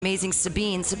Amazing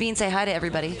Sabine. Sabine, say hi to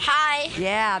everybody. Hi.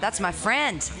 Yeah, that's my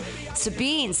friend.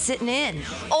 Sabine, sitting in.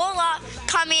 Hola.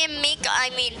 Come in,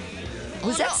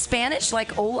 Was that Spanish?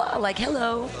 Like hola? Like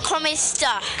hello? ¿Cómo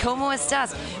está? ¿Cómo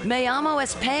estás? Me llamo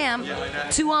es Pam.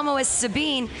 Tu amo es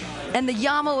Sabine. And the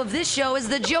yamo of this show is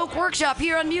the Joke Workshop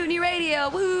here on Mutiny Radio.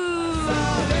 Woo!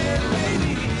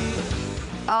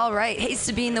 All right. Hey,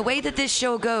 Sabine, the way that this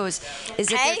show goes is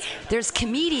that there's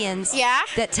comedians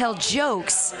that tell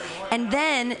jokes, and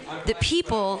then the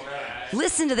people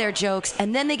listen to their jokes,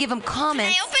 and then they give them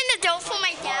comments. Can I open the door for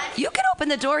my dad? You can open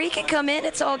the door. He can come in.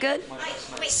 It's all good.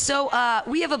 So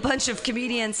we have a bunch of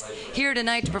comedians here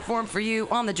tonight to perform for you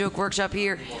on the Joke Workshop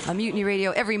here on Mutiny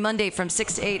Radio every Monday from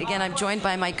 6 to 8. Again, I'm joined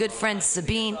by my good friend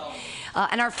Sabine.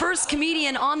 And our first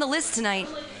comedian on the list tonight,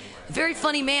 very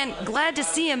funny man. Glad to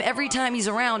see him every time he's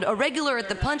around. A regular at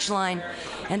the Punchline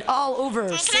and all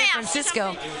over San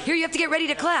Francisco. Here you have to get ready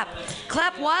to clap.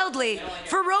 Clap wildly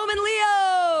for Roman Leo.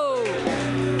 Oh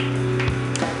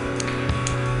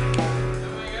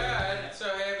my God, I'm so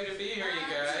happy to be here,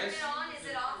 you guys. Is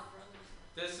it off?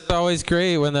 This is always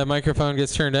great when the microphone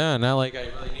gets turned on. Not like I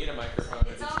really need a microphone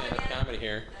to do stand-up comedy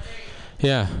here.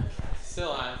 Yeah,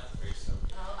 still on.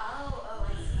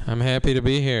 I'm happy to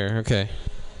be here. Okay.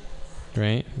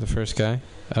 Right? The first guy?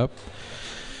 Up.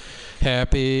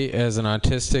 Happy as an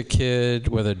autistic kid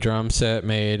with a drum set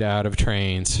made out of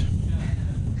trains.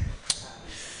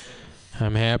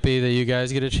 I'm happy that you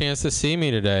guys get a chance to see me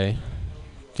today.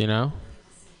 You know?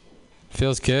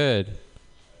 Feels good.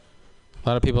 A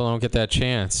lot of people don't get that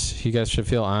chance. You guys should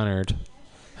feel honored.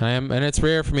 And it's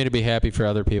rare for me to be happy for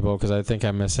other people because I think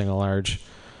I'm missing a large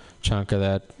chunk of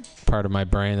that part of my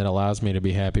brain that allows me to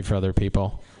be happy for other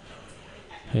people.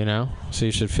 You know? So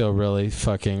you should feel really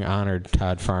fucking honored,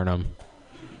 Todd Farnham,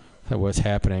 at what's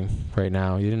happening right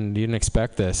now. You didn't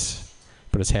expect this,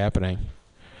 but it's happening.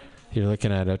 You're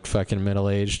looking at a fucking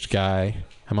middle-aged guy.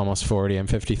 I'm almost 40. I'm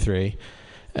 53.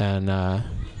 And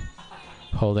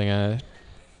holding a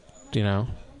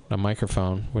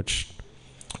microphone, which,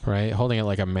 right? Holding it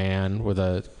like a man with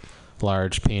a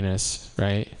large penis,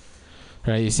 right?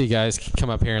 Right, you see guys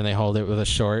come up here and they hold it with a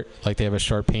short, like they have a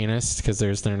short penis because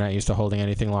they're not used to holding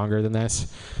anything longer than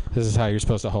this. This is how you're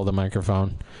supposed to hold a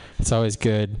microphone. It's always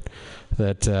good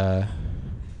that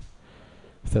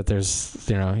there's,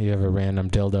 you have a random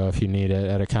dildo if you need it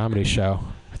at a comedy show.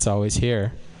 It's always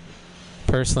here.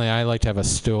 Personally, I like to have a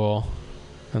stool,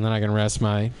 and then I can rest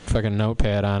my fucking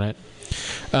notepad on it.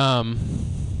 I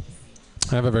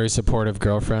have a very supportive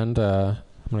girlfriend. I'm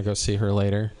gonna go see her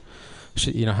later.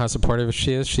 She, you know how supportive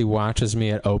she is? She watches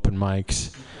me at open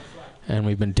mics, and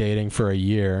we've been dating for a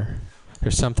year.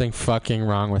 There's something fucking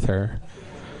wrong with her,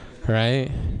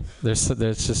 right? There's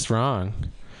just wrong.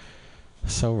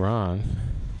 So wrong.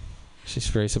 She's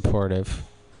very supportive.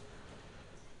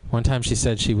 One time she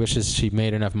said she wishes she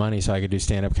made enough money so I could do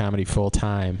stand-up comedy full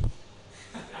time.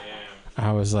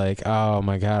 I was like, oh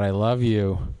my God, I love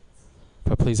you.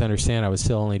 But please understand, I would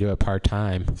still only do it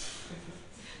part-time.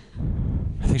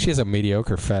 I think she has a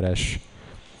mediocre fetish.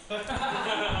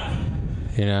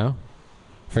 You know?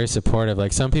 Very supportive.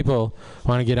 Like, some people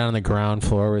want to get on the ground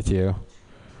floor with you.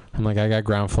 I'm like, I got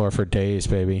ground floor for days,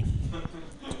 baby.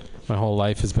 My whole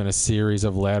life has been a series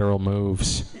of lateral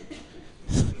moves.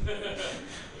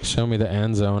 Show me the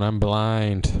end zone. I'm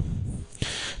blind.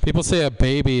 People say a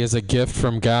baby is a gift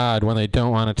from God when they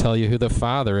don't want to tell you who the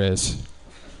father is.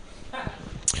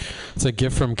 It's a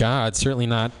gift from God. Certainly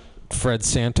not Fred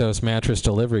Santos mattress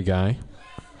delivery guy.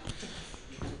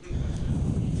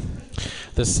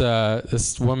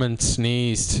 This woman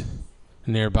sneezed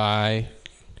nearby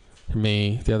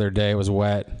me the other day. It was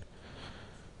wet.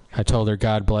 I told her,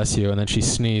 God bless you, and then she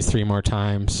sneezed 3 more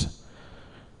times.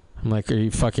 I'm like, are you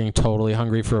fucking totally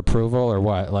hungry for approval or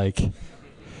what? Like,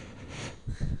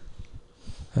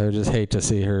 I would just hate to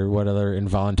see her, what other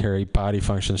involuntary body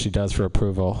functions she does for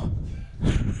approval.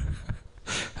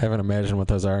 I haven't imagined what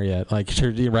those are yet. Like,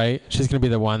 right? She's going to be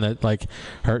the one that, like,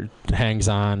 her hangs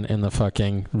on in the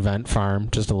fucking vent farm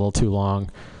just a little too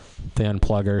long. They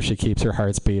unplug her. She keeps her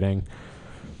hearts beating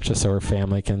just so her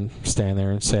family can stand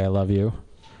there and say, I love you.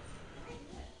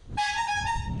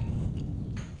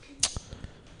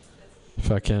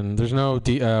 Fucking, there's no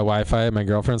Wi-Fi at my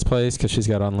girlfriend's place because she's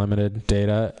got unlimited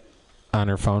data on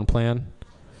her phone plan.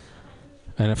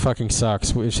 And it fucking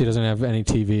sucks. She doesn't have any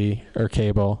TV or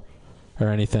cable or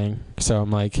anything. So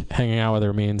I'm like, hanging out with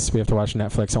her means we have to watch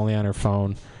Netflix only on her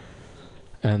phone.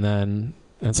 And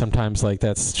sometimes like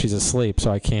she's asleep,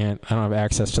 so I don't have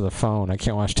access to the phone. I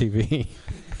can't watch TV.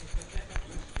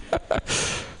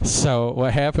 So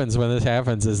what happens when this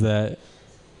happens is that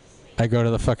I go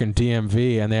to the fucking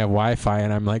DMV and they have Wi-Fi,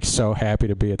 and I'm like so happy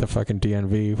to be at the fucking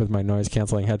DMV with my noise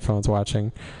canceling headphones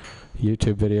watching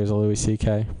YouTube videos of Louis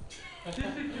C.K.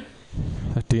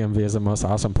 The DMV is the most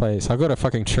awesome place. I'll go to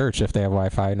fucking church if they have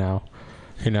Wi-Fi now.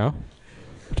 You know?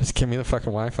 Just give me the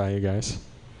fucking Wi-Fi, you guys.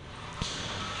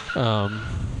 I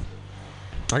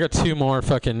got 2 more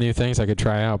fucking new things I could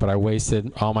try out, but I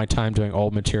wasted all my time doing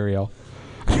old material.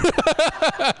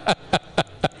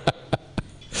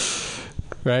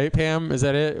 Right, Pam? Is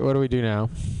that it? What do we do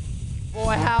now?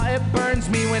 Boy, how it burns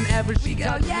me whenever she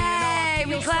Go, goes. yay!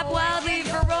 We clap wildly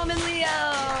for Roman Leo.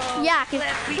 Yeah.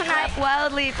 We clap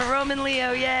wildly for Roman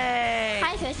Leo, yay!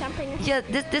 Hi, say something. Yeah,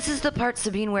 this is the part,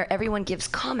 Sabine, where everyone gives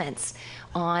comments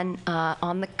on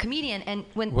the comedian. And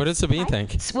when What does Sabine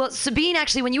think? Well, Sabine,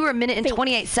 actually, when you were a minute and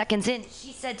 28 seconds in,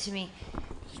 she said to me,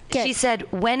 she said,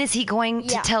 when is he going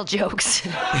to tell jokes?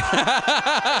 And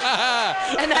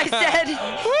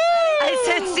I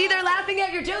said, see, they're laughing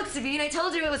at your jokes, Sabine. I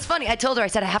told you it was funny. I told her, I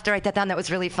said, I have to write that down. That was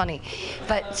really funny.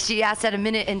 But she asked at a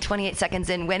minute and 28 seconds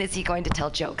in, when is he going to tell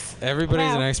jokes?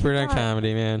 Everybody's an expert on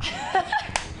comedy, man.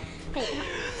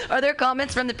 Are there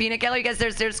comments from the peanut gallery? Guys,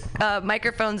 there's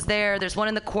microphones there. There's one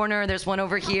in the corner. There's one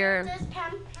over here.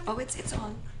 Oh, it's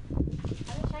on.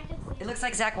 It looks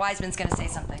like Zach Wiseman's going to say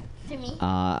something. To me.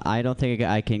 I don't think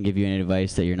I can give you any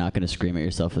advice that you're not going to scream at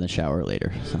yourself in the shower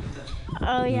later. So.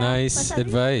 Oh, yeah. Nice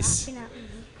advice.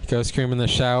 Go scream in the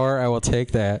shower. I will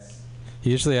take that.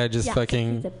 Usually I just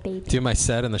fucking do my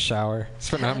set in the shower.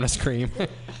 So I'm not going to scream.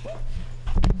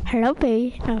 Hello,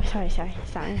 baby. Oh, sorry.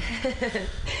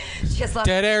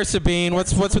 Dead air, Sabine.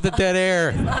 What's with the dead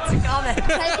air? Lots of comments.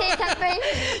 Can I say something?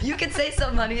 You can say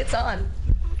something, honey. It's on.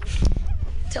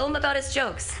 Tell him about his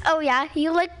jokes. Oh yeah,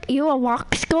 you a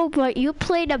rock school, but you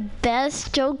play the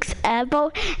best jokes ever.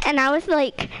 And I was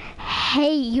like,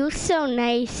 hey, you're so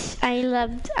nice. I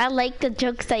like the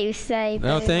jokes that you say.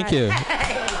 Oh, thank you.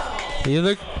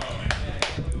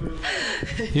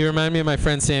 You remind me of my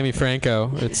friend Sammy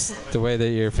Franco. It's the way that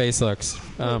your face looks.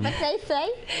 What they say?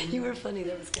 You were funny.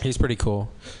 That was good. He's pretty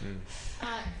cool.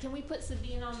 Can we put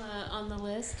Sabine on the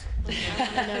list? Like, I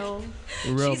want to know.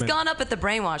 She's gone up at the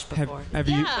Brainwash before. I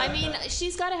mean,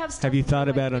 she's got to have stuff. Have you thought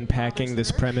about unpacking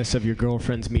this premise of your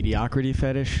girlfriend's mediocrity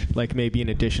fetish? Like maybe an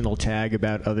additional tag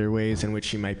about other ways in which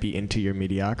she might be into your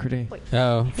mediocrity?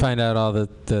 Oh, find out all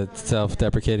the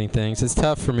self-deprecating things. It's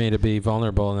tough for me to be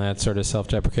vulnerable in that sort of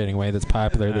self-deprecating way that's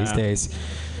popular these days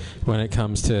when it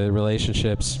comes to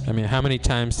relationships. I mean, how many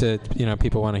times do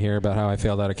people want to hear about how I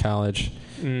failed out of college?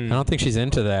 I don't think she's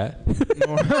into that.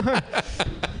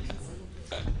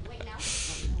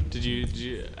 Do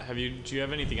you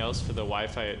have anything else for the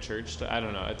Wi-Fi at church? I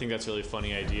don't know. I think that's a really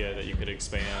funny idea that you could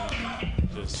expand.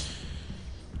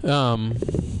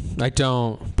 I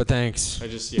don't, but thanks. I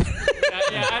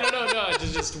don't know. No,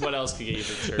 just what else could get you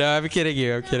to church? No, I'm kidding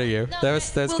you. That's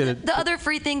good. The other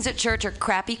free things at church are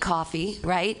crappy coffee,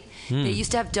 right? They used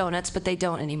to have donuts, but they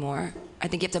don't anymore. I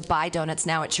think you have to buy donuts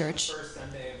now at church.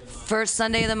 First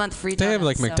Sunday of the month, free donuts. They have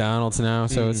like McDonald's now,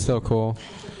 so it's still cool.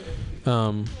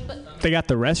 They got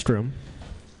the restroom.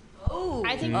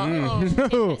 I think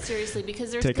take it seriously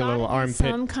because there's Take a little armpit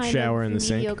some kind shower of in the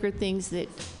sink. mediocre things that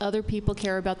other people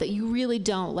care about that you really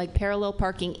don't, like parallel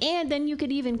parking. And then you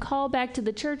could even call back to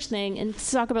the church thing and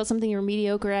talk about something you're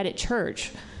mediocre at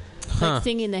church, like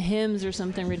singing the hymns or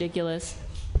something ridiculous.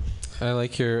 I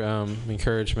like your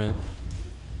encouragement.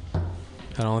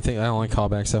 I don't like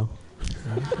callbacks though.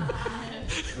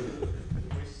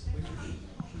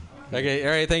 Okay,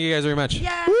 all right. Thank you guys very much.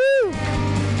 Yeah. Woo!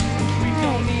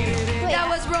 That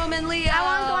was Roman Leo. I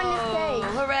want to go on the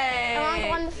stage. Hooray! I want to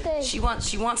go on the stage.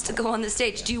 She wants to go on the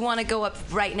stage. Do you want to go up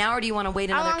right now, or do you want to wait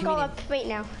another comedian? I want to go up right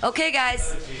now. Okay,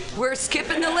 guys, we're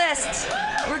skipping the list.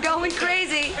 We're going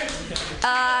crazy.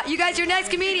 You guys, your next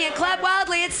comedian, clap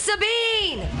wildly. It's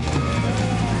Sabine.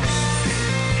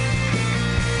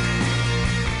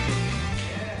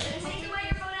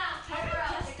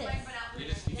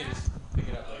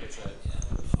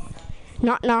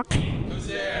 Knock, knock. Who's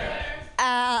there?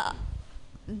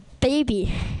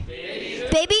 Baby.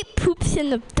 Baby poops in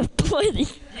the potty.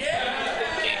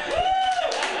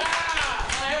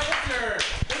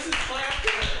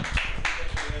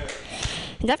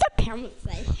 That's what Pam would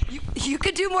say. You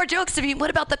could do more jokes. I mean,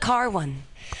 what about the car one?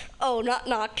 Oh, knock,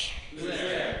 knock. Who's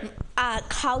there?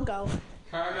 Cargo.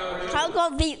 Cargo.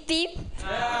 Cargo, beep, beep. She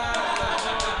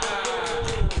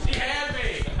had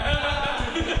me.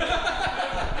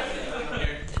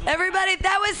 Everybody,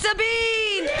 that was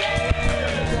Sabine.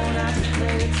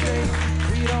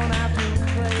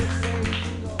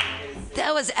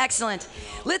 That was excellent.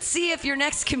 Let's see if your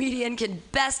next comedian can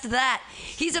best that.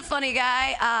 He's a funny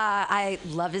guy. I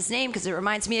love his name because it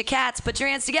reminds me of cats. Put your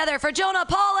hands together for Jonah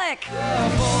Pollock.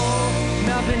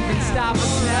 Nothing can stop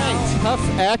us now. Tough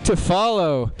act to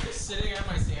follow. Sitting on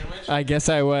my sandwich. I guess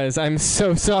I was. I'm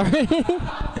so sorry. Sit on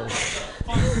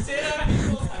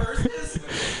people's purses.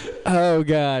 Oh,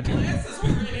 God. Glasses were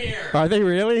in here. Are they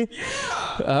really?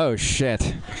 Yeah. Oh,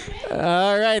 shit.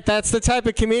 All right, that's the type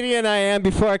of comedian I am.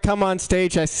 Before I come on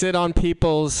stage, I sit on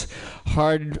people's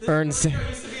hard-earned...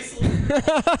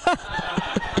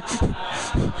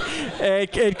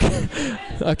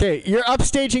 Okay, you're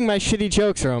upstaging my shitty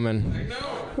jokes, Roman. I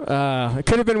know. It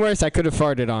could have been worse. I could have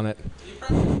farted on it.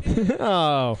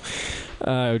 Oh,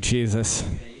 Jesus.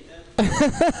 I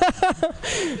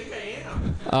think I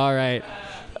am. All right.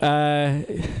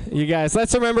 You guys,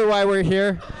 let's remember why we're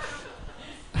here.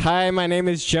 Hi, my name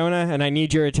is Jonah, and I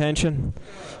need your attention.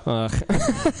 Ugh.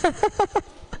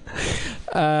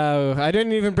 I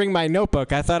didn't even bring my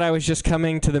notebook. I thought I was just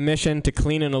coming to the mission to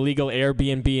clean an illegal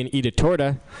Airbnb and eat a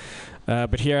torta.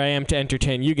 But here I am to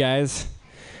entertain you guys.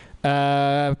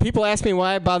 People ask me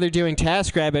why I bother doing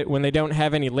TaskRabbit when they don't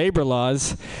have any labor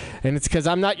laws. And it's because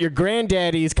I'm not your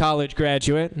granddaddy's college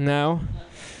graduate. No.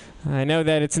 I know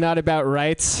that it's not about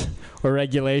rights or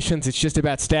regulations. It's just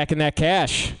about stacking that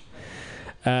cash.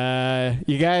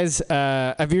 You guys,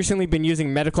 I've recently been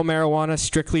using medical marijuana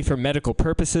strictly for medical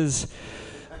purposes.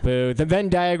 The Venn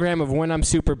diagram of when I'm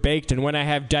super baked and when I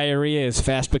have diarrhea is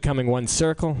fast becoming one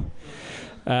circle.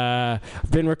 I've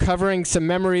been recovering some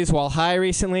memories while high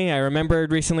recently. I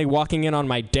remembered recently walking in on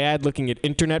my dad looking at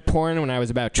internet porn when I was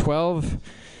about 12.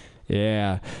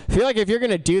 Yeah. I feel like if you're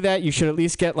going to do that, you should at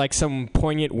least get like some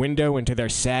poignant window into their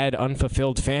sad,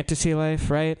 unfulfilled fantasy life,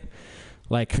 right?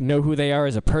 Like, know who they are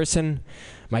as a person.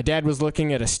 My dad was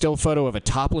looking at a still photo of a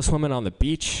topless woman on the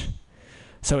beach.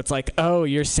 So it's like, oh,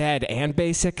 you're sad and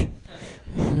basic?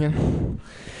 Yeah.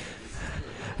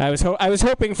 I was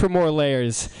hoping for more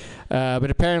layers,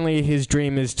 but apparently his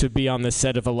dream is to be on the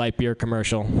set of a light beer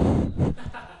commercial.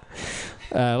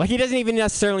 Like, he doesn't even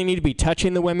necessarily need to be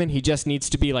touching the women. He just needs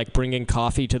to be, like, bringing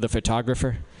coffee to the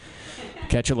photographer.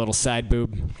 Catch a little side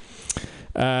boob.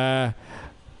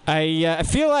 I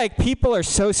feel like people are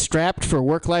so strapped for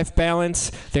work-life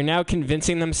balance, they're now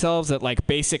convincing themselves that, like,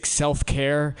 basic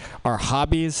self-care are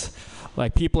hobbies.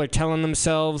 Like, people are telling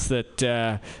themselves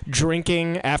that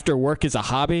drinking after work is a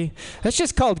hobby. That's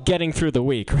just called getting through the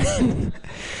week, right?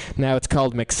 Now it's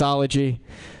called mixology.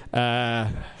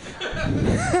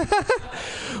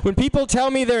 When people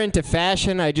tell me they're into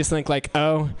fashion, I just think, like,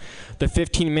 oh, the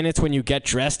 15 minutes when you get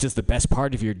dressed is the best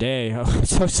part of your day. Oh, I'm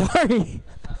so sorry.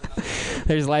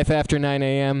 There's life after 9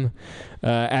 a.m.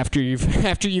 After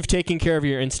you've taken care of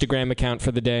your Instagram account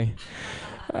for the day.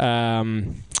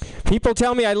 People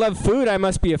tell me I love food. I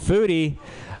must be a foodie.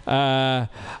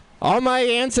 All my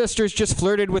ancestors just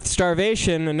flirted with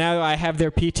starvation, and now I have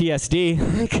their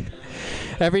PTSD.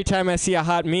 Every time I see a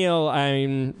hot meal,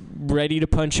 I'm ready to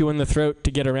punch you in the throat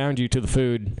to get around you to the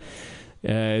food.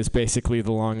 Is basically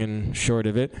the long and short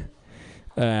of it.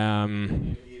 What?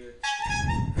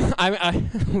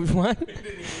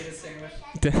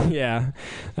 Yeah.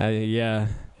 Yeah.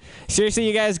 Seriously,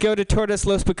 you guys, go to Tortas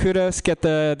Los Picudos, get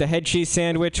the head cheese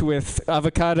sandwich with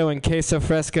avocado and queso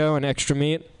fresco and extra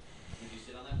meat. Would you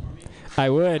sit on that for me? I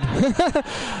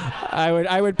would.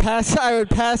 I would pass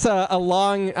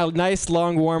a nice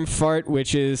long warm fart,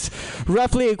 which is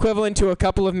roughly equivalent to a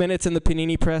couple of minutes in the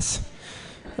panini press.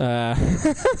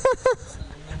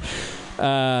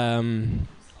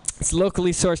 It's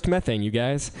locally sourced methane, you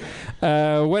guys.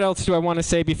 What else do I want to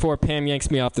say before Pam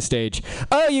yanks me off the stage?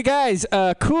 Oh, you guys,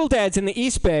 cool dads in the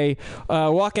East Bay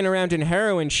walking around in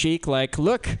heroin chic, like,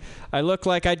 look, I look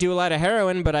like I do a lot of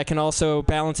heroin, but I can also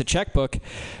balance a checkbook.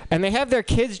 And they have their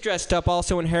kids dressed up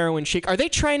also in heroin chic. Are they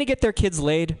trying to get their kids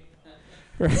laid?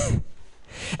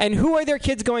 And who are their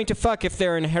kids going to fuck if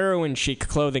they're in heroin chic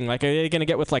clothing? Like, are they going to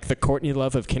get with, like, the Courtney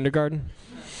Love of kindergarten?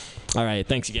 All right,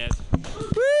 thanks, you guys.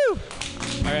 Woo!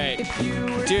 All right,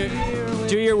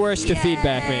 do your worst to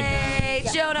feedback me. Hey,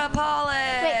 Jonah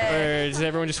Pollock. Or does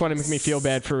everyone just want to make me feel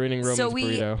bad for ruining Roman's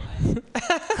burrito?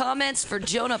 Comments for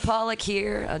Jonah Pollock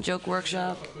here on Joke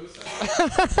Workshop.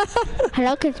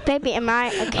 Hello, kids, baby. Am I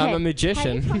okay? I'm a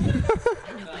magician.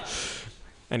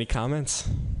 Any comments?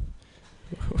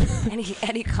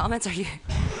 Any comments? Are you?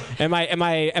 Am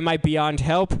I beyond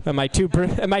help? Am I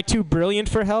too brilliant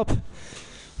for help?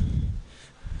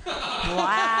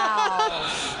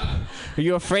 Wow. Are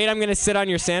you afraid I'm going to sit on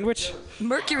your sandwich?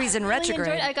 Mercury's in Really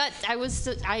retrograde.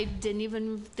 enjoyed. I didn't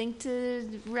even think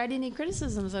to write any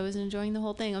criticisms. I was enjoying the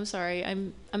whole thing. I'm sorry.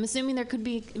 I'm assuming there could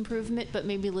be improvement, but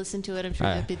maybe listen to it. I'm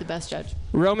sure you'd be the best judge.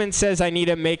 Roman says I need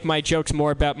to make my jokes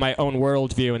more about my own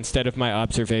worldview instead of my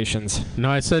observations. No,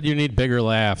 I said you need bigger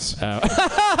laughs.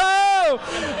 Oh!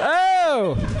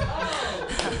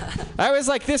 I was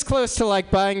like this close to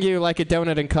like buying you like a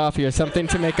donut and coffee or something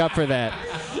to make up for that.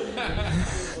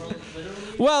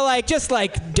 Well, like, just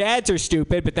like dads are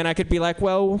stupid, but then I could be like,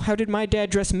 well, how did my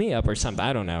dad dress me up or something?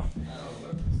 I don't know.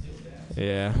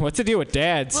 Yeah. What's the deal with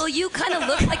dads? Well, you kind of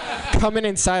look like coming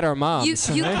inside our moms.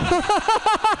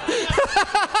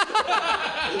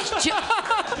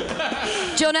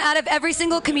 Jonah, out of every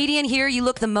single comedian here, you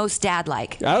look the most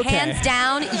dad-like. Okay. Hands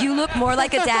down, you look more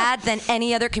like a dad than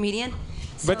any other comedian.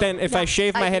 But then if I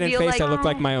shave my head and face, I look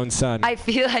like my own son. I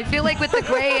feel like with the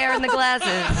gray hair and the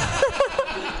glasses.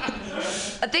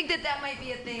 I think that might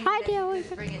be a thing that you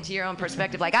can bring into your own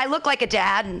perspective. Like, I look like a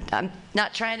dad, and I'm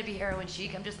not trying to be heroin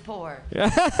chic. I'm just poor. Yeah.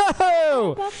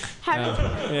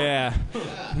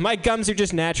 My gums are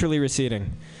just naturally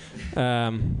receding.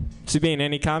 Sabine,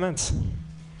 any comments?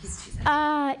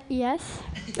 Yes.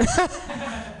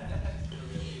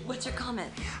 What's your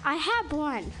comment? I have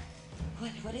one.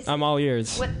 What is it? I'm all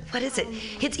ears. What is it?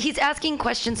 He's asking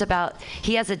questions about,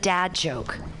 he has a dad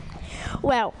joke.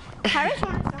 Well, how is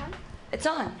one on? It's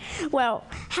on. Well,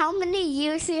 how many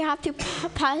years do you have to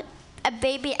put a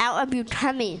baby out of your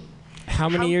tummy? How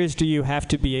many years do you have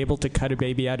to be able to cut a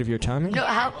baby out of your tummy? No,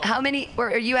 how many, or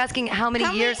are you asking how many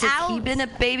years has he been a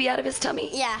baby out of his tummy?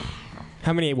 Yeah.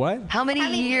 How many what? How many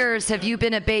years have you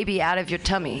been a baby out of your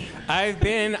tummy? I've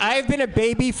been a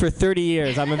baby for 30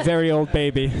 years. I'm a very old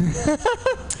baby.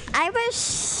 I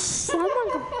was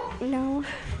no.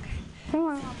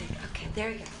 Okay,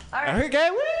 there you go. All right. Okay,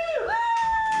 woo!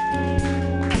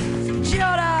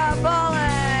 Jonah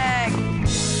Bullock!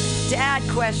 Dad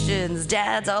questions.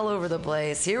 Dads all over the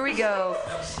place. Here we go.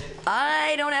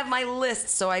 I don't have my list,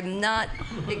 so I'm not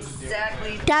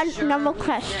exactly sure. Number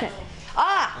question.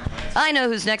 I know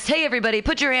who's next. Hey, everybody,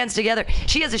 put your hands together.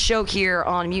 She has a show here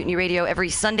on Mutiny Radio every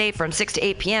Sunday from 6 to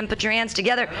 8 p.m. Put your hands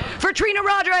together for Trina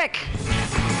Roderick.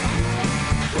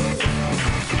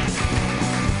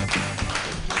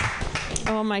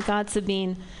 Oh, my God,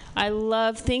 Sabine. I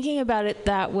love thinking about it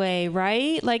that way,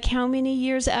 right? Like, how many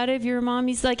years out of your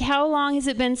mommy's? Like, how long has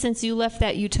it been since you left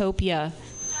that utopia?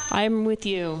 I'm with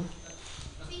you.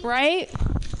 Right?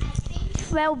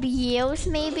 12 years,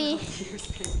 maybe.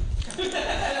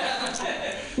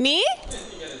 Me?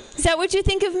 Is that what you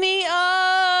think of me?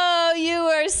 Oh, you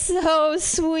are so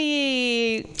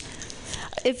sweet.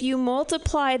 If you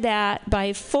multiply that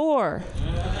by 4,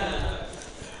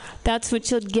 that's what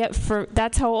you'll get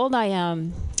that's how old I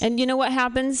am. And you know what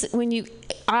happens when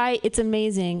it's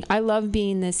amazing. I love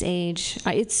being this age.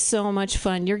 It's so much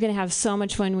fun. You're going to have so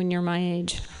much fun when you're my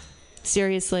age.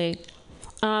 Seriously.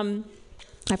 I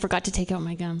forgot to take out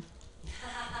my gum.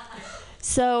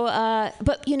 So,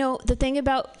 but you know, the thing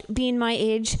about being my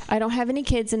age, I don't have any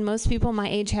kids, and most people my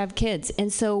age have kids.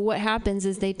 And so what happens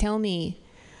is they tell me,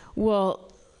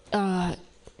 well,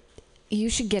 you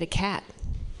should get a cat.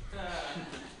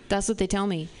 That's what they tell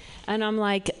me. And I'm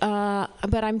like,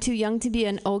 but I'm too young to be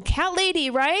an old cat lady,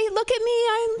 right? Look at me.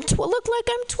 I look like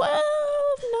I'm 12,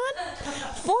 not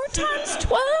 4 times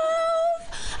 12.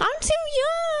 I'm too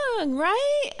young,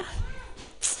 right?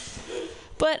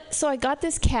 But so I got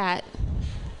this cat,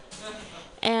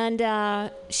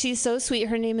 and she's so sweet.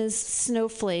 Her name is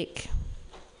Snowflake.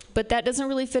 But that doesn't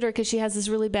really fit her because she has this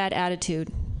really bad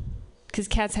attitude. Because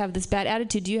cats have this bad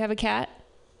attitude. Do you have a cat?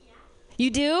 Yeah. You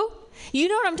do? You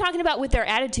know what I'm talking about with their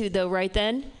attitude, though, right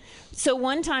then? So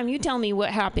one time, you tell me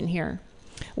what happened here.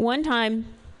 One time,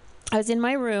 I was in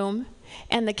my room,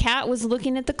 and the cat was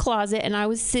looking at the closet, and I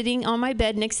was sitting on my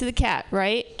bed next to the cat,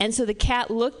 right? And so the cat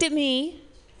looked at me.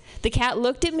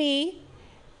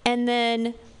 And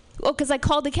then, because I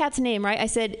called the cat's name, right? I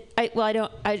said, I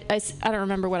don't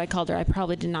remember what I called her. I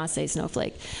probably did not say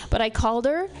Snowflake. But I called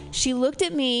her. She looked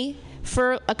at me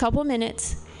for a couple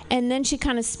minutes, and then she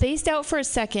kind of spaced out for a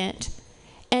second,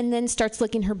 and then starts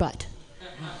licking her butt.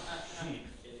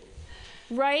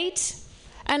 Right?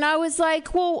 And I was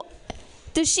like, well,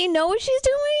 does she know what she's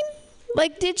doing?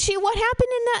 Like, what happened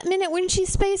in that minute when she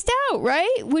spaced out,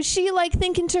 right? Was she like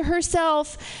thinking to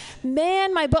herself,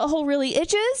 man, my butthole really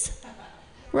itches,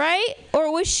 right?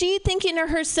 Or was she thinking to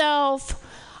herself,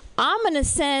 I'm going to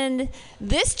send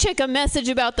this chick a message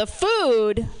about the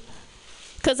food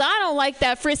because I don't like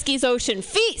that Friskies Ocean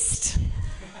Feast.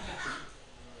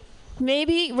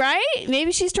 Maybe, right?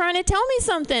 Maybe she's trying to tell me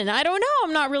something. I don't know.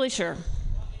 I'm not really sure.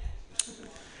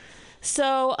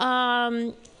 So,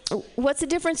 what's the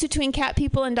difference between cat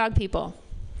people and dog people?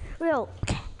 Well,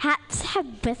 cats have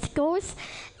whiskers,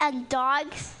 and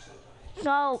dogs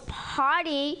go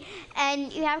potty,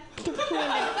 and you have to clean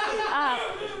it up.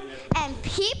 And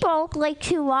people like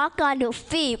to walk on their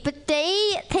feet, but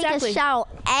they take a shower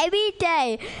every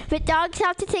day. But dogs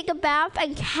have to take a bath,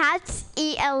 and cats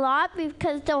eat a lot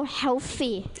because they're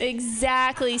healthy.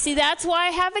 Exactly. See, that's why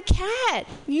I have a cat.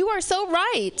 You are so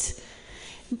right.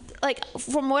 Like,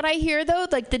 from what I hear, though,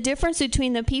 like the difference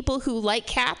between the people who like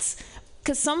cats,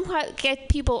 because some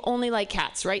people only like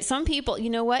cats, right? Some people, you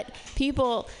know what?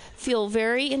 People feel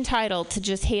very entitled to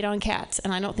just hate on cats,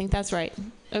 and I don't think that's right.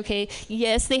 Okay?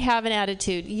 Yes, they have an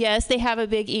attitude. Yes, they have a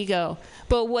big ego.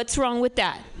 But what's wrong with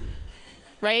that?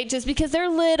 Right? Just because they're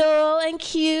little and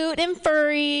cute and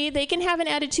furry, they can have an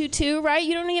attitude too, right?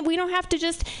 We don't have to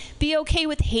just be okay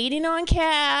with hating on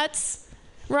cats,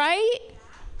 right?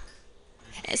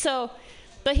 So,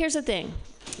 but here's the thing.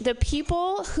 The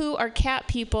people who are cat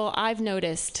people, I've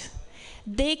noticed,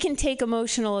 they can take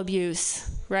emotional abuse,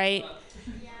 right?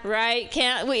 Right?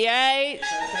 Can't we? Right?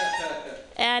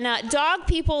 And dog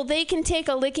people, they can take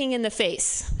a licking in the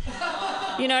face.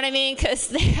 You know what I mean?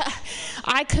 Because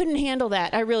I couldn't handle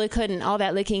that. I really couldn't. All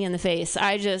that licking in the face.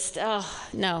 I just,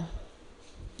 no.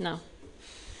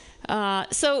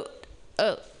 So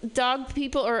dog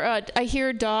people, or I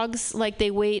hear dogs, like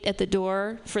they wait at the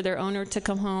door for their owner to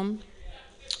come home,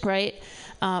 right?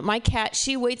 My cat,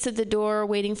 she waits at the door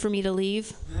waiting for me to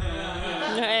leave.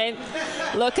 Right?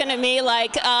 Looking at me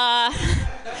like,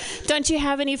 don't you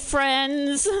have any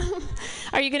friends?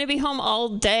 Are you going to be home all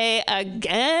day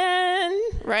again?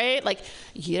 Right? Like,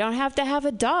 you don't have to have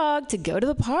a dog to go to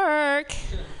the park.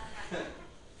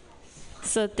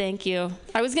 So thank you.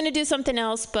 I was going to do something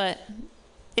else, but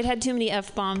it had too many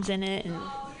F-bombs in it. And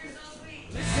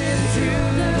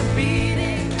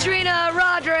Trina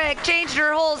Roderick changed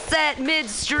her whole set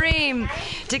midstream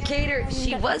to cater.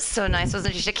 She was so nice,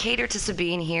 wasn't she? To cater to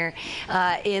Sabine here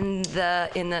in the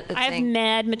I have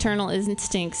mad maternal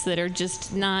instincts that are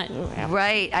just not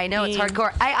right. I know it's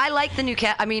hardcore. I like the new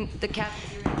cat. I mean the cat.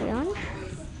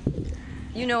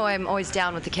 You know I'm always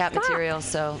down with the cat material,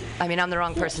 so I mean I'm the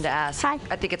wrong person to ask. Hi.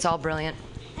 I think it's all brilliant.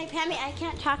 Hey Pammy, I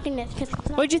can't talk in this because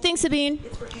What'd you think, Sabine?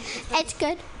 It's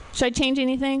good. Should I change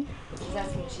anything? She's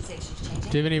asking what she thinks she's changing.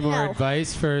 Do you have any more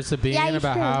advice for Sabine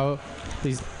about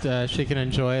should. how she can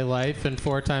enjoy life in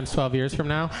 4 times 12 years from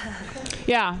now?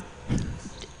 Yeah.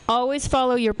 Always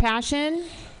follow your passion.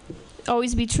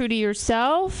 Always be true to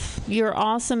yourself. You're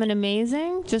awesome and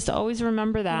amazing. Just always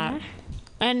remember that. Yeah.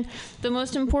 And the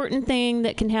most important thing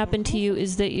that can happen to you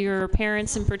is that your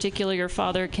parents, in particular your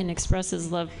father, can express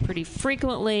his love pretty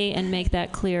frequently and make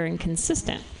that clear and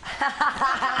consistent.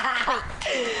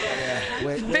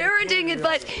 Parenting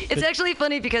advice. It's actually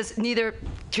funny because neither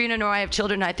Trina nor I have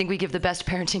children. I think we give the best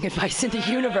parenting advice in the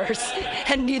universe,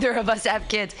 and neither of us have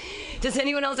kids. Does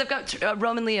anyone else have got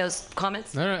Roman Leo's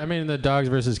comments? No, I mean the dogs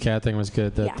versus cat thing was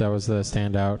good. That was the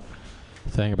standout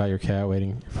thing about your cat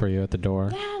waiting for you at the door.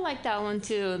 Yeah, I like that one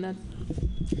too.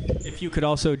 If you could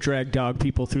also drag dog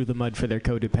people through the mud for their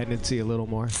codependency a little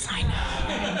more. I know.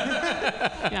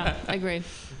 Yeah, I agree.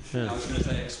 Yeah. I was going to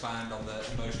say expand on the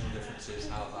emotional differences,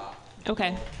 how that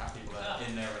cat people are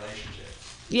in their relationship.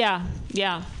 Yeah.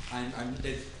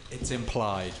 It's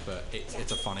implied, but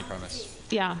it's a funny premise.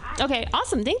 Yeah. Okay,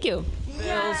 awesome. Thank you.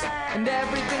 And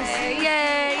everything's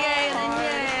yay.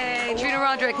 Trina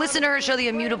Roderick. Listen to her show, The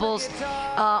Immutables,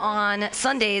 on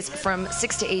Sundays from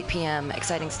 6 to 8 p.m.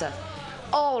 Exciting stuff.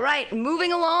 All right,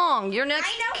 moving along. Your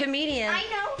next comedian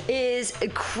is a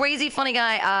crazy funny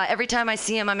guy. Every time I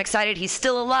see him, I'm excited. He's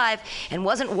still alive and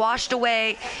wasn't washed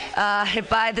away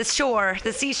by the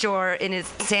seashore in his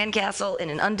sandcastle in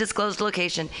an undisclosed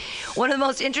location. One of the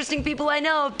most interesting people I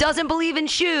know, doesn't believe in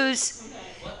shoes.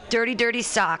 Dirty, dirty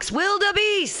socks. Will the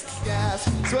Beast. Yes,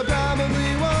 so I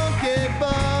probably won't get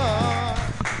far.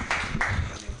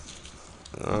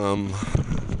 How's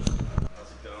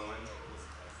it going?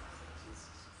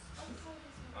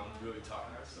 I'm really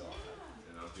talking to myself,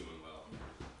 and I'm doing well.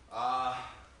 I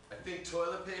think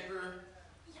toilet paper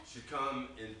should come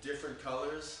in different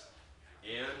colors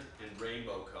and in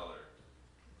rainbow color.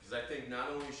 Because I think not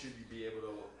only should you be able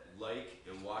to like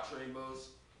and watch rainbows,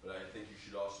 but I think you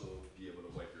should also be able to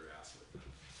wipe your ass with them.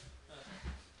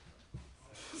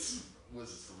 Was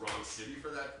this the wrong city for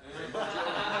that rainbow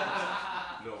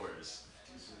joke? No worries.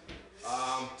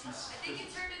 I think you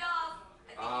turned it off.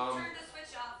 I think you turned the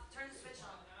switch off. Turn the switch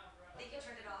on. I think you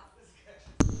turned it off.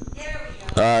 There we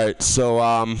go. All right, so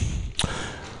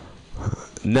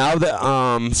now that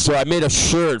so I made a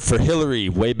shirt for Hillary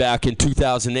way back in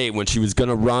 2008 when she was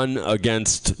gonna run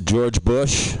against George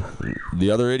Bush,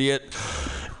 the other idiot,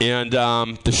 and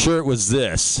the shirt was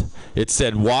this. It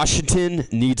said, "Washington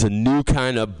needs a new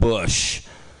kind of Bush,"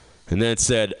 and then it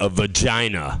said, "a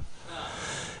vagina."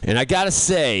 And I gotta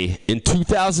say, in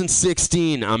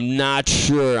 2016, I'm not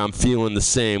sure I'm feeling the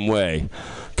same way,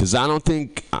 because I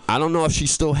don't know if she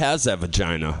still has that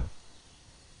vagina.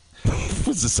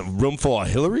 Was this a room full of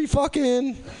Hillary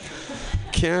fucking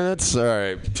candidates? All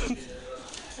right.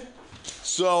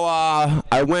 So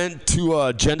I went to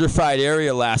a gentrified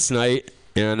area last night,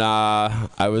 and I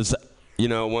was,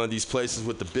 one of these places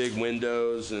with the big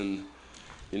windows, and,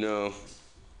 I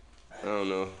don't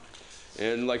know.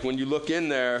 And, like, when you look in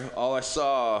there, all I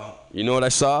saw, you know what I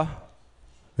saw?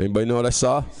 Anybody know what I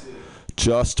saw?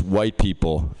 Just white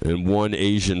people and one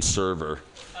Asian server.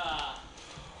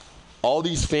 All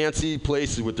these fancy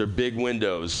places with their big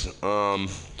windows.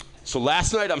 So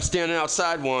last night I'm standing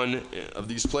outside one of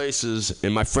these places,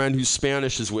 and my friend who's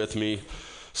Spanish is with me.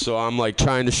 So I'm like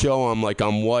trying to show him like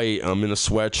I'm white, I'm in a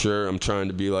sweatshirt, I'm trying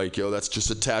to be like, yo, that's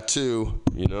just a tattoo,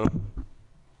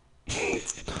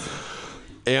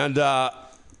 And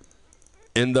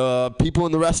the people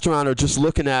in the restaurant are just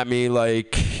looking at me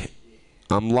like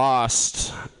I'm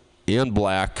lost and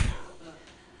black.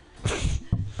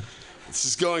 This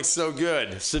is going so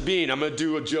good. Sabine, I'm going to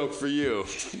do a joke for you.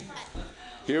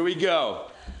 Here we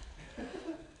go.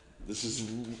 This is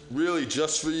really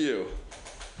just for you.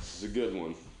 This is a good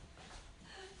one.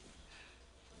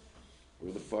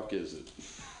 Where the fuck is it?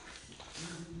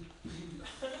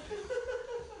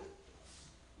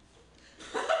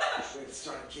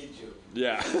 Start a kid joke.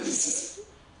 Yeah.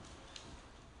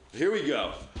 Here we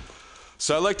go.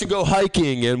 So I like to go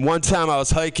hiking, and one time I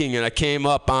was hiking and I came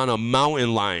up on a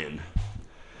mountain lion.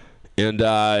 And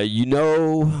you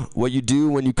know what you do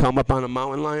when you come up on a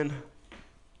mountain lion?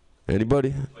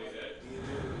 Anybody?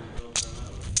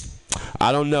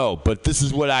 I don't know, but this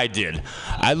is what I did.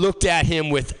 I looked at him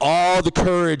with all the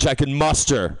courage I could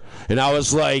muster, and I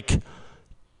was like,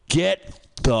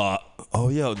 oh,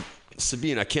 yo,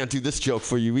 Sabine, I can't do this joke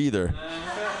for you either.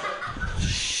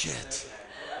 Shit.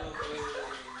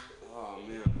 Oh,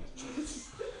 man.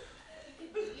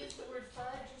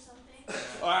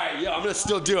 All right, yeah, I'm going to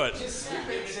still do it.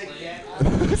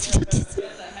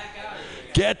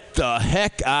 Get the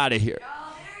heck out of here.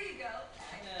 Oh, there you go.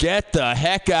 Get the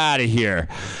heck out of here.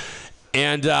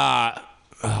 And, yeah,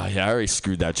 I already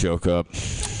screwed that joke up.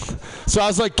 So I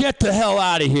was like, get the hell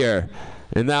out of here.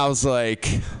 And that was like,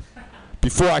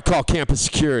 before I call campus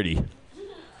security.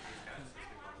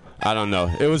 I don't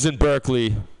know. It was in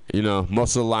Berkeley.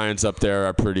 Most of the Lions up there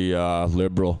are pretty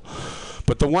liberal.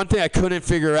 But the one thing I couldn't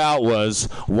figure out was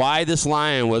why this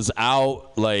lion was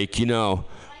out, like,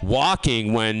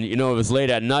 walking when, it was late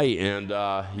at night and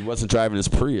he wasn't driving his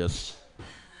Prius.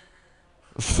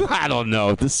 I don't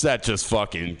know. This set just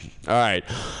fucking... All right.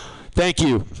 Thank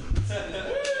you.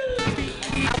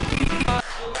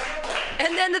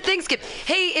 And then the thing skip.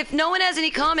 Hey, if no one has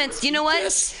any comments, you know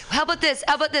what? How about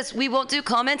this? We won't do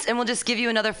comments, and we'll just give you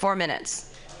another 4 minutes.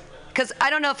 Because I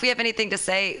don't know if we have anything to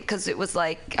say, because it was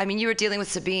like, you were dealing with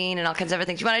Sabine and all kinds of other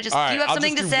things. Do you want to just, right, do you have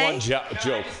something to say? One joke. I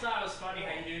just thought it was funny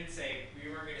how you didn't say,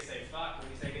 you weren't going to say fuck when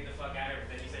you said get the fuck out of here,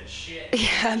 but then you said shit.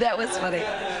 Yeah, that was funny.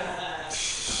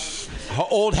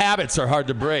 Old habits are hard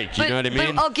to break, you know what I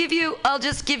mean? But I'll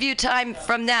just give you time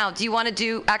from now. Do you want to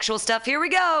do actual stuff? Here we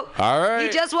go. All right.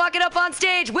 You just walking up on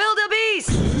stage, wildebeest.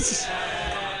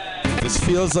 This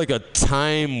feels like a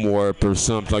time warp or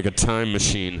something, like a time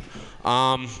machine.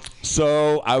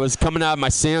 So I was coming out of my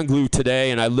sand glue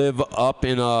today, and I live up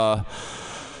in a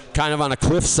kind of on a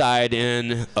cliffside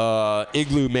in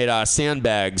igloo made out of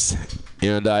sandbags,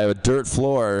 and I have a dirt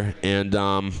floor, and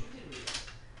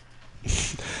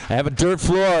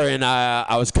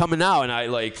I was coming out, and I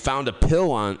like found a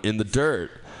pill in the dirt,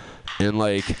 and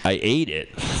like I ate it.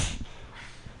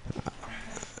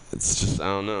 It's just, I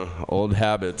don't know, old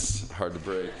habits, hard to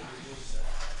break.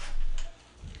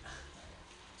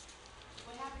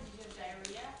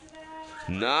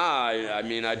 Nah, I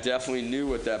mean, I definitely knew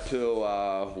what that pill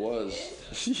was.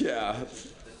 Yeah.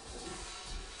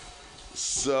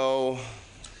 So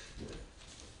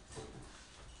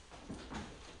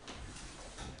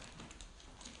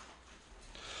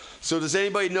does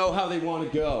anybody know how they want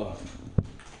to go?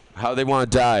 How they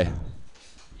want to die?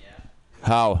 Yeah.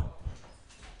 How? I'm gonna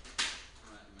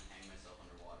hang myself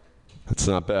underwater. That's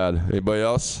not bad. Anybody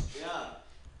else? Yeah.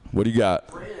 What do you got?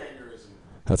 Brain aneurysm.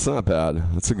 That's not bad.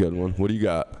 That's a good one. What do you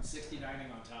got? 69ing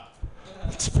on top.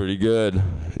 That's pretty good.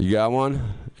 You got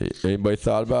one? Anybody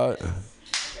thought about it?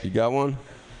 You got one?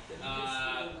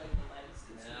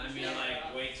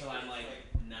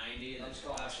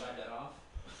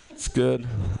 good.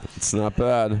 It's not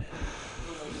bad.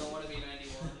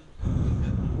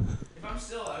 If I'm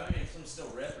still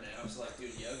ripping it, I was like,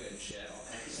 dude, yoga and shit, I'll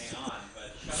hang on,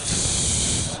 but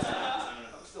shut up.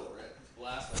 I'm still ripped. It's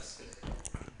blasphemous.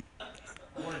 I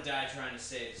want to die trying to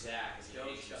save Zach as he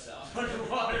hates himself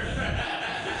underwater.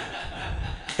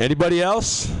 Anybody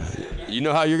else? You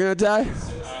know how you're going to die?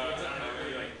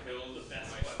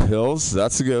 Pills?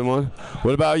 That's a good one.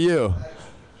 What about you?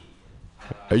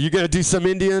 Are you going to do some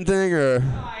Indian thing, or?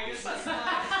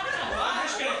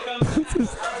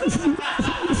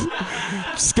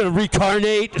 Just going to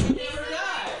reincarnate?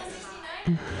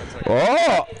 Oh!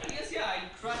 I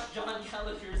crushed John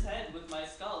Gallagher's head with my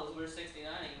skull as we're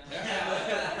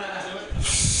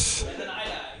 69ing. And then I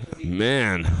died.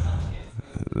 Man,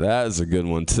 that is a good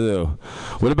one, too.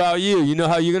 What about you? You know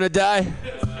how you're going to die?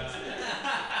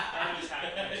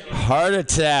 Heart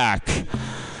attack.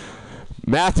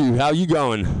 Matthew, how you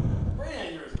going?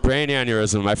 Brain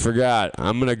aneurysm. I forgot.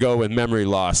 I'm going to go with memory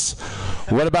loss.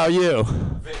 What about you?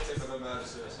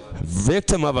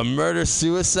 Victim of a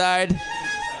murder-suicide?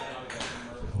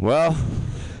 Well,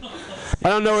 I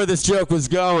don't know where this joke was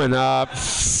going. I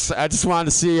just wanted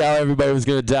to see how everybody was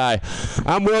going to die.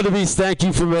 I'm Wildebeest. Thank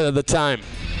you for the time.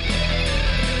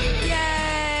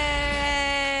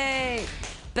 Yay!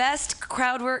 Best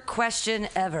crowd work question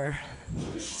ever.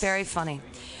 Very funny.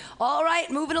 All right,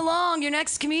 moving along. Your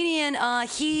next comedian, I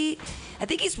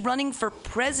think he's running for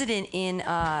president in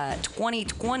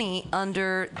 2020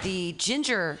 under the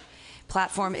Ginger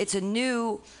platform. It's a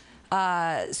new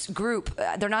group.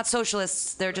 They're not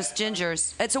socialists. They're just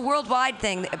gingers. It's a worldwide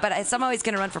thing, but somehow he's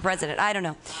going to run for president. I don't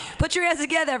know. Put your hands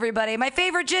together, everybody. My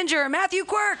favorite ginger, Matthew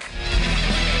Quirk.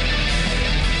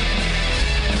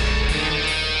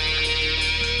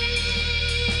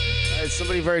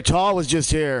 Somebody very tall was just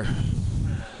here.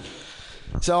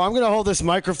 So I'm going to hold this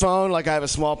microphone like I have a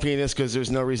small penis because there's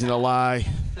no reason to lie.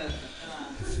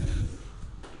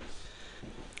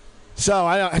 So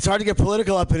I know it's hard to get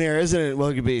political up in here, isn't it,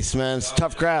 Wildebeest, man? It's a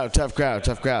tough crowd.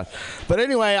 But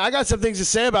anyway, I got some things to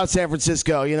say about San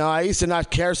Francisco. You know, I used to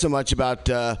not care so much about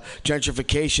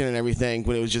gentrification and everything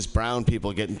when it was just brown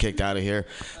people getting kicked out of here.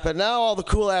 But now all the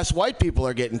cool-ass white people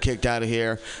are getting kicked out of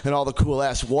here, and all the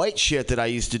cool-ass white shit that I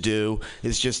used to do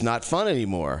is just not fun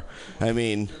anymore. I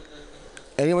mean,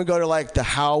 anyone go to, like, the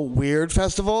How Weird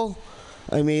Festival?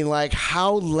 I mean, like,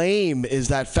 how lame is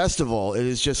that festival? It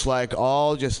is just like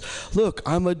all just, look,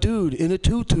 I'm a dude in a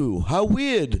tutu. How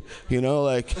weird. You know,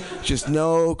 like, just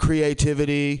no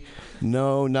creativity,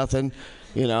 no nothing.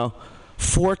 You know,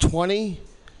 420?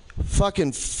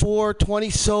 Fucking 420,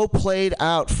 so played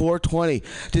out, 420.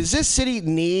 Does this city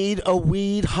need a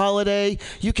weed holiday?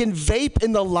 You can vape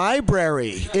in the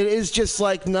library. It is just,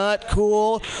 like, not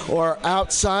cool or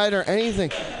outside or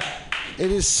anything.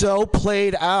 It is so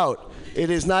played out. It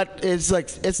is not,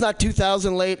 it's not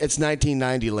 2000 late, it's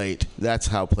 1990 late. That's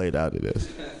how played out it is.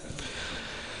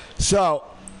 So,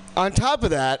 on top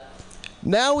of that,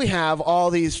 now we have all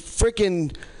these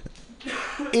freaking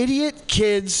idiot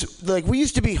kids. Like, we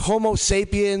used to be Homo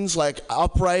sapiens, like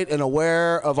upright and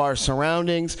aware of our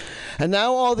surroundings, and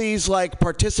now all these like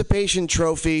participation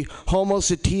trophy Homo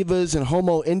sativas and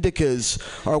Homo indicas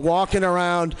are walking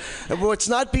around. What's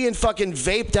not being fucking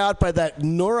vaped out by that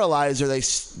neuralizer they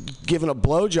giving a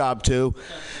blowjob to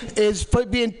is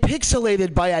being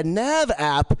pixelated by a nav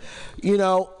app, you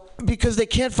know, because they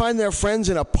can't find their friends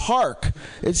in a park.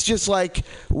 It's just like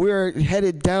we're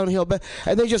headed downhill.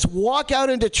 And they just walk out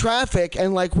into traffic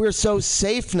and like we're so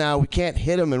safe now we can't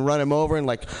hit them and run them over and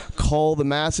like cull the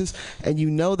masses. And you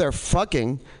know they're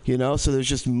fucking, you know, so there's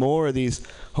just more of these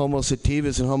Homo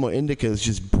sativas and Homo indicas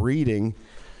just breeding.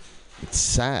 It's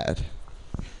sad.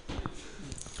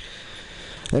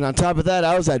 And on top of that,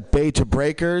 I was at Bay to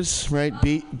Breakers, right?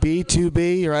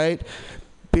 B2B, right?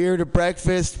 Beer to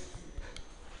breakfast,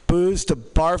 booze to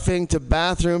barfing to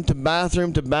bathroom to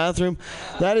bathroom to bathroom.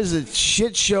 That is a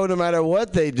shit show no matter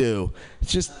what they do.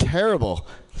 It's just terrible.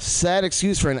 Sad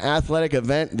excuse for an athletic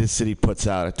event this city puts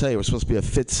out. I tell you, we're supposed to be a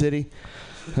fit city.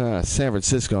 San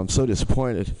Francisco, I'm so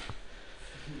disappointed.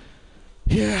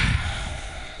 Yeah.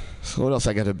 So what else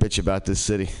I got to bitch about this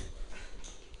city?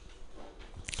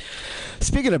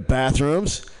 Speaking of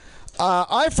bathrooms,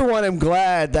 I, for one, am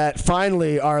glad that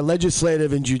finally our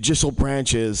legislative and judicial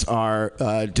branches are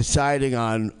deciding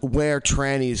on where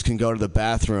trannies can go to the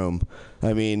bathroom.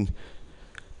 I mean,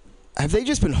 have they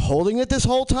just been holding it this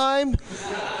whole time?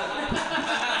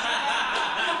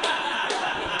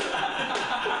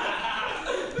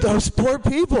 Those poor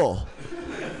people.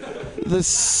 The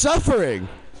suffering.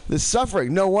 The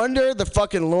suffering. No wonder the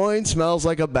fucking loin smells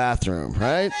like a bathroom,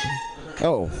 right?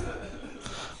 Oh.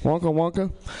 Wonka,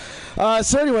 wonka.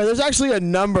 So anyway, there's actually a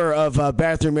number of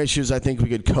bathroom issues I think we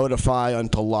could codify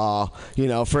onto law. You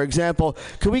know, for example,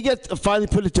 could we finally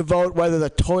put it to vote whether the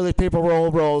toilet paper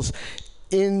roll rolls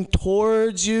in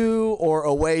towards you or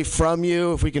away from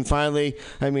you? If we can finally,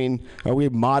 I mean, are we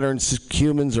modern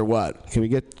humans or what? Can we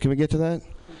get to that?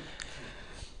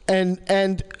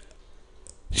 And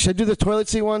should I do the toilet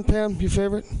seat one, Pam? Your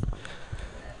favorite?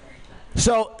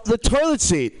 So the toilet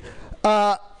seat.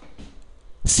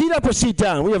 Seat up or seat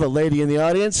down? We have a lady in the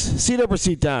audience. Seat up or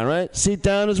seat down, right? Seat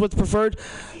down is what's preferred.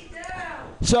 Seat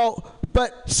down. So,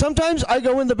 but sometimes I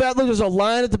go in the bathroom, there's a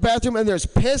line at the bathroom, and there's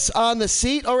piss on the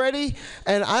seat already,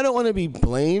 and I don't want to be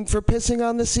blamed for pissing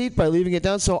on the seat by leaving it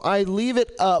down, so I leave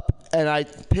it up, and I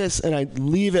piss, and I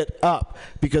leave it up,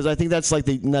 because I think that's like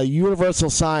the universal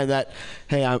sign that,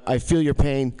 hey, I feel your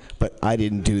pain, but I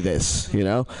didn't do this, you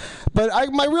know?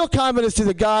 But my real comment is to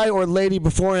the guy or lady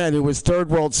beforehand who was third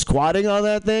world squatting on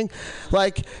that thing,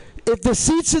 like, if the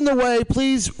seat's in the way,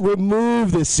 please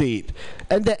remove the seat.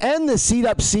 And to end the seat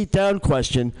up, seat down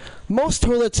question, most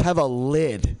toilets have a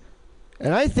lid.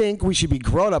 And I think we should be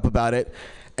grown up about it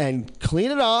and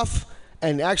clean it off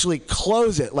and actually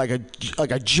close it like a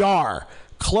jar.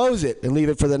 Close it and leave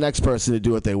it for the next person to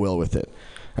do what they will with it.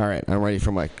 All right, I'm ready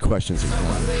for my questions.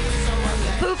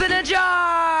 Poop in a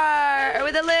jar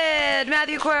with a lid.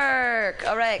 Matthew Quirk.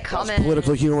 All right, comment. That's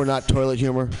political humor, not toilet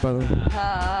humor, by the way.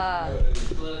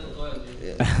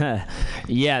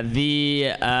 Yeah,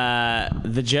 the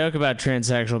joke about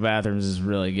transsexual bathrooms is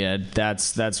really good.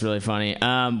 That's really funny.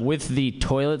 With the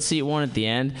toilet seat one at the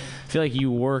end, I feel like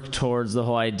you work towards the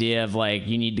whole idea of like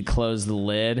you need to close the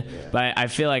lid, but I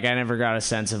feel like I never got a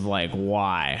sense of like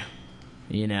why,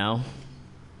 you know.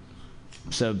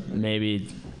 So maybe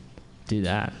do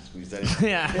that.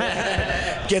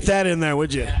 Yeah. Get that in there,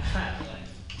 would you?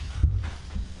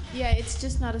 Yeah, it's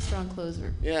just not a strong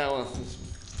closer. Yeah, well.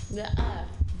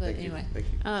 But anyway,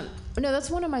 no, that's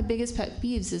one of my biggest pet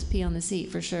peeves is pee on the seat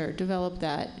for sure. Develop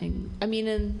that. And, I don't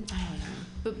know.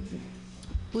 But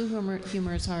blue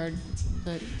humor is hard,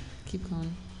 but keep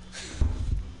going.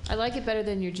 I like it better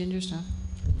than your ginger stuff.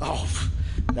 Oh,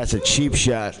 that's a cheap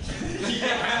shot.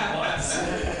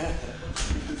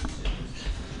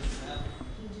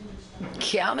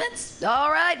 Comments?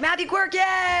 All right, Matthew Quirk, yay!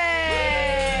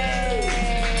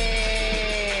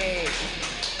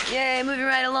 Yay, moving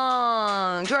right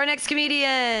along to our next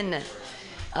comedian.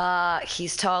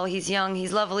 He's tall, he's young,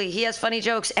 he's lovely, he has funny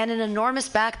jokes, and an enormous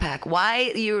backpack.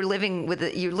 Why you're living with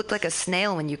it? You looked like a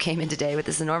snail when you came in today with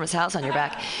this enormous house on your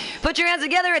back. Put your hands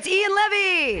together, it's Ian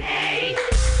Levy! Hey,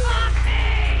 fuck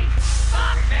me!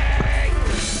 Fuck me!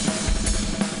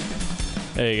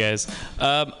 Hey, guys.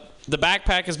 The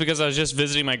backpack is because I was just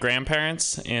visiting my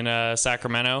grandparents in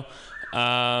Sacramento.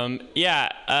 I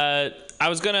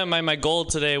was gonna. My goal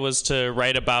today was to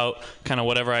write about kind of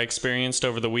whatever I experienced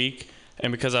over the week,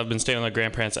 and because I've been staying with my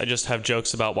grandparents, I just have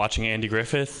jokes about watching Andy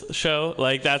Griffith show.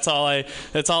 Like that's all I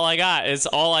got. It's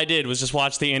all I did was just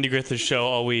watch the Andy Griffith show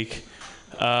all week.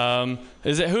 Who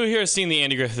here has seen the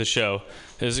Andy Griffith show?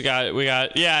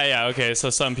 Okay,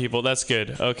 so some people. That's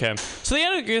good. Okay, so the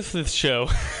Andy Griffith show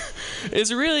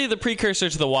is really the precursor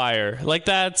to The Wire. Like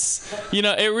that's,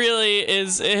 it really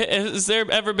is. Has there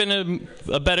ever been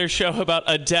a better show about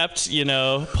adept,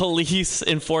 police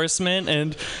enforcement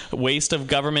and waste of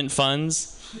government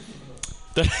funds?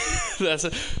 That's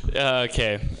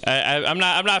okay. I'm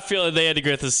not feeling the Andy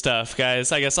Griffith stuff,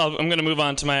 guys. I guess I'm gonna move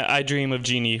on to my I Dream of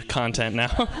Jeannie content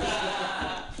now.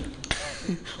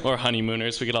 Or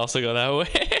honeymooners, we could also go that way.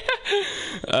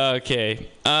 Okay.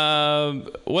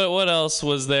 What else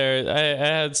was there? I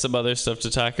had some other stuff to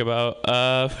talk about.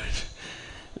 I'm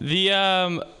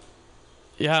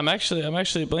actually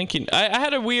blanking. I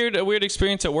had a weird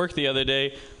experience at work the other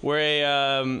day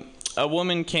where a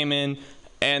woman came in.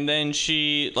 And then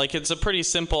she, it's a pretty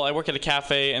simple, I work at a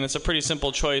cafe, and it's a pretty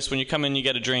simple choice. When you come in, you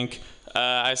get a drink.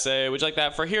 I say, would you like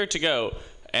that for here or to go?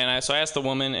 And so I asked the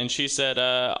woman, and she said,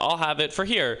 I'll have it for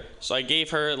here. So I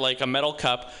gave her, a metal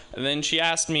cup. And then she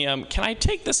asked me, can I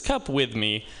take this cup with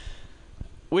me?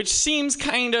 Which seems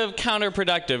kind of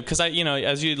counterproductive, because,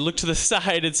 as you look to the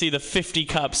side and see the 50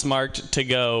 cups marked to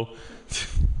go.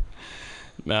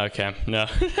 Okay, no.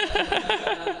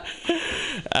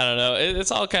 I don't know.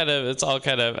 It's all kind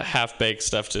of half-baked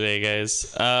stuff today,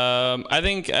 guys. I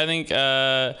think I'm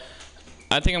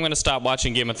gonna stop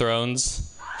watching Game of Thrones.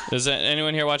 Does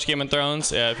anyone here watch Game of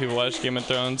Thrones? Yeah, people watch Game of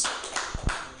Thrones.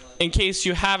 In case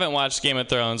you haven't watched Game of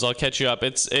Thrones, I'll catch you up.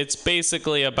 It's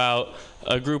basically about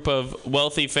a group of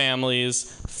wealthy families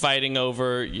fighting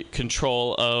over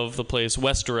control of the place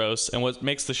Westeros. And what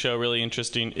makes the show really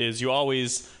interesting is you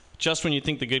always just when you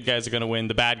think the good guys are going to win,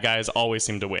 the bad guys always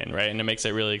seem to win, right? And it makes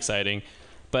it really exciting.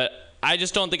 But I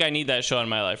just don't think I need that show in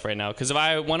my life right now. Because if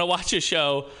I want to watch a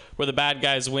show where the bad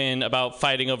guys win about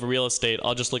fighting over real estate,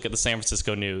 I'll just look at the San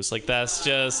Francisco News. Like, that's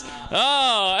just,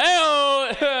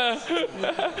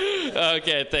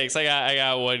 okay, thanks. I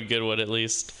got one good one at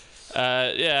least.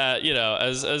 Yeah, you know,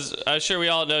 as I'm sure we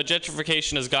all know,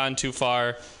 gentrification has gone too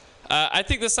far. I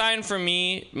think the sign for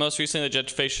me, most recently, that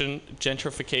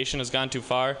gentrification has gone too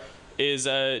far, is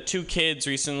 2 kids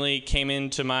recently came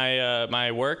into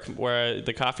my work, where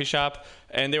the coffee shop,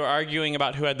 and they were arguing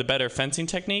about who had the better fencing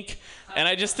technique. And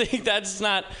I just think that's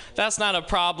not a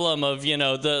problem of, you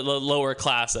know, the lower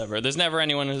class ever. There's never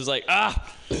anyone who's like,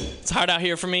 it's hard out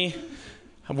here for me.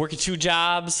 I'm working 2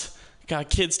 jobs, got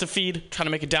kids to feed, trying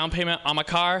to make a down payment on my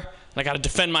car, and I got to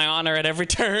defend my honor at every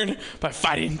turn by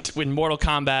fighting in Mortal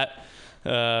Kombat.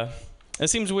 It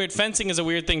seems weird. Fencing is a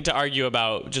weird thing to argue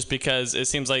about, just because it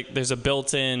seems like there's a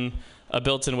built-in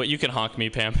what you can honk me,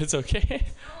 Pam. It's okay.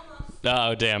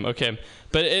 Oh, damn. Okay,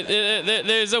 but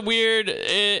there's a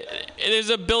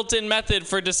built-in method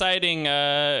for deciding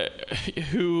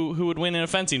who would win in a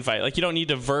fencing fight. Like, you don't need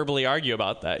to verbally argue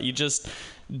about that. You just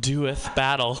do a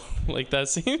battle. Like, that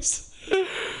seems.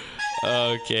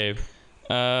 Okay.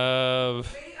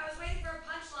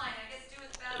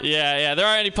 Yeah, there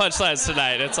aren't any punchlines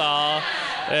tonight. It's all,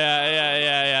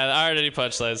 yeah. There aren't any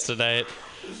punchlines tonight.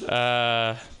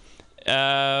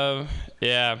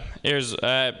 Yeah.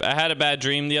 I had a bad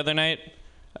dream the other night.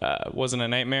 Wasn't a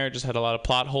nightmare. Just had a lot of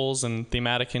plot holes and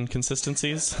thematic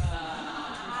inconsistencies.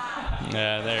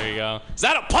 Yeah, there you go. Is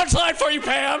that a punchline for you,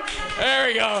 Pam? There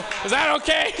we go. Is that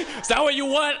okay? Is that what you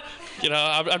want? You know,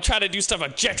 I'm trying to do stuff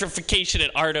on gentrification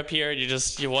and art up here, and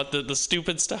you want the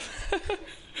stupid stuff.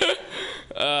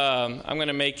 I'm going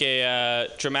to make a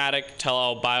dramatic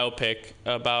tell-all biopic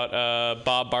about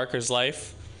Bob Barker's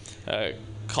life.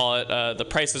 Call it The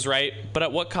Price is Right, but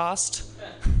at what cost?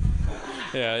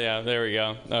 Yeah, there we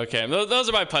go. Okay, those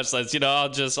are my punchlines. You know,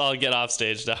 I'll get off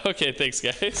stage now. Okay, thanks,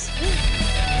 guys.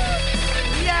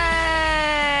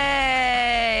 Yay!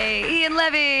 Ian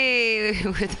Levy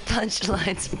with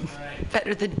punchlines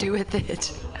better than do with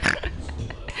it.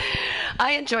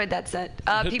 I enjoyed that set.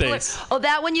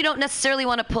 That one you don't necessarily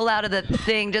want to pull out of the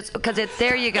thing just because it's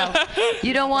there. You go.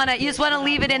 You don't want to. You just want to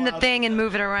leave it in the thing and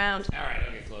move it around. All right,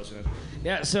 I'll get close enough.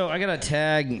 Yeah, so I got a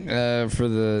tag for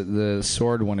the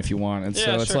sword one if you want. And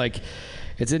so it's like,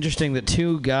 it's interesting that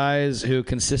 2 guys who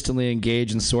consistently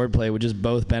engage in swordplay would just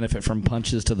both benefit from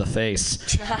punches to the face.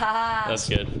 That's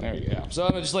good. There you go. So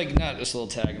I'm just like, not just a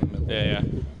little tag in the middle. Yeah.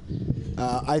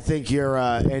 I think you're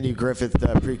Andy Griffith,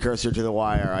 precursor to The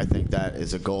Wire. I think that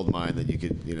is a gold mine that you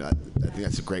could, I think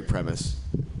that's a great premise.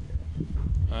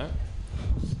 All right.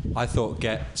 I thought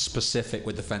get specific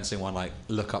with the fencing one, like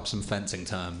look up some fencing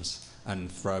terms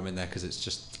and throw them in there, because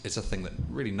it's a thing that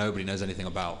really nobody knows anything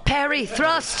about. Parry,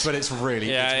 thrust. But it's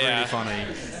really funny.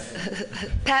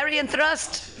 Parry and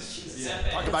thrust.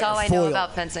 That's all I know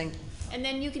about fencing. And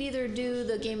then you could either do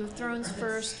the Game of Thrones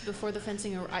first before the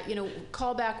fencing, or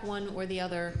call back one or the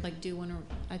other. Like do one, or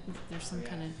I think there's some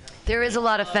kind of. There is a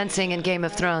lot of fencing in Game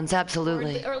of Thrones,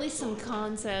 absolutely. Or at least some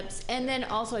concepts. And then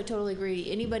also, I totally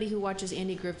agree. Anybody who watches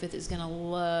Andy Griffith is gonna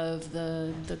love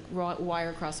the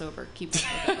Wire crossover. Keep it.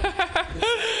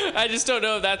 I just don't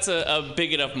know if that's a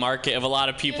big enough market of a lot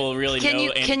of people really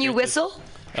know. Can you whistle?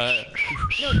 No,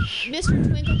 Mr.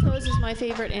 Twinkletoes is my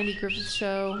favorite Andy Griffith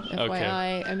show, FYI.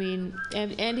 Okay. I mean,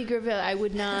 Andy Griffith, I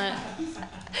would not...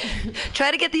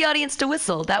 Try to get the audience to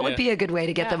whistle. That would be a good way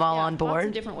to get them all on board. Lots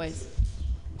of different ways.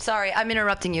 Sorry, I'm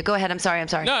interrupting you. Go ahead. I'm sorry.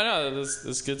 No, this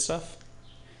is good stuff.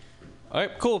 All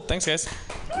right, cool. Thanks, guys.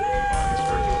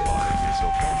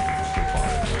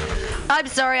 I'm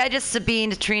sorry. I just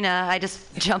Sabine Trina. I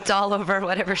just jumped all over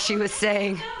whatever she was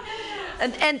saying.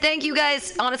 And thank you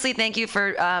guys. Honestly, thank you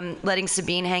for letting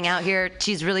Sabine hang out here.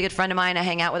 She's a really good friend of mine. I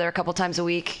hang out with her a couple times a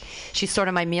week. She's sort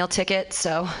of my meal ticket,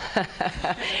 so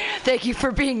thank you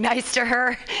for being nice to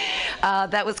her.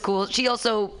 That was cool. She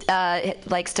also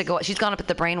likes to go. She's gone up at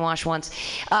the Brainwash once.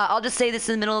 I'll just say this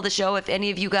in the middle of the show. If any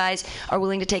of you guys are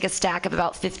willing to take a stack of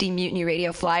about 50 Mutiny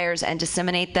Radio flyers and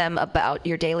disseminate them about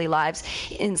your daily lives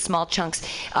in small chunks,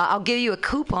 I'll give you a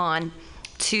coupon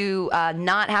to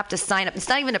not have to sign up. It's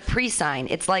not even a pre-sign.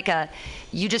 It's like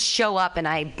you just show up and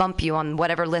I bump you on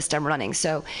whatever list I'm running.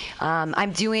 So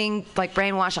I'm doing like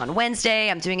Brainwash on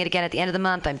Wednesday. I'm doing it again at the end of the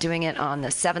month. I'm doing it on the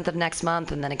 7th of next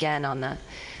month, and then again on the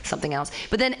something else.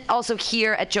 But then also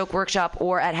here at Joke Workshop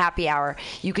or at Happy Hour,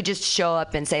 you could just show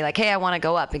up and say like, hey, I want to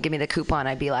go up, and give me the coupon.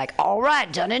 I'd be like, all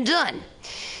right, done and done.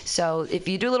 So if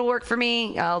you do a little work for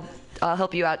me, I'll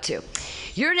help you out too.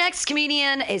 Your next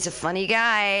comedian is a funny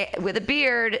guy with a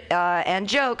beard and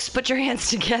jokes. Put your hands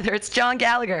together. It's John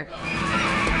Gallagher.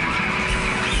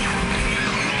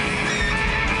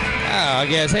 I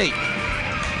guess. Hey,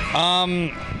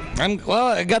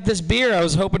 I got this beer. I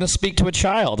was hoping to speak to a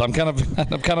child. I'm kind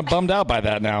of bummed out by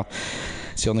that now.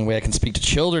 It's the only way I can speak to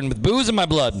children with booze in my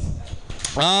blood.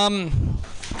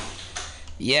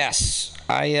 Yes.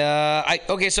 So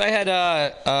I had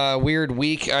a weird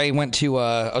week. I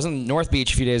was in North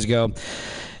Beach a few days ago,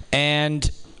 and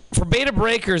for Beta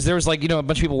Breakers, there was a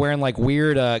bunch of people wearing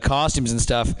weird costumes and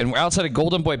stuff. And outside of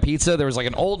Golden Boy Pizza, there was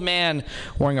an old man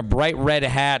wearing a bright red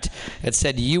hat that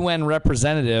said UN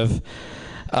representative.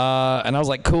 And I was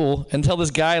like, cool. Until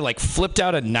this guy flipped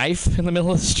out a knife in the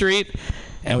middle of the street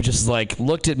and was just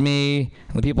looked at me.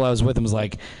 And the people I was with him was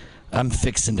like, I'm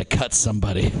fixing to cut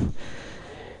somebody.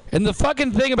 And the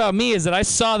fucking thing about me is that I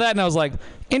saw that and I was like,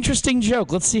 interesting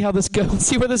joke. Let's see how this goes. Let's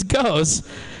see where this goes.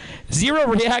 Zero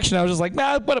reaction. I was just like,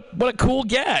 man, what a cool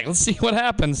gag. Let's see what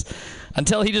happens.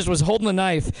 Until he just was holding the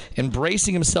knife and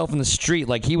bracing himself in the street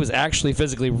like he was actually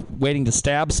physically waiting to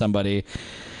stab somebody.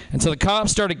 And so the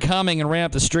cops started coming and ran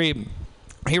up the street.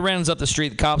 He runs up the street.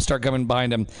 The cops start coming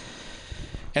behind him.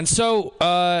 And so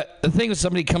the thing is,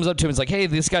 somebody comes up to him and is like, hey,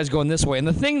 this guy's going this way. And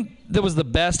the thing that was the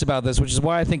best about this, which is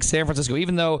why I think San Francisco,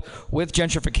 even though with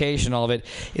gentrification and all of it,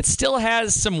 it still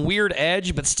has some weird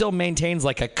edge, but still maintains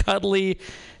a cuddly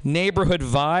neighborhood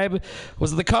vibe,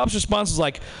 was that the cops' response was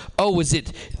like, oh, was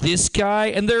it this guy?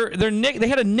 And they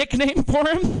had a nickname for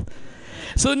him.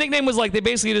 So the nickname was they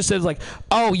basically just said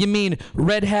oh, you mean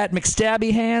Red Hat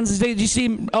McStabby Hands? Did you see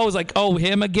him? Oh, it was oh,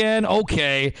 him again?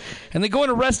 Okay. And they go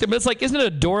and arrest him. It's isn't it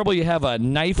adorable you have a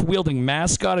knife-wielding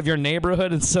mascot of your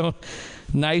neighborhood? It's so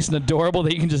nice and adorable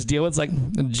that you can just deal with.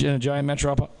 It's in a giant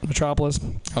metropolis.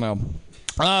 I don't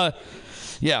know.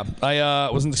 Yeah, I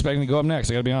wasn't expecting to go up next.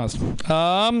 I gotta be honest.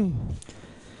 I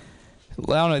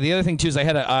don't know. The other thing, too, is I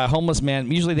had a homeless man.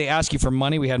 Usually they ask you for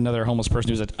money. We had another homeless person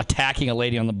who was attacking a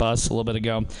lady on the bus a little bit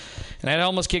ago. And I had a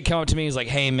homeless kid come up to me. He's like,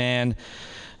 hey, man,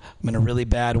 I'm in a really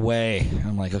bad way.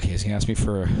 I'm like, okay, so he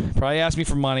probably asked me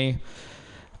for money.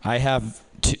 I have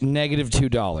negative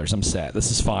 $2. I'm set.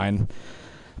 This is fine.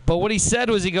 But what he said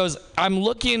was, he goes, I'm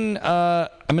in a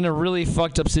really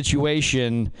fucked up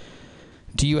situation.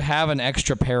 Do you have an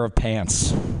extra pair of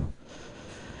pants?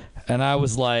 And I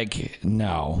was like,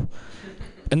 no.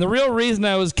 And the real reason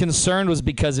I was concerned was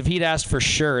because if he'd asked for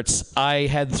shirts, I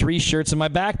had 3 shirts in my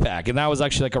backpack. And that was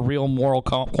actually a real moral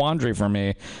quandary for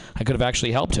me. I could have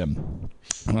actually helped him.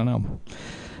 I don't know.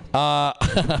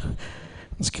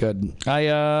 It's good.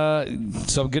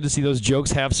 So good to see those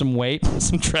jokes have some weight,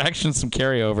 some traction, some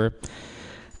carryover.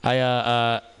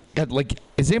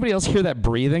 Is anybody else hear that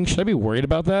breathing? Should I be worried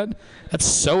about that? That's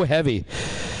so heavy.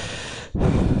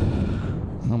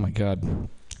 Oh my God.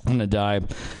 I'm gonna die.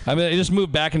 I just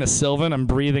moved back into Sylvan. I'm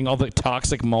breathing all the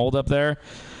toxic mold up there.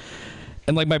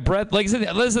 And my breath, that's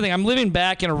the thing. I'm living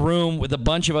back in a room with a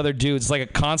bunch of other dudes. It's like a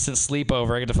constant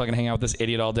sleepover. I get to fucking hang out with this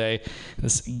idiot all day,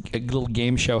 this little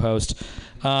game show host.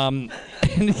 And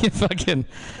you fucking,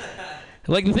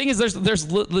 the thing is,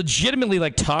 there's legitimately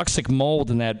toxic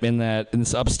mold in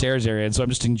this upstairs area, and so I'm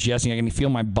just ingesting. I can feel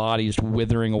my body just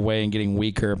withering away and getting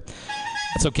weaker.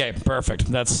 That's okay. Perfect.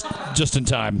 That's just in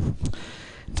time.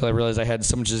 Until I realized I had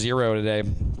so much zero today.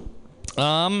 Do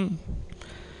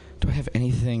I have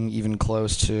anything even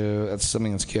close to... That's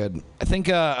something that's good. I think,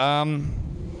 yeah,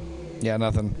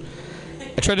 nothing.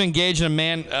 I tried to engage in a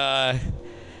man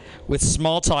with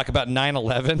small talk about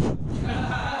 9/11.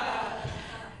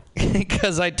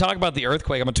 Because I talk about the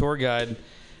earthquake. I'm a tour guide. And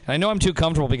I know I'm too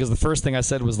comfortable because the first thing I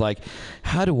said was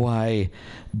how do I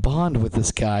bond with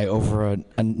this guy over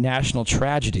a national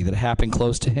tragedy that happened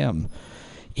close to him?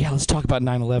 Yeah, let's talk about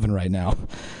 9/11 right now.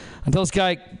 Until this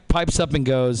guy pipes up and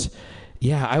goes,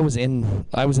 yeah, I was in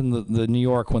the New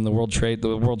York when the World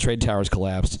Trade Towers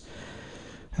collapsed.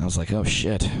 And I was like, oh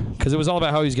shit. Because it was all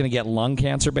about how he was going to get lung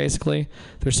cancer, basically.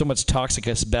 There's so much toxic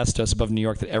asbestos above New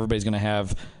York that everybody's going to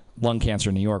have lung cancer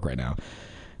in New York right now.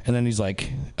 And then he's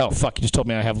like, oh fuck, you just told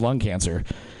me I have lung cancer.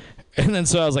 And then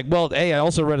so I was like, well, hey, I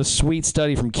also read a sweet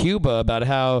study from Cuba about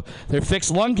how they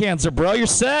fixed lung cancer, bro. You're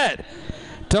set.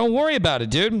 Don't worry about it,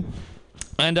 dude.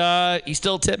 And he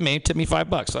still tipped me $5.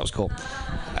 That was cool.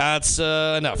 That's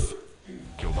enough.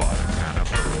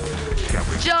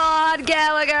 John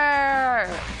Gallagher.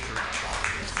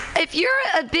 If you're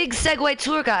a big Segway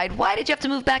tour guide, why did you have to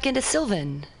move back into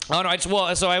Sylvan? Oh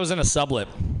no, so I was in a sublet.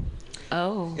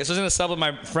 Oh. Yes, I was in a sublet.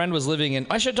 My friend was living in...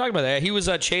 I should talk about that. He was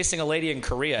chasing a lady in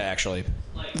Korea, actually.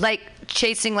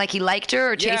 Chasing he liked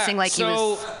her, or chasing he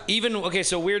was...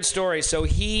 So weird story. So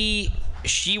he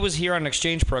she was here on an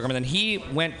exchange program, and then he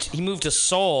moved to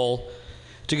Seoul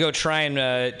to go try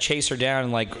and chase her down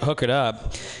and like hook it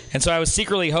up. And so I was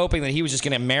secretly hoping that he was just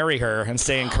going to marry her and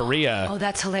stay in Korea. Oh,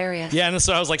 that's hilarious. Yeah, and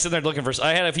so I was like sitting there looking for.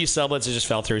 I had a few sublets that just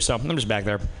fell through, so I'm just back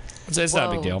there. It's not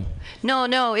a big deal.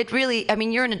 No, it really. I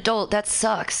mean, you're an adult. That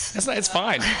sucks. It's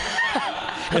fine.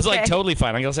 It's like totally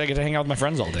fine. I guess I get to hang out with my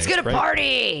friends all day. Let's get a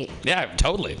party. Yeah,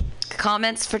 totally.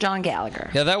 Comments for John Gallagher.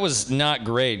 Yeah, that was not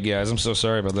great, guys. I'm so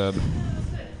sorry about that.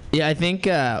 Yeah, I think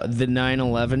the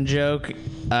 9/11 joke,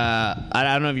 I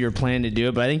don't know if you were planning to do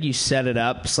it, but I think you set it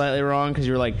up slightly wrong because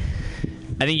you were like,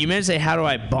 I think you meant to say, how do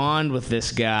I bond with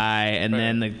this guy? And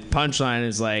then the punchline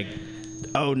is like,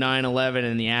 oh, 9/11,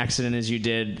 and the accident is you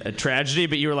did a tragedy,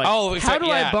 but you were like, how do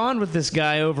I bond with this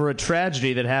guy over a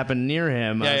tragedy that happened near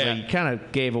him? I was like, you kind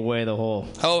of gave away the whole.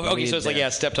 Oh, okay, so it's like,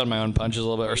 stepped on my own punches a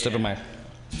little bit, or stepped on my.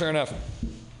 Fair enough.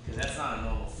 That's not a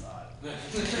normal thought.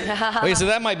 Okay, so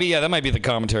that might be the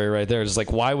commentary right there. Just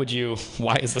like, why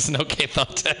is this an okay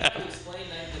thought to have? Explain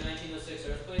the 1906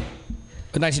 earthquake.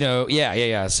 The 1900,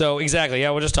 yeah. So exactly,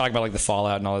 we'll just talk about like the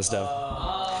fallout and all this stuff.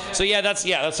 So that's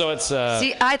so it's.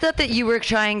 See, I thought that you were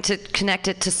trying to connect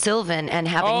it to Sylvan and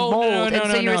having mold,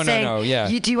 and so you were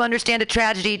saying, do you understand a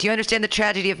tragedy? Do you understand the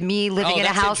tragedy of me living in a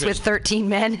house with 13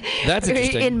 men? That's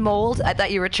interesting. In mold. I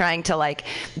thought you were trying to like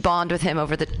bond with him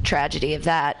over the tragedy of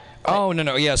that. Oh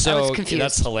no, yeah. So I was confused.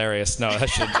 That's hilarious. No,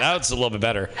 that's a little bit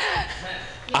better.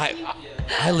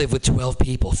 I live with 12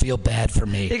 people. Feel bad for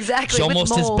me. Exactly. It's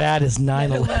almost as bad as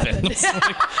 9/11.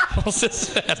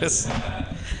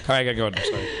 All right, I gotta go.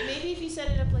 Sorry. Maybe if you set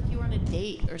it up like you were on a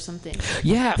date or something.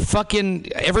 Yeah,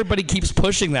 fucking everybody keeps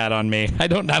pushing that on me. I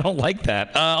don't like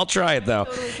that. I'll try it though,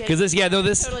 because this.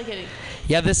 Totally kidding.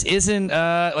 Yeah, this isn't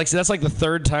so that's like the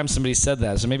third time somebody said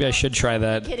that. So maybe I should try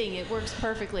that. I'm kidding. It works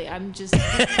perfectly. I'm just.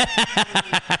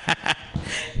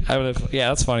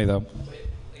 That's funny though.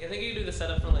 I think you could do the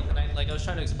setup for like I was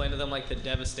trying to explain to them like the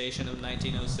devastation of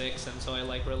 1906, and so I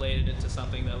like related it to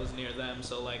something that was near them.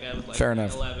 So like I was like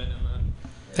 9/11,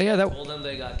 and then told them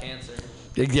they got cancer.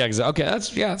 Yeah, exactly.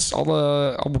 Okay,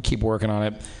 I'll keep working on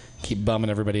it. Keep bumming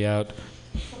everybody out.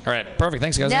 All right, perfect.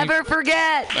 Thanks, guys. Never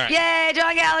forget. Right. Yay,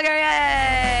 John Gallagher.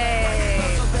 Yay.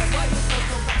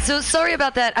 So sorry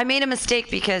about that. I made a mistake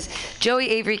because Joey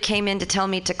Avery came in to tell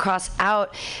me to cross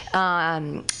out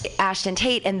Ashton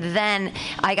Tate, and then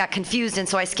I got confused, and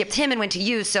so I skipped him and went to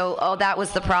you. So that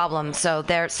was the problem. So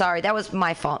sorry, that was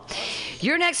my fault.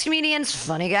 Your next comedian's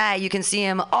funny guy. You can see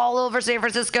him all over San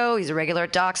Francisco. He's a regular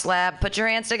at Doc's Lab. Put your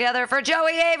hands together for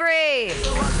Joey Avery.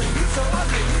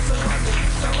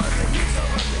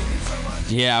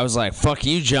 Yeah, I was like, fuck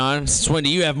you, John. Since when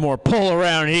do you have more pull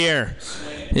around here?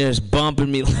 You're just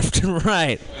bumping me left and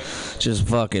right. Just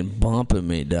fucking bumping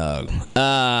me, dog.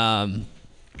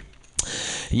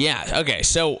 Okay,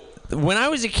 so when I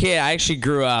was a kid, I actually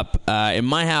grew up in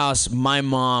my house. My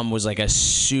mom was like a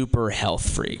super health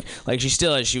freak. Like she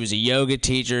still is. She was a yoga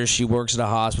teacher. She works at a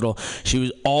hospital. She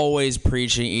was always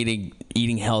preaching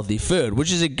eating healthy food,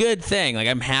 which is a good thing. Like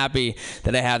I'm happy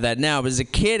that I have that now. But as a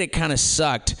kid, it kind of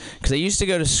sucked because I used to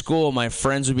go to school. My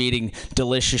friends would be eating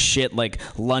delicious shit like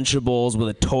Lunchables with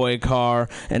a toy car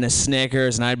and a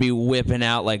Snickers, and I'd be whipping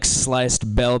out like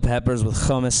sliced bell peppers with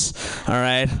hummus. All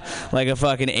right, like a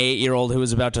fucking 8-year-old who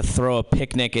was about to throw a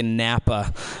picnic in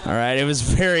Napa. All right, it was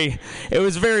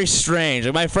very strange.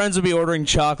 Like my friends would be ordering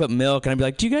chocolate milk, and I'd be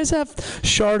like, "Do you guys have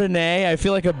Chardonnay? I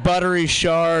feel like a buttery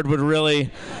Chard would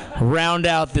really round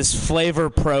out this flavor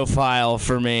profile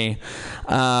for me."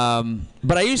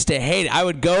 But I used to hate it. I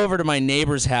would go over to my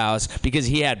neighbor's house because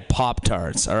he had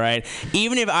Pop-Tarts, all right?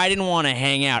 Even if I didn't want to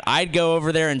hang out, I'd go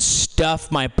over there and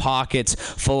stuff my pockets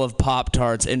full of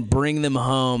Pop-Tarts and bring them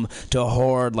home to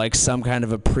hoard like some kind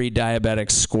of a pre-diabetic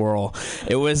squirrel.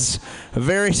 It was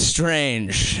very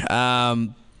strange.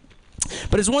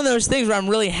 But it's one of those things where I'm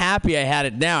really happy I had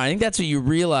it now. I think that's what you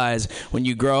realize when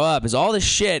you grow up is all the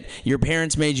shit your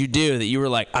parents made you do that you were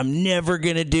like, I'm never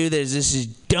going to do this. This is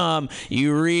dumb.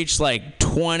 You reach like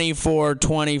 24,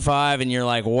 25, and you're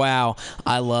like, wow,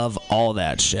 I love all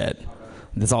that shit.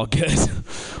 That's all good.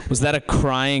 Was that a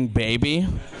crying baby?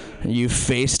 Are you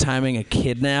FaceTiming a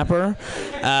kidnapper?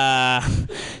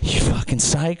 You fucking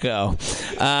psycho.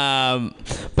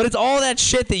 But it's all that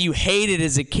shit that you hated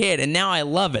as a kid, and now I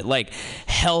love it. Like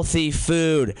healthy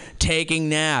food, taking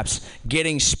naps,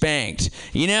 getting spanked.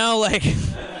 You know, like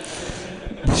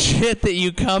shit that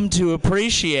you come to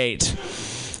appreciate.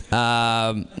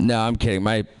 No, I'm kidding.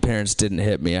 My parents didn't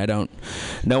hit me. I don't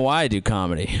know why I do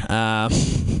comedy. I'm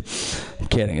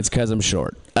kidding. It's because I'm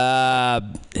short.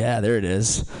 Yeah, there it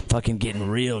is. Fucking getting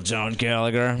real, John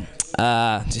Gallagher.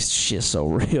 This shit's so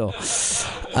real.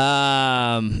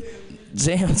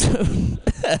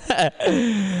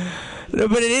 No,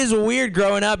 but it is weird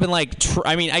growing up and like,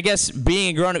 I guess being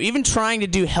a grown up, even trying to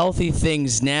do healthy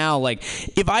things now. Like,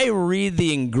 if I read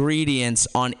the ingredients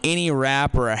on any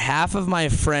wrapper, half of my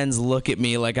friends look at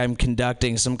me like I'm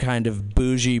conducting some kind of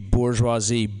bougie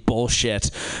bourgeoisie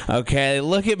bullshit. Okay, they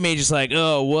look at me just like,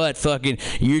 oh, what, fucking,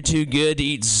 you're too good to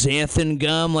eat xanthan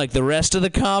gum like the rest of the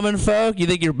common folk? You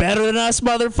think you're better than us,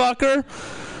 motherfucker?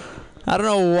 I don't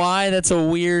know why that's a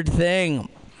weird thing.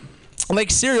 Like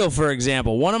cereal, for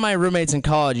example. One of my roommates in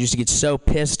college used to get so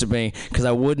pissed at me because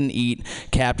I wouldn't eat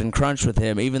Captain Crunch with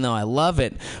him, even though I love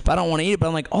it. But I don't want to eat it. But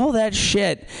I'm like, all that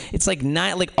shit, it's like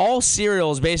all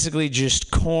cereal is basically just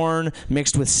corn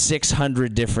mixed with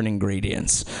 600 different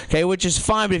ingredients. Okay, which is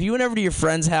fine. But if you went over to your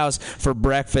friend's house for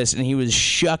breakfast and he was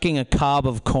shucking a cob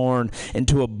of corn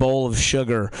into a bowl of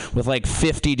sugar with like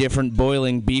 50 different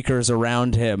boiling beakers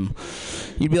around him,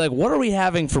 you'd be like, what are we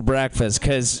having for breakfast?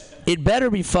 Because it better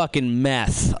be fucking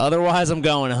meth. Otherwise, I'm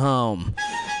going home.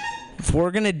 If we're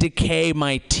going to decay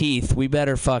my teeth, we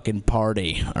better fucking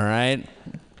party, all right?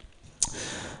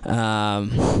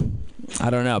 I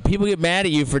don't know. People get mad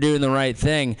at you for doing the right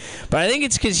thing, but I think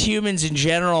it's because humans in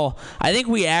general, I think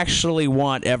we actually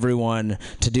want everyone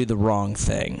to do the wrong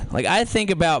thing. Like, I think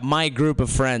about my group of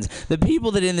friends, the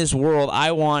people that in this world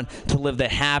I want to live the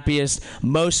happiest,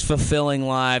 most fulfilling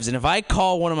lives, and if I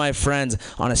call one of my friends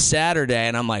on a Saturday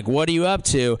and I'm like, what are you up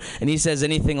to? And he says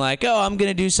anything like, oh, I'm going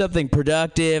to do something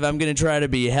productive, I'm going to try to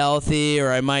be healthy,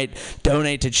 or I might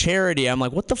donate to charity, I'm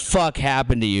like, what the fuck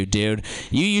happened to you, dude?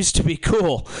 You used to be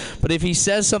cool. But if he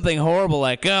says something horrible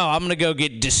like, oh, I'm going to go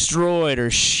get destroyed or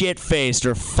shit-faced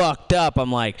or fucked up,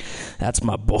 I'm like, that's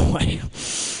my boy.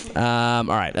 All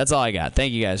right, that's all I got.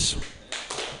 Thank you, guys.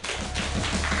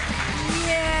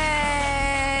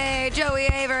 Yay! Joey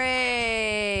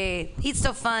Avery! He's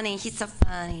so funny. He's so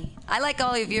funny. I like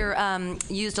all of your,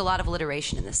 used a lot of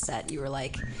alliteration in this set. You were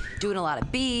like doing a lot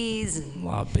of bees. And a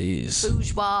lot of bees.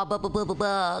 Bourgeois, blah, blah, blah, blah,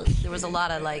 blah. There was a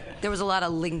lot of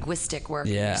linguistic work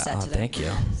in your set today. Thank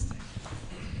you.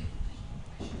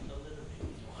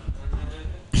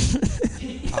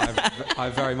 I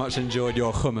very much enjoyed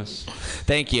your hummus.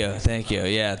 Thank you. Yeah,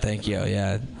 thank you.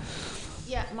 Yeah.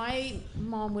 Yeah, my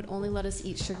mom would only let us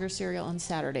eat sugar cereal on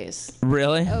Saturdays.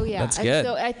 Really? Oh yeah, that's good.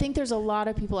 So I think there's a lot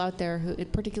of people out there who,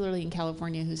 particularly in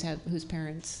California, whose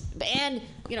parents, and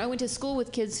I went to school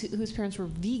with kids whose parents were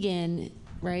vegan,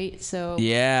 right? So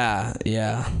yeah.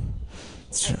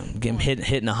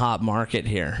 Hitting a hot market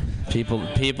here.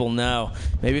 People know.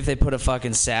 Maybe if they put a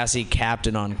fucking sassy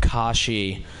captain on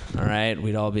Kashi, all right,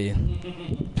 we'd all be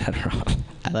better off.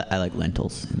 I like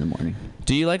lentils in the morning.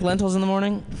 Do you like lentils in the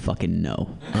morning? Fucking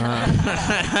no.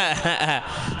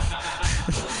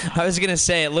 I was gonna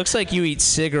say, it looks like you eat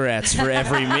cigarettes for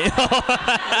every meal.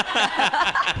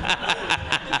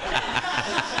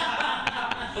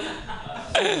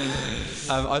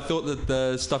 I thought that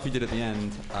the stuff you did at the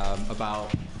end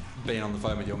about being on the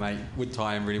phone with your mate would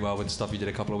tie in really well with the stuff you did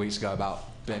a couple of weeks ago about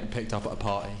being picked up at a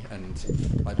party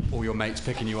and like all your mates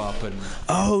picking you up and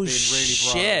oh being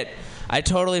shit! I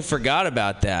totally forgot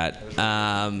about that.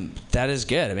 That is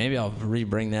good. Maybe I'll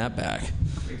rebring that back.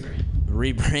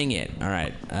 Rebring it. All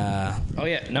right. Oh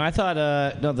yeah. No, I thought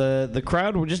the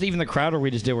crowd, just even the crowd where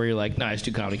we just did where you're like, no, I just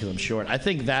do comedy because I'm short. I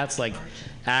think that's like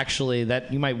actually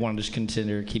that you might want to just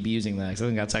keep using that because I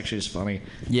think that's actually just funny.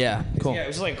 Yeah. Cool. Yeah, it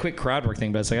was like a quick crowd work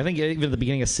thing, but it's like I think even at the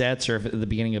beginning of sets or at the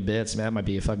beginning of bits, man, that might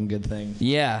be a fucking good thing.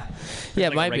 Yeah. Yeah,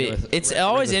 it might be. It's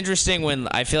always interesting when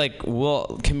I feel like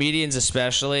comedians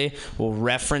especially will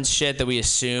reference shit that we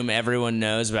assume everyone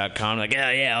knows about comedy.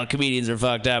 Like, yeah, all comedians are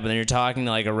fucked up, and then you're talking to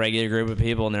like a regular group of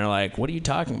people, and they're like, "What are you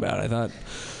talking about?" I thought,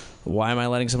 why am I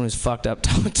letting someone who's fucked up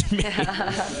talk to me?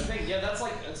 Yeah, that's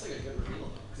like a good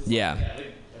reveal. Yeah. I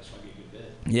think that's might be a good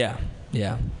bit.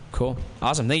 Yeah. Cool.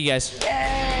 Awesome. Thank you, guys. Yay!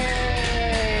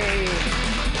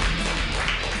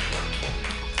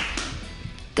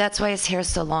 That's why his hair's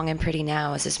so long and pretty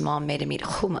now, is his mom made him eat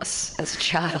hummus as a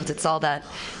child. It's all that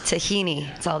tahini.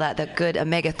 It's all the good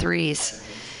omega-3s,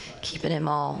 keeping him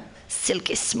all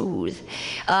silky smooth.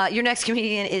 Your next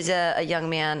comedian is a young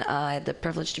man I had the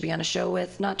privilege to be on a show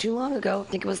with not too long ago.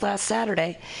 I think it was last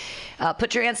Saturday.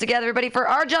 Put your hands together, everybody, for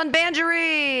Arjun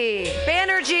Banerjee.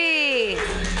 Banerjee.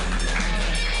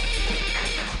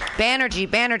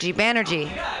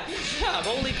 Oh, God, good job.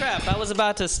 Holy crap. I was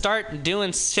about to start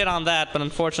doing shit on that, but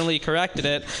unfortunately you corrected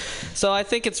it. So I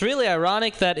think it's really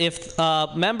ironic that if a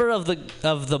member of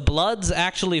the Bloods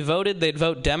actually voted, they'd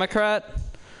vote Democrat.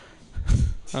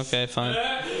 Okay, fine.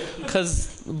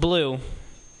 Because blue.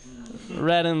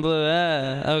 Red and blue.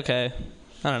 Okay.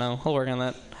 I don't know. I'll work on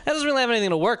that. That doesn't really have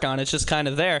anything to work on. It's just kind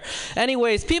of there.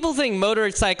 Anyways, people think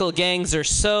motorcycle gangs are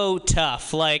so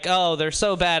tough. Like, oh, they're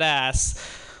so badass.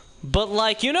 But,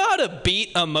 like, you know how to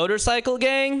beat a motorcycle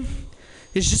gang?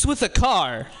 It's just with a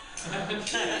car.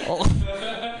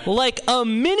 Like a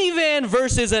minivan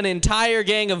versus an entire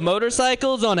gang of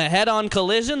motorcycles on a head-on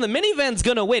collision, the minivan's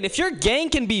gonna win. If your gang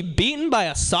can be beaten by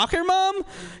a soccer mom,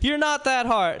 you're not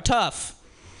that tough.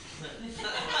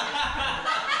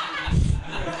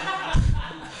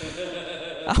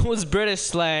 I was British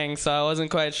slang, so I wasn't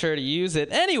quite sure to use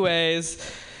it. Anyways,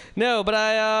 no, but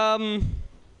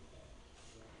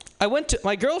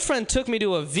my girlfriend took me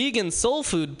to a vegan soul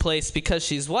food place because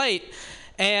she's white.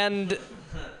 And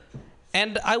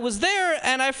I was there,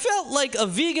 and I felt like a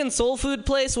vegan soul food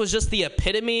place was just the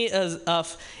epitome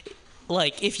of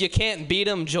like, if you can't beat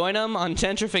them, join them on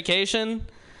gentrification.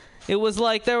 It was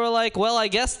like, they were like, well, I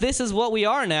guess this is what we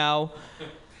are now.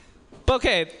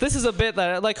 Okay, this is a bit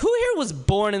that, like, who here was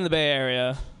born in the Bay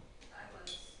Area?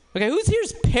 Okay, who's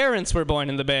here's parents were born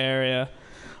in the Bay Area?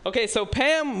 Okay, so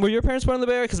Pam, were your parents born in the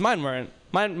Bay Area? Because mine weren't.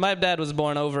 My dad was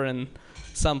born over in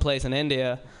some place in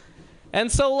India. And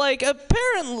so, like,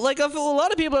 apparently, like, a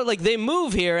lot of people are like, they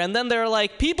move here, and then they're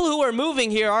like, people who are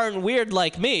moving here aren't weird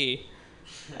like me.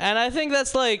 And I think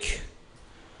that's like,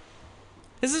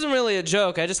 this isn't really a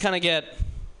joke. I just kind of get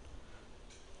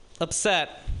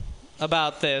upset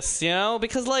about this, you know?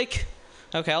 Because, like,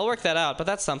 okay, I'll work that out, but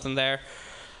that's something there.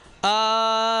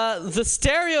 The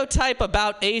stereotype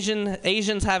about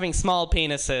Asians having small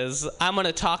penises, I'm going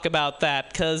to talk about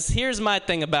that, because here's my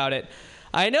thing about it.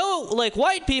 I know, like,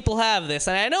 white people have this,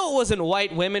 and I know it wasn't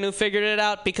white women who figured it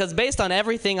out, because based on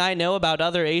everything I know about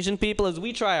other Asian people, is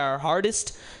we try our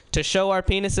hardest to show our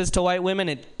penises to white women,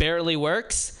 it barely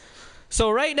works. So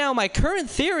right now, my current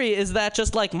theory is that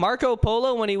just like Marco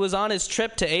Polo, when he was on his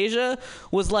trip to Asia,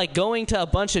 was like going to a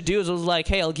bunch of dudes, was like,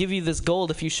 hey, I'll give you this gold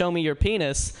if you show me your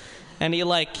penis. And they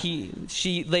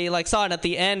saw it at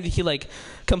the end, he like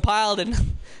compiled it.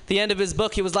 The end of his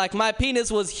book, he was like, my penis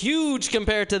was huge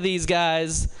compared to these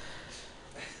guys.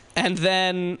 And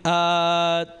then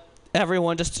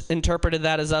everyone just interpreted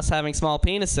that as us having small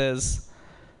penises.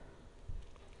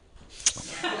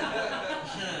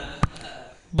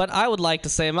 But I would like to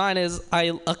say mine is,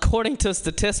 according to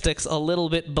statistics, a little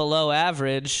bit below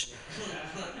average.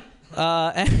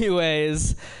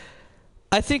 Anyways,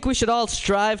 I think we should all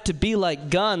strive to be like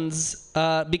guns,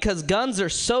 because guns are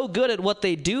so good at what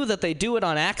they do that they do it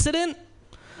on accident.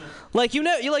 Like, you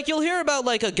know, you'll hear about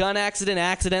like a gun accident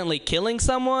accidentally killing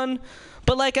someone,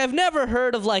 but like I've never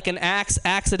heard of like an axe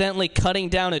accidentally cutting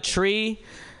down a tree,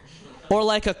 or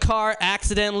like a car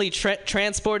accidentally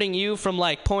transporting you from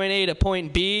like point A to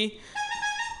point B,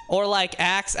 or like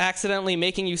axe accidentally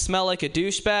making you smell like a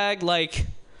douchebag. Like,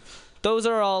 those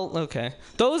are all okay.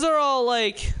 Those are all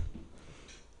like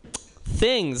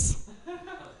things.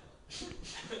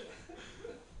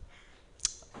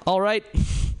 All right.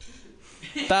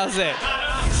 That was it.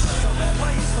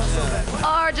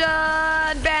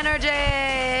 Arjun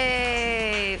Banerjee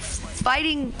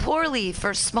fighting poorly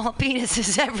for small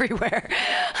penises everywhere.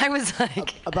 I was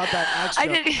like, about that axe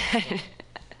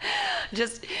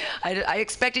joke. I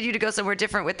expected you to go somewhere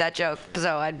different with that joke,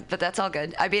 but that's all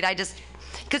good. I mean,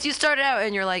 because you started out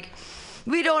and you're like,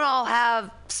 we don't all have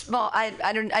small. I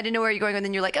didn't know where you're going, and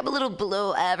then you're like, I'm a little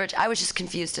below average. I was just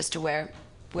confused as to where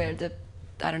the,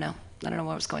 I don't know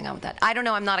what was going on with that. I don't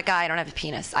know. I'm not a guy. I don't have a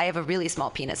penis. I have a really small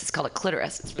penis. It's called a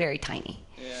clitoris. It's very tiny.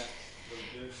 Yeah.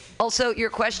 Also, your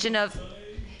question of,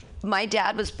 my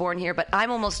dad was born here, but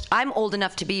I'm old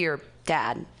enough to be your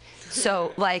dad.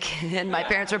 So, like, and my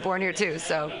parents were born here too.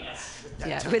 So,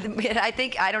 yeah.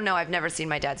 I don't know. I've never seen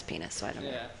my dad's penis, so I don't know.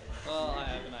 Yeah. Well, I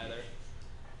haven't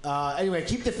either. Anyway,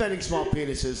 keep defending small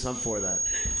penises. I'm for that.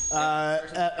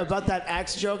 About that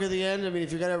Axe joke at the end. I mean,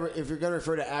 if you're gonna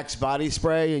refer to Axe body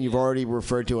spray and you've already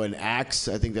referred to an axe,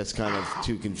 I think that's kind of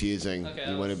too confusing.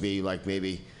 Okay, you want to be like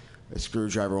maybe a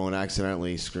screwdriver won't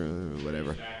accidentally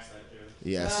whatever.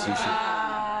 Yes, you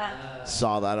should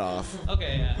saw that off.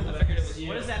 Okay, yeah. I figured it was you.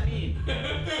 What does that mean? Oh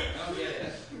yeah.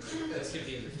 That's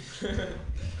confusing.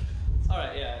 All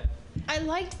right, yeah. I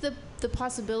liked the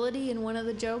possibility in one of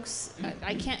the jokes.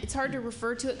 I can't. It's hard to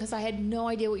refer to it because I had no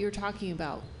idea what you were talking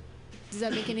about. Does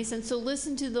that make any sense? So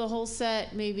listen to the whole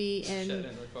set maybe and. Shut in,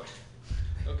 record.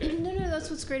 Okay. No. That's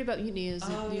what's great about Mutiny is you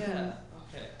can.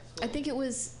 Okay. Cool. I think it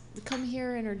was come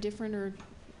here and are different or.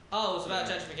 Oh, it was about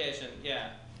gentrification.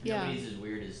 Yeah. Yeah. Nobody's as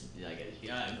weird as like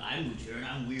I moved here and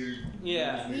I'm weird.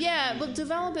 Yeah. Yeah, but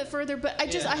develop it further. But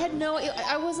I had no.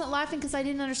 I wasn't laughing because I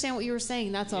didn't understand what you were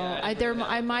saying. That's all. Yeah,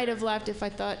 I might have laughed if I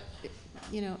thought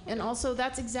And also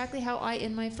that's exactly how I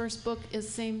in my first book is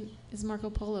same as Marco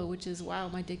Polo, which is wow,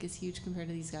 my dick is huge compared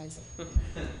to these guys.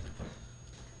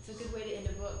 It's a good way to end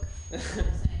a book.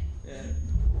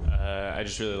 I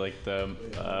just really like the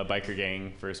biker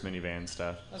gang versus minivan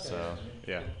stuff. Okay. So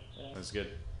yeah, that's good.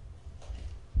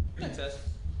 Thanks, guys.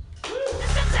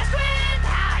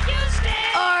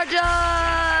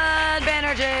 Arjun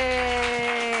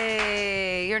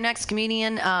Banerjee, your next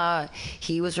comedian.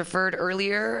 He was referred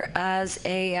earlier as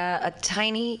a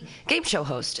tiny game show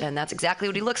host, and that's exactly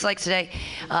what he looks like today.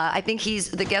 I think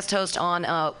he's the guest host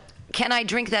on Can I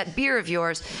Drink That Beer of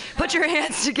Yours? Put your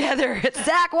hands together. It's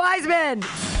Zach Wiseman.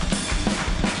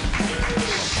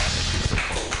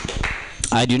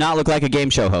 I do not look like a game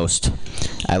show host.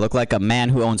 I look like a man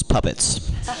who owns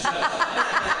puppets.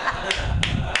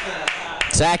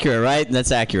 It's accurate, right?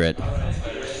 That's accurate.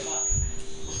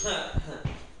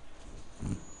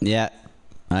 Yeah,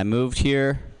 I moved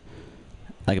here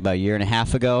like about a year and a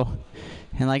half ago,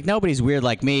 and like nobody's weird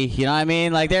like me. You know what I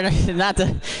mean? Like they're not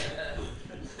the.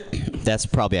 That's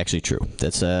probably actually true.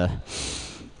 That's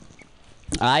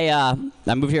I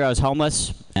moved here. I was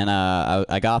homeless, and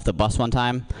I got off the bus one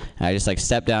time, and I just like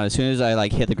stepped down. As soon as I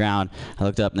like hit the ground, I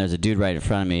looked up, and there's a dude right in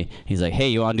front of me. He's like, "Hey,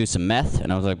 you want to do some meth?"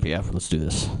 And I was like, "Yeah, let's do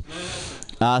this."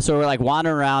 So we're like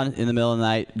wandering around in the middle of the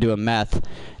night doing meth,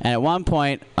 and at one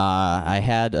point I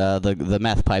had the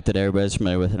meth pipe that everybody's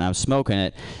familiar with, and I was smoking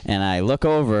it, and I look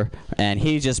over, and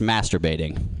he's just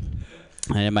masturbating.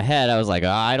 And in my head, I was like,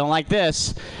 I don't like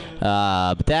this.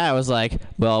 But then I was like,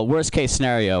 well, worst case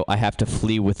scenario, I have to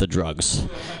flee with the drugs.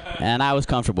 And I was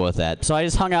comfortable with that. So I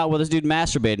just hung out with this dude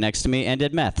masturbated next to me and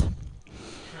did meth.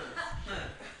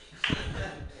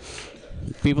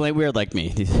 People ain't weird like me.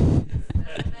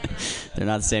 They're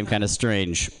not the same kind of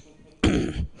strange.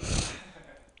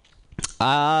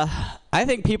 I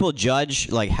think people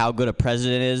judge like how good a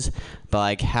president is by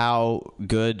like how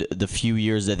good the few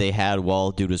years that they had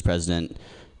while dude was president.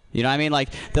 You know what I mean? Like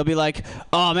they'll be like,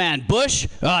 "Oh man, Bush,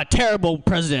 terrible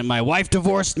president. My wife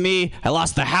divorced me. I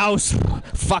lost the house.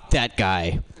 Fuck that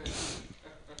guy."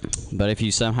 But if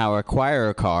you somehow acquire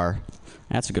a car,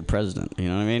 that's a good president. You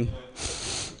know what I mean?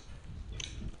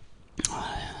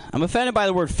 I'm offended by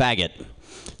the word faggot.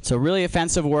 It's a really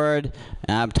offensive word,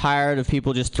 and I'm tired of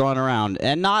people just throwing it around.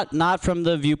 And not from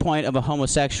the viewpoint of a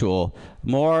homosexual,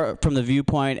 more from the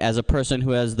viewpoint as a person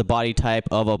who has the body type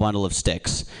of a bundle of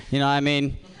sticks. You know what I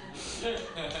mean?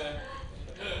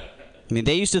 I mean,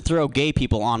 they used to throw gay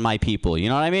people on my people. You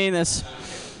know what I mean? This.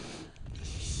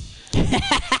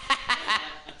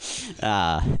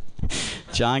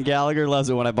 John Gallagher loves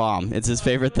it when I bomb. It's his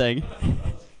favorite thing.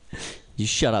 You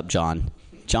shut up, John.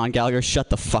 John Gallagher, shut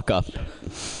the fuck up.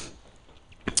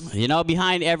 You know,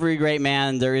 behind every great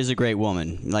man, there is a great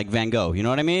woman. Like Van Gogh. You know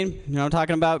what I mean? You know what I'm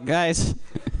talking about, guys?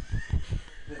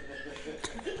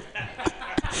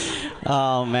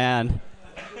 Oh, man.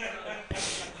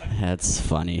 That's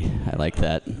funny. I like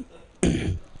that.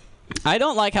 I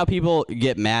don't like how people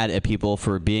get mad at people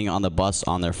for being on the bus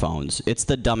on their phones. It's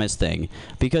the dumbest thing.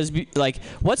 Because, like,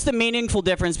 what's the meaningful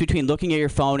difference between looking at your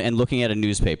phone and looking at a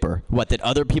newspaper? What, that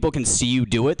other people can see you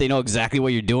do it? They know exactly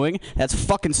what you're doing? That's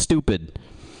fucking stupid.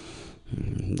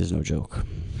 There's no joke.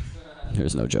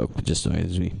 There's no joke. It just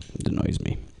annoys me. It annoys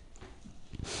me.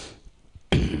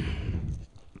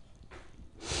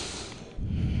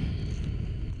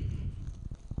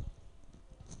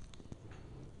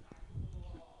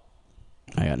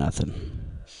 I got nothing.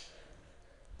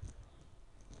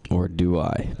 Or do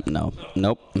I? No.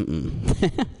 Nope.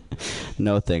 Mm-mm.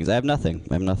 No things. I have nothing.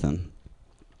 I have nothing.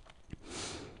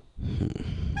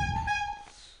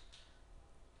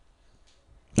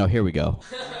 Oh, here we go.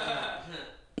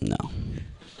 No.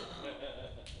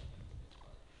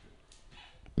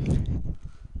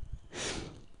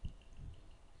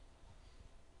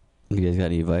 You guys got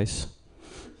any advice?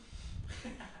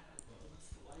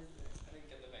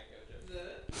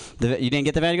 You didn't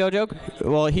get the Van Gogh joke?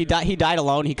 Well, he died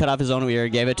alone. He cut off his own ear,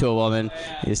 gave it to a woman.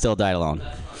 He still died alone.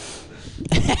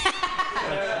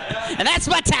 And that's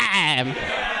my time.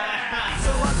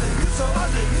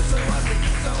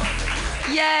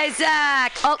 Yay,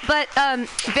 Zach! Oh, but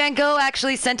Van Gogh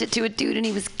actually sent it to a dude, and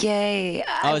he was gay.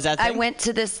 Oh, is that thing? I went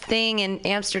to this thing in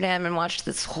Amsterdam and watched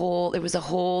this whole. It was a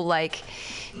whole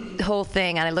whole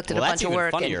thing, and I looked at a bunch of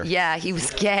work. And, yeah, he was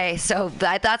gay, so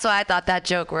that's why I thought that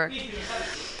joke worked.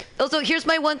 Also, here's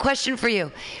my one question for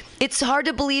you. It's hard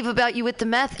to believe about you with the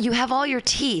meth. You have all your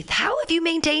teeth. How have you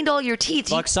maintained all your teeth?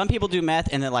 Look, some people do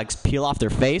meth and then like peel off their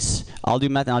face. I'll do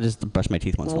meth and I'll just brush my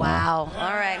teeth once in a while. Wow.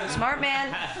 All right. Smart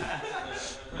man.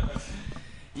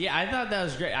 Yeah, I thought that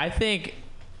was great. I think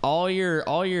all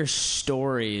your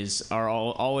stories are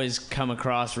always come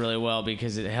across really well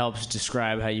because it helps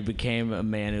describe how you became a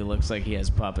man who looks like he has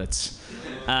puppets.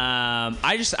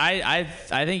 I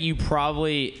think you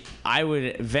probably, I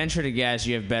would venture to guess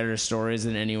you have better stories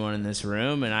than anyone in this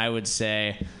room, and I would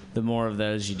say the more of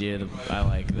those you do, I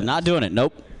like this. Not doing it.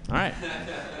 Nope. All right.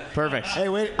 Perfect. Hey,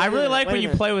 wait. I really like when you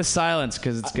play with silence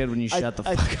because it's good when you shut the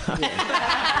fuck up.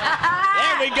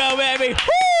 There we go, baby.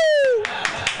 Woo!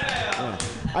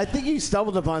 I think you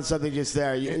stumbled upon something just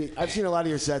there. I've seen a lot of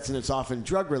your sets, and it's often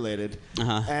drug-related.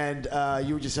 And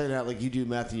you were just saying how like you do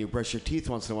meth and you brush your teeth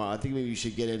once in a while. I think maybe you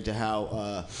should get into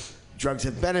how drugs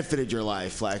have benefited your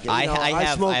life. Like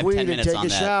I smoke weed and take a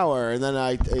shower, and then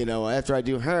after I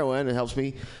do heroin, it helps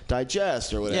me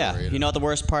digest or whatever. Yeah. You know what the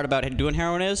worst part about doing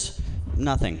heroin is?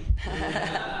 Nothing.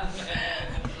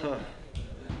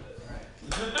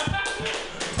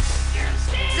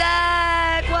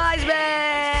 Zach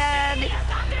Wiseman!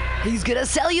 He's gonna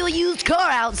sell you a used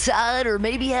car outside or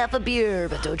maybe half a beer,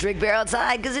 but don't drink beer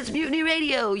outside because it's Mutiny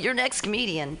Radio. Your next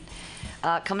comedian.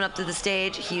 Coming up to the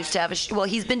stage, he used to have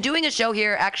he's been doing a show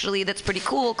here, actually, that's pretty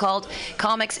cool called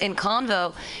Comics in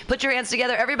Convo. Put your hands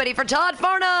together, everybody, for Todd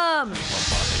Farnham!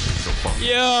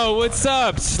 Yo, what's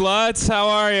up, sluts? How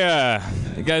are ya?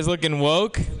 You guys looking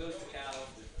woke? You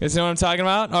guys know what I'm talking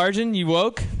about? Arjun, you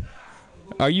woke?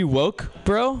 Are you woke,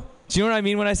 bro? Do you know what I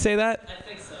mean when I say that? I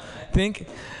think so.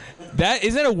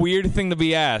 Isn't that a weird thing to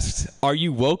be asked? Are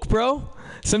you woke, bro?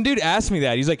 Some dude asked me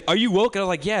that. He's like, are you woke? And I was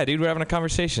like, yeah, dude, we're having a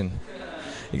conversation.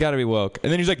 You gotta be woke.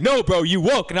 And then he's like, no, bro, you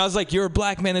woke. And I was like, you're a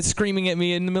black man that's screaming at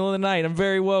me in the middle of the night. I'm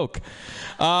very woke.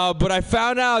 But I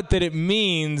found out that it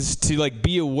means to like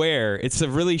be aware. It's a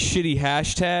really shitty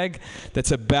hashtag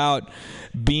that's about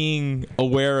being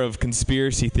aware of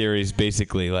conspiracy theories,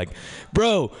 basically. Like,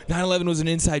 bro, 9/11 was an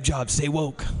inside job. Stay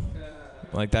woke.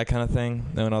 Like that kind of thing.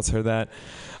 No one else heard that?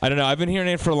 I don't know. I've been hearing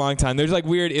it for a long time. There's like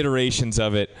weird iterations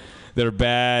of it that are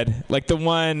bad. Like the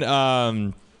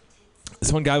one...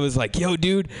 This one guy was like, yo,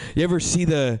 dude, you ever see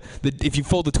the if you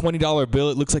fold a $20 bill,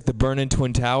 it looks like the burning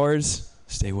Twin Towers?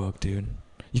 Stay woke, dude.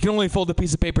 You can only fold a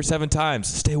piece of paper 7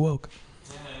 times. Stay woke.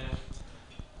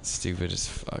 Stupid as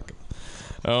fuck.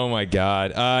 Oh, my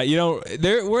God.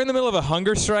 We're in the middle of a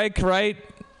hunger strike, right?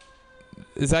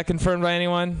 Is that confirmed by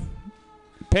anyone?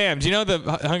 Pam, do you know the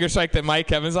hunger strike that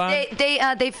Mike Evans on?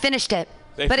 They finished it.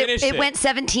 But it went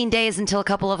 17 days until a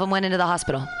couple of them went into the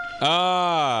hospital.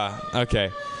 Ah,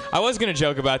 okay. I was going to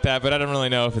joke about that, but I don't really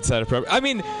know if it's that appropriate. I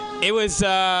mean, it was...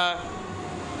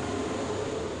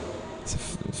 it's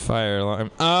a fire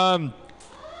alarm.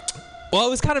 Well, it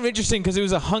was kind of interesting because it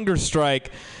was a hunger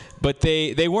strike, but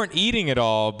they weren't eating at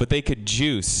all, but they could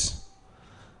juice.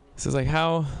 So it's like,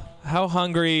 how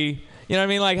hungry... You know what I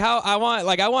mean? Like,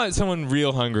 I want someone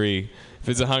real hungry if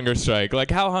it's a hunger strike. Like,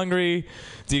 how hungry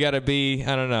do you got to be?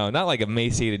 I don't know. Not like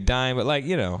emaciated dying, but like,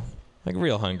 like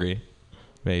real hungry,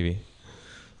 maybe.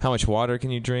 How much water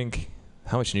can you drink?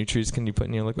 How much nutrients can you put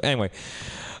in your liquid? Anyway,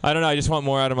 I don't know. I just want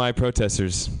more out of my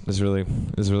protesters. Is really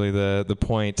the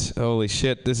point. Holy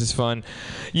shit, this is fun.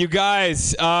 You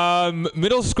guys,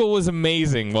 middle school was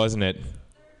amazing, wasn't it?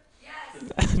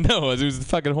 Yes. No, it was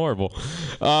fucking horrible.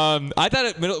 I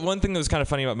thought one thing that was kind of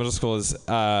funny about middle school is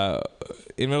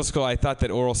in middle school I thought that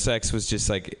oral sex was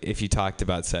just like if you talked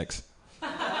about sex.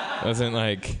 It wasn't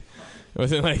like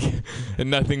had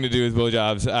nothing to do with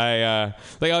blowjobs.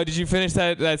 Oh, did you finish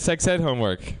that sex ed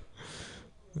homework?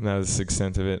 And that was the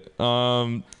extent of it.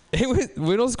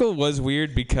 Middle school was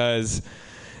weird because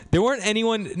there weren't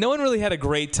no one really had a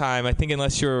great time, I think,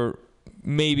 unless you're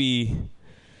maybe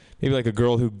like a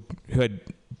girl who had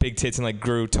big tits and like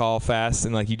grew tall fast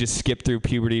and like you just skipped through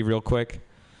puberty real quick.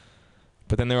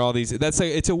 But then there are all these,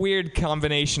 it's a weird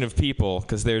combination of people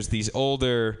because there's these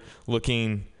older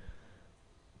looking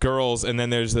girls, and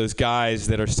then there's those guys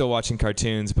that are still watching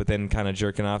cartoons, but then kind of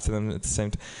jerking off to them at the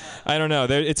same time. I don't know.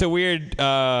 It's a weird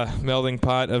melding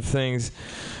pot of things.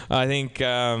 I think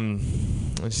I'm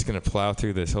just gonna plow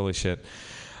through this. Holy shit!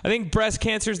 I think breast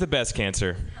cancer is the best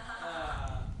cancer.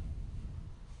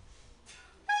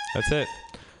 That's it.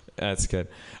 That's good.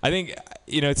 I think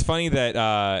it's funny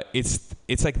that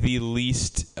it's like the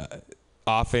least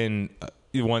often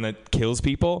one that kills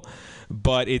people.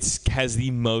 But it has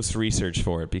the most research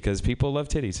for it because people love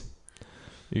titties.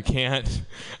 You can't.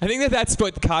 I think that's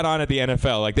what caught on at the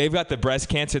NFL. Like they've got the breast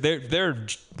cancer. They're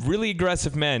really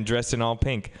aggressive men dressed in all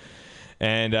pink,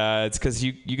 and it's because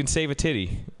you can save a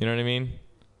titty. You know what I mean?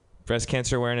 Breast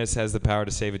cancer awareness has the power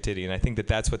to save a titty, and I think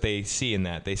that's what they see in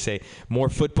that. They say more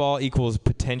football equals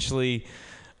potentially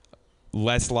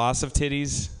less loss of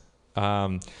titties.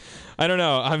 I don't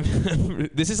know.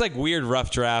 This is like weird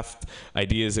rough draft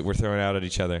ideas that we're throwing out at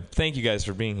each other. Thank you guys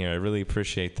for being here. I really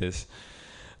appreciate this.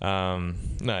 No,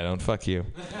 I don't. Fuck you.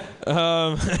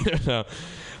 I don't know.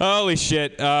 Holy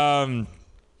shit.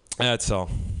 That's all.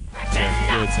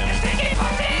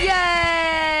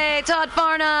 Yay! Todd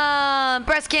Farnham!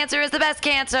 Breast cancer is the best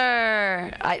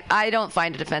cancer. I don't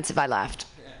find it offensive. I laughed.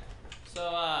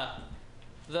 So,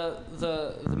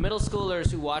 the middle schoolers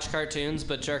who watch cartoons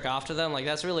but jerk off to them, like,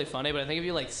 that's really funny. But I think if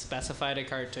you like specified a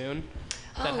cartoon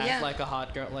that has like a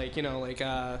hot girl, like, you know, like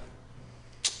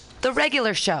the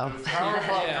regular show.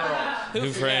 Who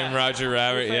Framed Roger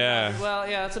Rabbit? Yeah. Well,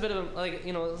 yeah, it's a bit of a, like,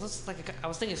 you know, it's like I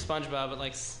was thinking SpongeBob, but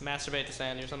like masturbate to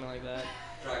Sandy or something like that.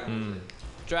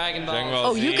 Dragon Ball.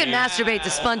 Oh, you can masturbate to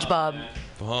SpongeBob.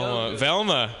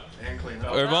 Velma.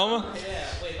 Or Velma?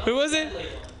 Who was it?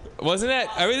 Wasn't that?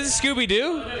 I mean, this is Scooby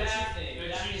Doo.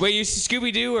 Wait, you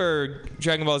Scooby Doo or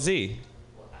Dragon Ball Z?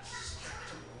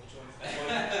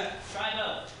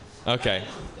 Okay.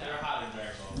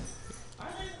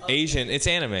 Asian. It's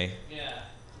anime. Yeah.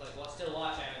 Like, we'll still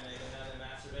watch anime, but now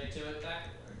they masturbate to it.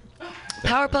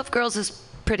 Powerpuff Girls is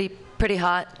pretty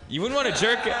hot. You wouldn't want to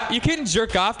jerk. You couldn't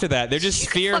jerk off to that. They're just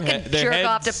spearhead. Jerk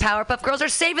off to Powerpuff Girls. They're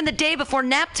saving the day before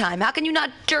nap time. How can you not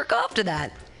jerk off to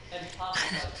that? And pop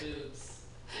out boobs.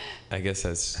 I guess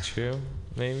that's true.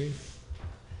 Maybe.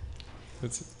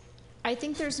 I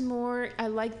think there's more. I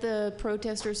like the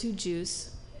protesters who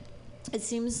juice. It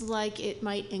seems like it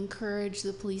might encourage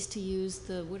the police to use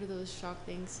what are those shock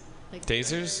things? Like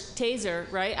tasers? Taser,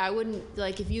 right? I wouldn't,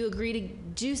 like, if you agree to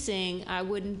juicing, I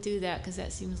wouldn't do that because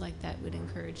that seems like that would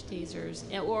encourage tasers.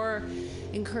 Or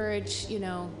encourage, you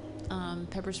know,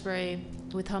 pepper spray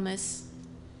with hummus.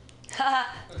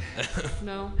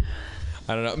 No?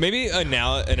 I don't know. Maybe an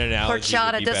analogy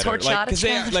Horchata. would be Does better.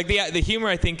 horchata Like the humor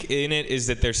I think in it is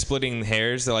that they're splitting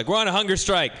hairs. They're like, we're on a hunger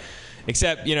strike,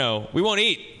 except, you know, we won't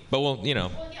eat, but we'll, you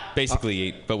know, basically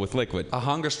eat, but with liquid. A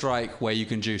hunger strike where you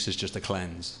can juice is just a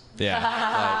cleanse.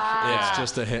 Yeah. It's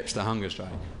just a hipster hunger strike.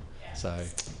 So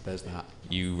there's that.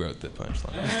 You wrote the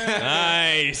punchline.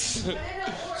 Nice. And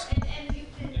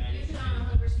you've been on a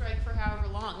hunger strike for however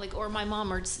long. Like, or my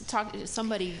mom, or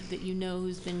somebody that you know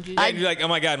who's been juicing. I'd be like, oh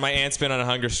my God, my aunt's been on a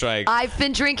hunger strike. I've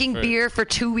been drinking beer for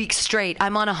 2 weeks straight.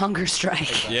 I'm on a hunger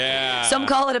strike. Yeah. Some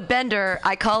call it a bender.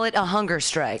 I call it a hunger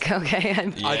strike. Okay.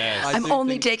 I'm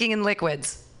only taking in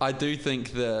liquids. I do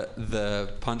think that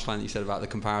the punchline that you said about the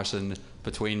comparison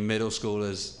between middle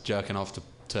schoolers jerking off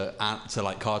to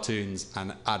like cartoons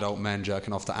and adult men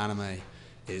jerking off to anime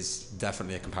is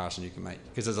definitely a comparison you can make,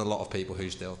 because there's a lot of people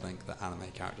who still think that anime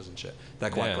characters and shit,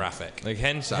 they're quite graphic, like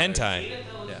hentai.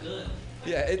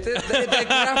 They're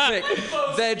graphic,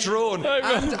 they're drawn,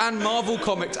 and Marvel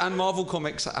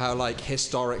comics are like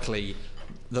historically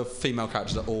the female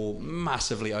characters are all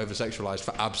massively over-sexualized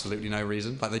for absolutely no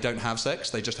reason. Like, they don't have sex;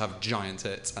 they just have giant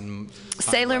tits and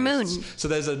Sailor Moon. So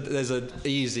there's a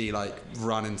easy like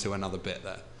run into another bit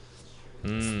there.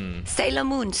 Sailor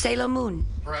Moon.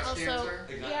 Breast cancer.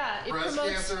 Yeah, breast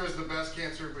cancer is the best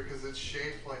cancer because it's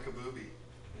shaped like a booby.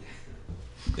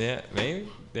 Yeah, maybe.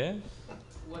 Yeah.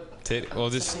 Well,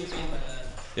 just.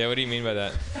 Yeah, what do you mean by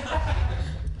that?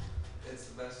 It's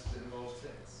the best involved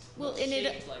tits. Well, in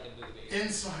it.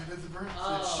 Inside of the breast.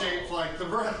 It's shaped like the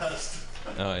breast.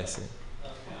 Oh, I see.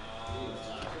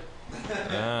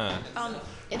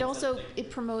 It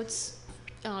promotes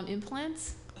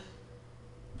implants.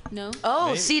 No? Oh,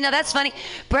 Maybe. see, now that's funny.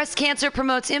 Breast cancer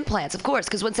promotes implants, of course,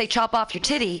 because once they chop off your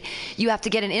titty, you have to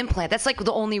get an implant. That's like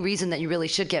the only reason that you really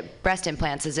should get breast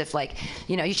implants, is if, like,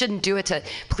 you know, you shouldn't do it to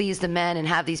please the men and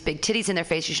have these big titties in their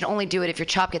face. You should only do it if your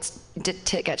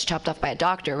tit gets chopped off by a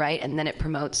doctor, right? And then it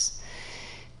promotes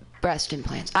breast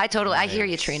implants. I hear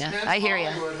you, Trina. I hear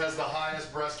you. Hollywood has the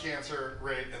highest breast cancer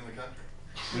rate in the country.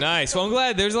 Nice. Well, I'm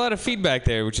glad there's a lot of feedback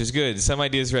there, which is good. Some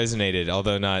ideas resonated,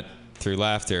 although not through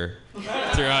laughter,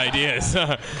 through ideas.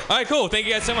 All right, cool. Thank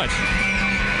you guys so much.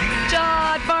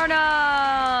 Todd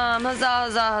Farnham! Huzzah,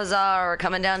 huzzah, huzzah. We're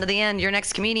coming down to the end. Your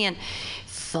next comedian.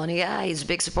 Funny guy. He's a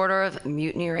big supporter of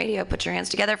Mutiny Radio. Put your hands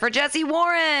together for Jesse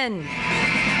Warren.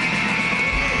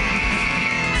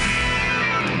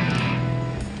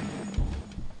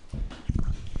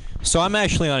 So I'm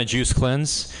actually on a juice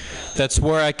cleanse. That's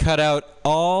where I cut out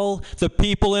all the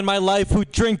people in my life who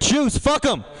drink juice. Fuck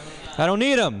them. I don't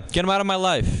need them. Get them out of my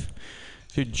life.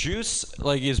 Dude, juice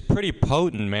is pretty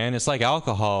potent, man. It's like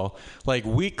alcohol, like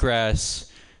wheatgrass.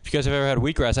 If you guys have ever had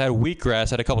wheatgrass, I had wheatgrass.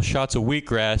 I had a couple shots of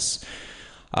wheatgrass.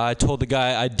 I told the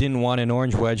guy I didn't want an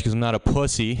orange wedge because I'm not a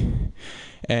pussy.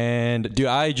 And, dude,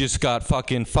 I just got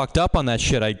fucking fucked up on that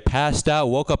shit. I passed out,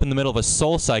 woke up in the middle of a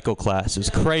Soul Cycle class. It was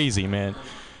crazy, man.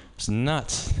 It's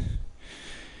nuts.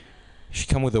 Should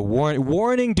come with a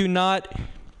warning: do not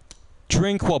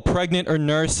drink while pregnant or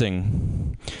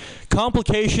nursing.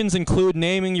 Complications include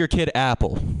naming your kid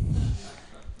Apple.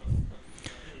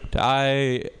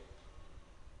 I'd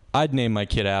name my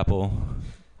kid Apple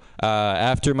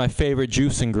after my favorite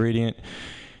juice ingredient.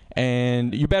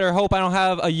 And you better hope I don't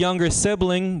have a younger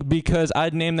sibling, because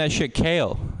I'd name that shit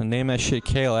Kale. I'd name that shit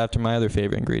Kale after my other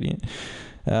favorite ingredient.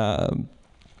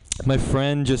 My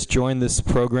friend just joined this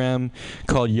program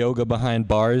called Yoga Behind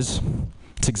Bars.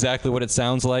 It's exactly what it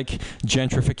sounds like.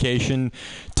 Gentrification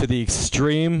to the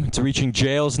extreme. It's reaching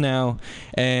jails now.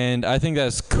 And I think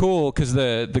that's cool, because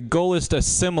the goal is to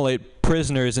assimilate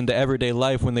prisoners into everyday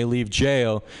life when they leave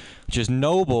jail, which is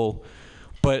noble.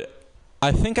 But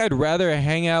I think I'd rather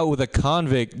hang out with a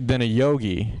convict than a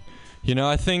yogi. You know,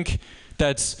 I think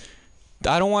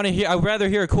I don't want to hear. I'd rather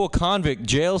hear a cool convict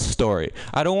jail story.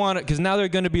 I don't want it, because now they're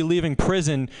going to be leaving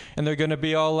prison and they're going to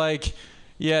be all like,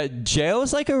 yeah, jail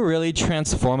is like a really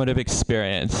transformative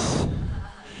experience.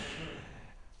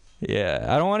 Yeah,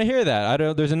 I don't want to hear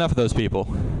that. There's enough of those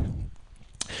people.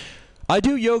 I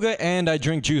do yoga and I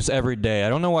drink juice every day. I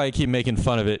don't know why I keep making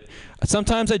fun of it.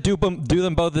 Sometimes I do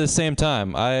them both at the same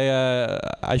time.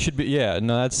 I should be, yeah,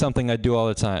 no, that's something I do all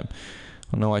the time.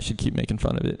 I don't know why I should keep making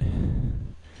fun of it.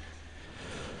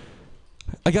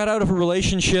 I got out of a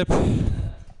relationship,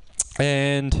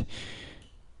 and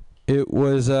it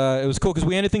was cool, because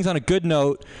we ended things on a good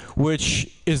note,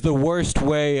 which is the worst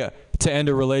way to end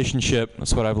a relationship.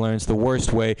 That's what I've learned. It's the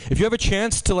worst way. If you have a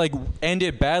chance to like end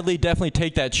it badly, definitely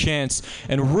take that chance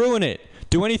and ruin it.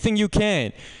 Do anything you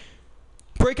can.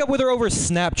 Break up with her over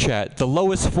Snapchat, the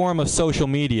lowest form of social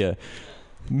media.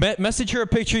 Message her a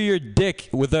picture of your dick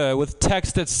with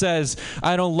text that says,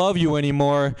 "I don't love you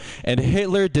anymore," and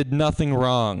Hitler did nothing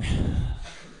wrong.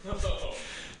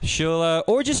 She'll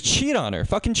or just cheat on her.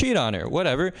 Fucking cheat on her.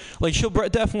 Whatever. Like, that'll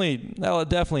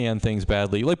definitely end things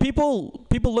badly. Like, people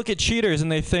look at cheaters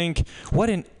and they think, what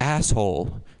an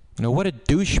asshole. You know, what a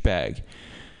douchebag.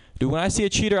 Dude, when I see a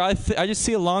cheater, I just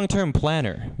see a long-term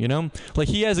planner, you know? Like,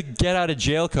 he has a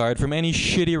get-out-of-jail card from any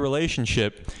shitty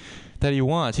relationship that he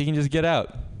wants. He can just get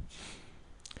out.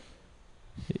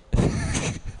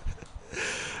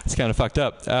 It's kind of fucked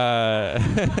up.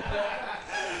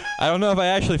 I don't know if I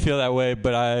actually feel that way,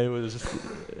 but I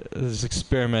was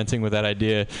experimenting with that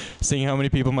idea, seeing how many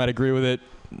people might agree with it.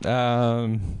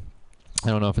 I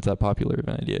don't know if it's that popular of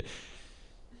an idea.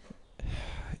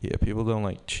 Yeah, people don't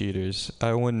like cheaters.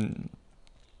 I wouldn't.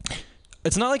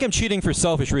 It's not like I'm cheating for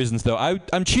selfish reasons, though.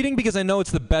 I'm cheating because I know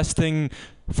it's the best thing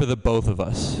for the both of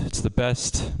us. It's the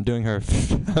best. I'm doing her.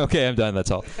 Okay, I'm done.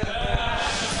 That's all.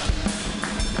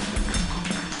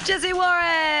 Jesse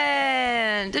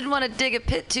Warren didn't want to dig a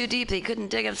pit too deep that he couldn't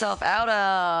dig himself out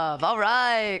of. All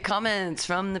right, comments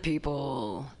from the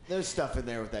people. There's stuff in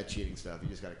there with that cheating stuff. You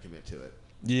just got to commit to it.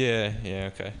 Yeah,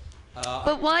 okay.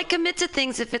 But why commit to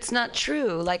things if it's not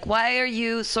true? Like, why are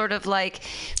you sort of like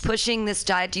pushing this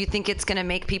diet? Do you think it's going to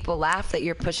make people laugh that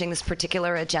you're pushing this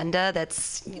particular agenda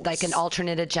that's like an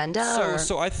alternate agenda?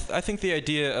 So I think the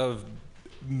idea of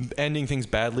ending things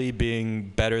badly being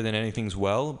better than ending things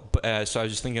well. So I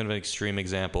was just thinking of an extreme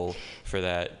example for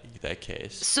that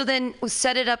case. So then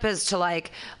set it up as to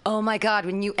like, oh my God,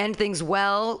 when you end things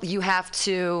well, you have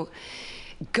to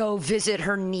go visit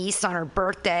her niece on her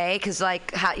birthday because,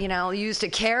 like, how, you know, you used to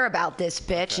care about this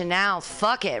bitch, and now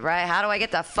fuck it, right? How do I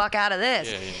get the fuck out of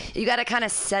this? Yeah. You got to kind of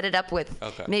set it up with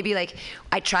maybe like,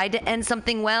 I tried to end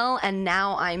something well, and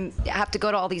now I have to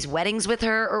go to all these weddings with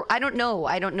her, or I don't know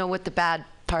what the bad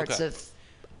parts of.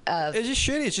 It's just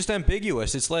shitty. It's just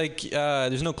ambiguous. It's like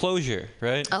there's no closure,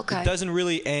 right? Okay. It doesn't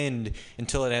really end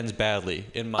until it ends badly,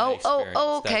 in my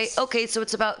experience. Okay. So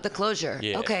it's about the closure.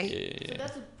 Yeah, okay. So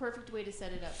that's a perfect way to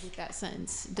set it up with that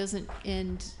sentence. It doesn't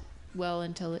end well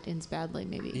until it ends badly,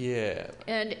 maybe. Yeah.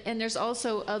 And there's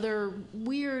also other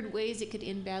weird ways it could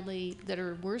end badly that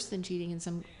are worse than cheating in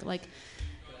some, like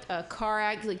a car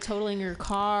act, like totaling your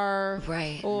car.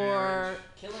 Right. Or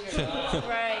killing your dog.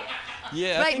 Right.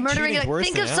 Yeah, right, murdering.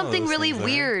 Think of something really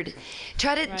weird.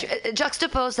 Try to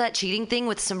juxtapose that cheating thing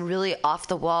with some really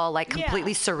off-the-wall, like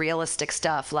completely surrealistic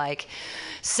stuff, like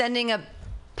sending a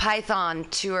python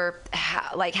to her,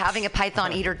 like having a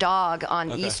python eat her dog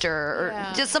on Easter,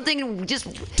 or just something.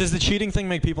 Does the cheating thing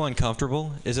make people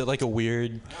uncomfortable? Is it like a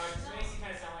weird? It makes you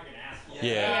kind of sound like an asshole.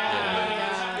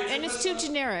 Yeah. And it's too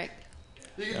generic.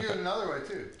 You can do it another way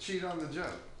too. Cheat on the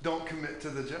joke. don't commit to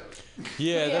the joke.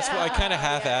 Yeah, that's why I kind of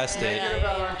half-assed it. Make it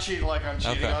about I'm cheating like I'm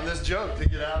cheating Okay. on this joke to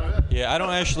get out of it. Yeah, I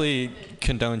don't actually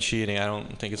condone cheating. I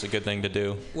don't think it's a good thing to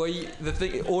do. Well, the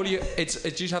thing, it's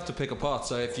you just have to pick a path.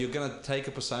 So if you're gonna take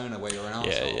a persona where you're an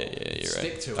arsehole, you're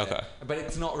stick right. to Okay. it. But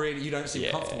it's not really. You don't seem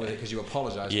comfortable with it because you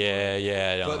apologise.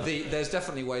 Yeah, I don't But know. there's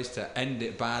definitely ways to end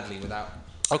it badly without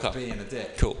being a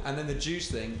dick. Cool. And then the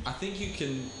juice thing, I think you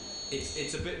can.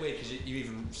 It's a bit weird because you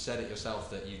even said it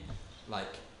yourself that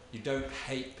you don't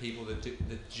hate people that do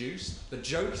the juice. The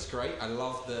joke's great. I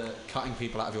love the cutting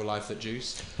people out of your life that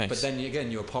juice. Thanks. But then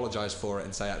again, you apologise for it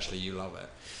and say actually you love it.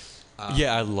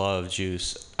 Yeah, I love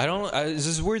juice. It's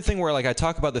this weird thing where like I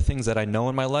talk about the things that I know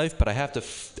in my life, but I have to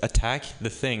attack the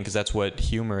thing because that's what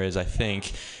humor is, I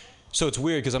think. So it's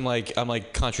weird because I'm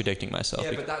like contradicting myself.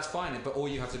 Yeah, but that's fine. But all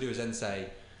you have to do is then say,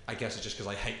 I guess it's just because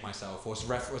I hate myself, or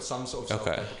some sort of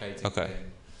self-deprecating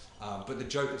thing. But the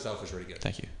joke itself is really good.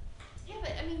 Thank you. Yeah,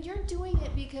 but I mean, you're doing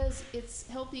it because it's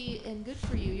healthy and good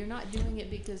for you. You're not doing it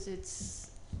because it's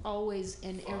always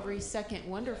and every second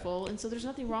wonderful. And so there's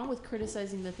nothing wrong with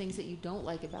criticizing the things that you don't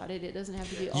like about it. It doesn't have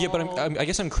to be all... Yeah, but I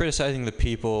guess I'm criticizing the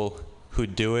people who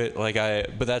do it.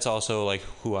 But that's also like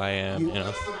who I am, you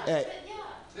know. Yeah,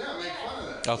 make fun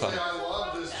of that. Okay. Say, I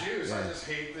love this juice. I just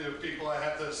hate the people I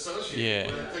have to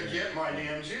associate with to get my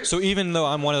damn juice. So even though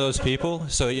I'm one of those people,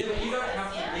 so you don't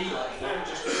have to be like that.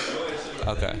 Just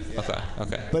Okay.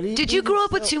 But did you grow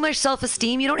up with too much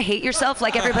self-esteem? You don't hate yourself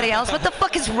like everybody else? What the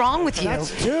fuck is wrong with you?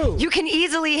 That's two. You can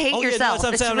easily hate yourself.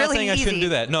 I'm It's not really saying I easy. shouldn't do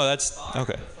that. No, that's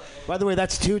okay. By the way,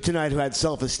 that's two tonight who had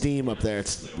self-esteem up there.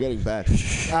 It's getting bad.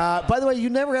 By the way, you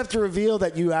never have to reveal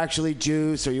that you actually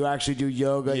juice or you actually do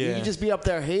yoga. You Yeah. can just be up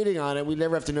there hating on it. We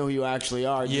never have to know who you actually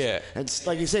are. And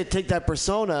like you say, take that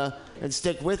persona and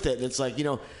stick with it. It's like,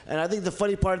 and I think the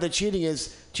funny part of the cheating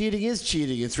is cheating.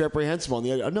 It's reprehensible. And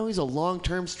the other, no, he's a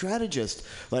long-term strategist.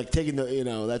 Like taking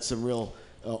that's some real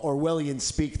Orwellian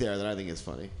speak there that I think is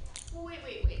funny. Well,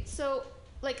 wait. So,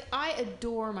 like, I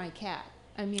adore my cat.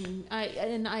 I mean,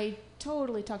 I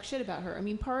totally talk shit about her. I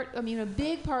mean, a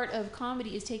big part of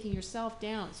comedy is taking yourself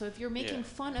down. So if you're making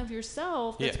fun of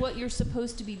yourself, that's what you're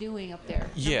supposed to be doing up there.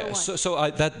 Yeah. So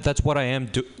that's what I am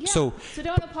doing. Yeah. So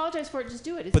don't apologize for it. Just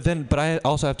do it. But I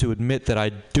also have to admit that I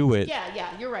do it.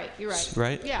 Yeah. You're right.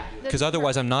 Right. Yeah. Because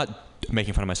otherwise, I'm not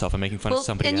making fun of myself. I'm making fun of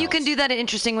somebody and else. you can do that in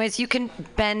interesting ways. You can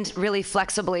bend really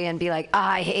flexibly and be like,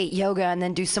 I hate yoga, and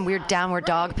then do some weird downward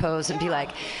dog pose and be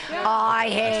like, I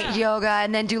hate yoga,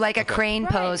 and then do like a crane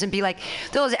pose and be like,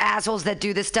 those assholes that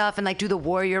do this stuff and like do the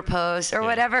warrior pose or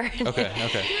whatever. Okay.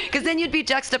 Because then you'd be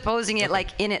juxtaposing it like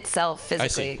in itself physically. I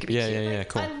see. It could be Yeah,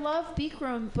 cool. I love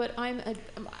Bikram, but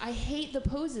I hate the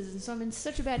poses, and so I'm in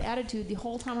such a bad attitude the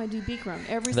whole time I do Bikram.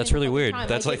 That's really weird. Time.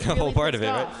 That's I like get the whole really part of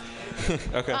it, pissed right?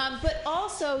 off. Okay. But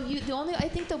also, I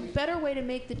think the better way to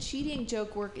make the cheating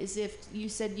joke work is if you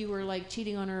said you were like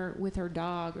cheating on her with her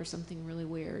dog or something really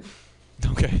weird.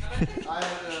 Okay.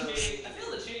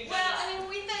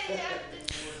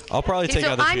 I'll probably take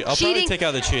out the cheating. I'll probably take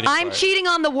out the cheating. I'm part. cheating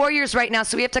on the Warriors right now,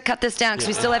 so we have to cut this down because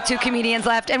we still have two comedians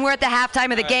left, and we're at the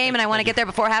halftime of the game, and I want to get there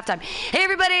before halftime. Hey,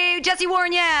 everybody, Jesse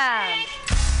Warren, yeah.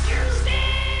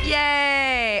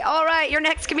 Yay! All right, your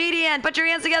next comedian. Put your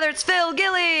hands together. It's Phil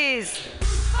Gillies.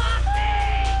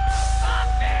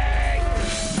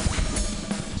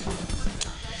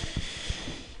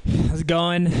 How's it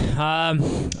going? I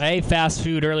ate fast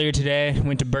food earlier today.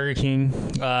 Went to Burger King.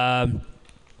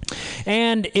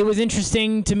 And it was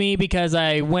interesting to me because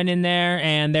I went in there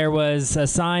and there was a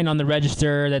sign on the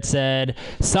register that said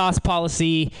sauce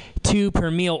policy 2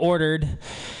 per meal ordered.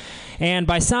 And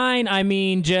by sign, I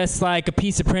mean just like a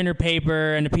piece of printer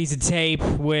paper and a piece of tape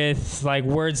with like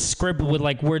words scribbled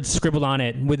on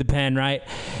it with a pen, right?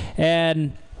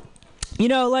 And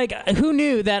like, who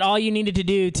knew that all you needed to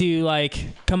do to, like,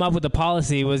 come up with a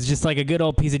policy was just, like, a good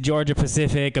old piece of Georgia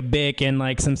Pacific, a Bic, and,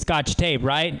 like, some Scotch tape,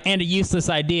 right? And a useless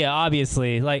idea,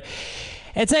 obviously. Like,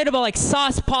 it said about, like,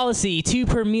 sauce policy 2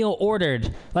 per meal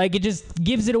ordered. Like, it just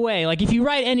gives it away. Like, if you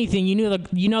write anything, you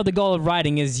know the goal of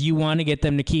writing is you want to get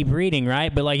them to keep reading,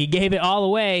 right? But, like, he gave it all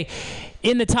away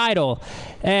in the title.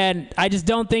 And I just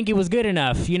don't think it was good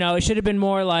enough. It should have been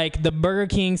more like the Burger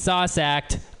King Sauce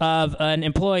Act of an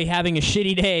employee having a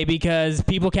shitty day because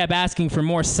people kept asking for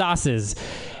more sauces.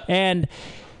 And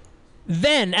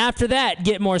then after that,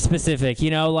 get more specific,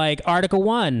 like Article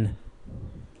 1,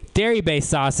 dairy-based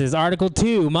sauces. Article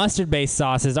 2, mustard-based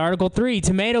sauces. Article 3,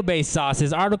 tomato-based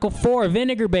sauces. Article 4,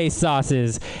 vinegar-based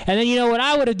sauces. And then you know what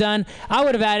I would have done? I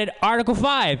would have added Article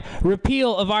 5,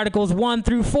 repeal of Articles 1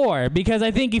 through 4, because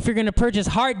I think if you're going to purchase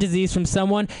heart disease from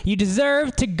someone, you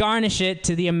deserve to garnish it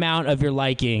to the amount of your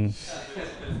liking.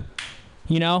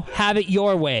 Have it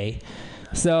your way.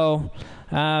 So,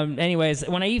 anyways,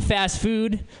 when I eat fast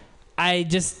food, I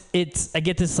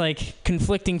get this like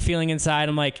conflicting feeling inside.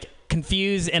 I'm like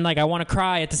confused and like I want to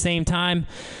cry at the same time.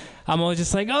 I'm always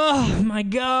just like, oh my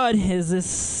God, is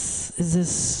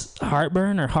this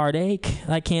heartburn or heartache?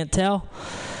 I can't tell.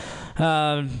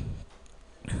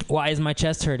 Why is my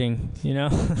chest hurting?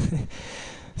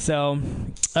 So,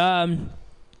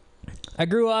 I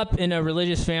grew up in a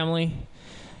religious family,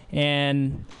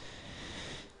 and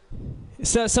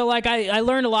so like I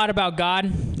learned a lot about God,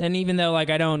 and even though like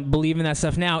I don't believe in that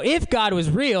stuff now, if God was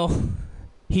real,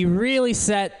 he really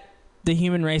set the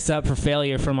human race up for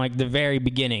failure from like the very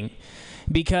beginning,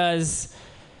 because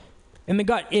in the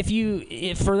God, if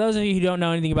for those of you who don't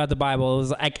know anything about the Bible, it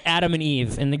was like Adam and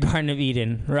Eve in the Garden of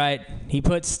Eden, right? He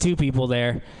puts two people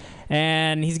there,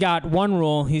 and he's got one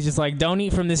rule. He's just like, don't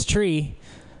eat from this tree,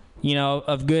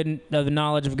 of the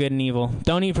knowledge of good and evil.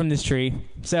 Don't eat from this tree.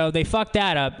 So they fuck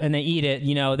that up and they eat it.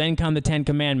 Then come the 10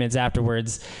 Commandments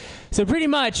afterwards. So pretty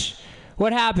much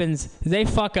what happens is they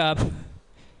fuck up.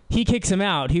 He kicks him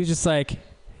out. He was just like,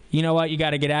 you know what? You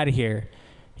got to get out of here.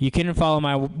 You couldn't follow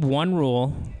my one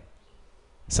rule.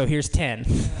 So here's 10.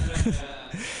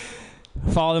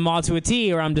 Follow them all to a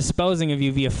T, or I'm disposing of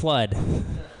you via flood.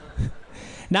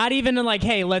 Not even like,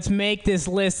 hey, let's make this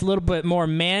list a little bit more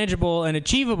manageable and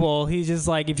achievable. He's just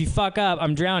like, if you fuck up,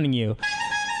 I'm drowning you.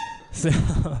 So,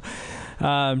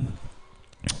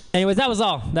 anyways, that was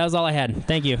all. That was all I had.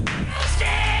 Thank you. Phil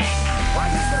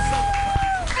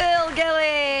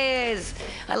Gillies!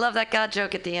 I love that God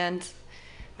joke at the end.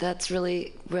 That's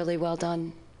really, really well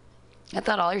done. I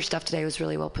thought all your stuff today was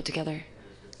really well put together,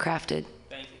 crafted.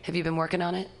 Thank you. Have you been working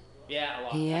on it? Yeah, a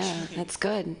lot. Yeah, that's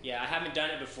good. Yeah, I haven't done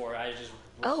it before. I just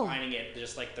refining it,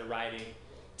 just like the writing,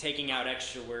 taking out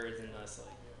extra words and thus like.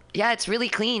 Yeah, it's really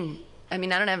clean. I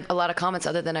mean, I don't have a lot of comments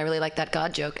other than I really like that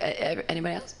God joke.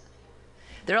 Anybody else?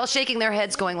 They're all shaking their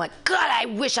heads going like, God, I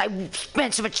wish I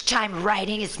spent so much time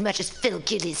writing as much as Phil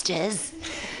Gillies does.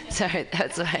 Sorry,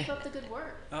 that's why. Keep up the good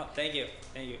work. Oh, thank you.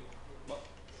 Thank you.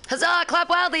 Huzzah, clap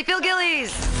wildly, Phil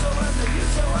Gillies.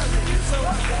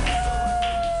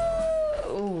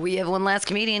 We have one last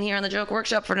comedian here on the Joke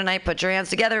Workshop for tonight. Put your hands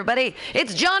together, everybody.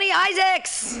 It's Johnny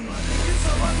Isaacs.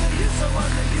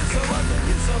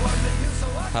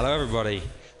 Hello, everybody.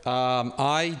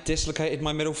 I dislocated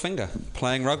my middle finger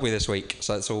playing rugby this week,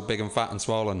 so it's all big and fat and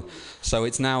swollen. So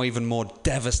it's now even more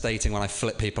devastating when I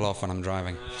flip people off when I'm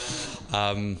driving,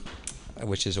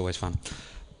 which is always fun.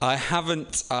 I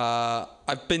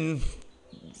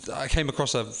came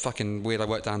across a fucking weird, I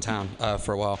worked downtown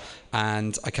for a while,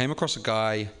 and I came across a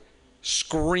guy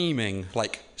screaming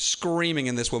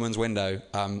in this woman's window.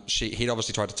 He'd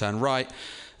obviously tried to turn right,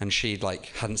 and she'd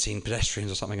hadn't seen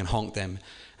pedestrians or something and honked him,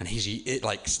 and he's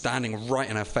standing right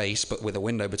in her face, but with a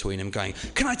window between him going,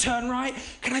 can I turn right?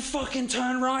 Can I fucking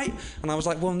turn right? And I was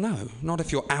like, well, no, not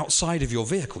if you're outside of your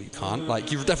vehicle, you can't.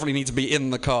 You definitely need to be in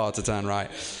the car to turn right.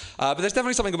 But there's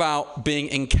definitely something about being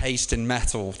encased in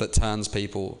metal that turns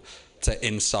people to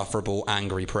insufferable,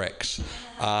 angry pricks.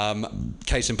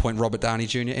 Case in point, Robert Downey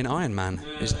Jr. in Iron Man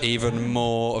is even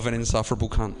more of an insufferable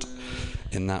cunt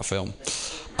in that film.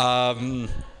 And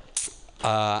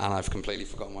I've completely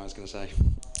forgotten what I was going to say.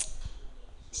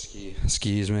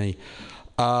 Excuse me.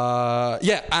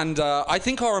 I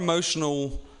think our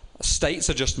emotional states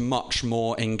are just much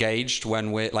more engaged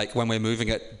when we're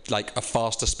moving at a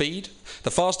faster speed.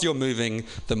 The faster you're moving,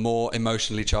 the more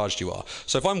emotionally charged you are.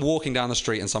 So if I'm walking down the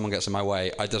street and someone gets in my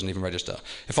way, it doesn't even register.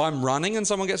 If I'm running and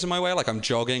someone gets in my way, like I'm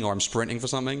jogging or I'm sprinting for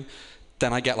something,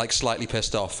 then I get slightly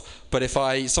pissed off. But if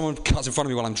someone cuts in front of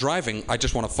me while I'm driving, I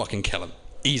just want to fucking kill him.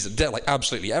 Easy,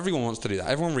 absolutely. Everyone wants to do that.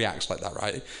 Everyone reacts like that,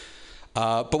 right?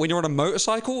 But when you're on a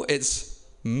motorcycle, it's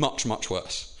much, much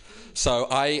worse. So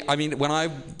I've only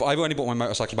bought my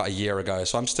motorcycle about a year ago,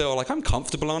 so I'm still I'm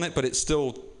comfortable on it, but it's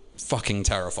still fucking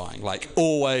terrifying.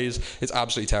 Always, it's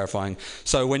absolutely terrifying.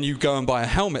 So when you go and buy a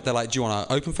helmet, they're like, do you want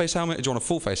an open face helmet or do you want a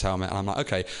full face helmet? And I'm like,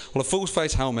 okay, well, a full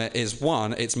face helmet is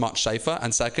one, it's much safer,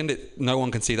 and second, no one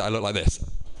can see that I look like this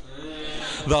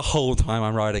the whole time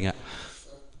I'm riding it.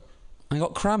 I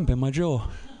got cramp in my jaw.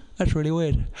 That's really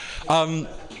weird.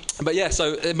 But yeah,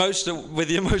 so with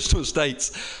the emotional states,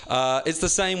 it's the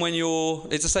same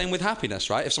it's the same with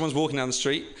happiness, right? If someone's walking down the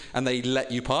street and they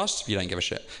let you pass, you don't give a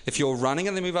shit. If you're running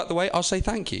and they move out the way, I'll say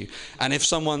thank you. And if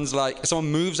someone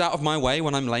moves out of my way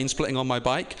when I'm lane splitting on my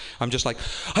bike, I'm just like,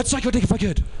 I'd suck your dick if I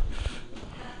could.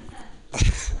 I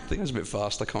think I was a bit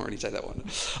fast. I can't really take that one.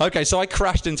 Okay, so I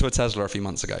crashed into a Tesla a few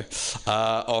months ago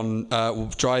on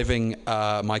driving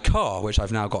my car, which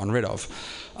I've now gotten rid of.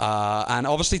 And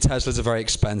obviously Teslas are very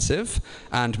expensive,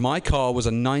 and my car was a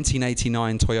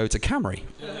 1989 Toyota Camry.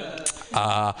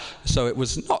 So it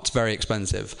was not very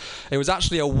expensive. It was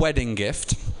actually a wedding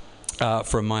gift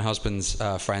from my husband's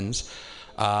friends.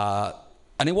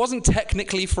 And it wasn't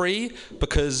technically free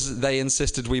because they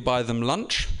insisted we buy them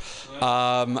lunch.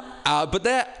 But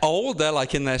they're old. They're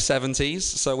like in their 70s.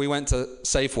 So we went to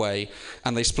Safeway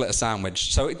and they split a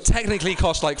sandwich. So it technically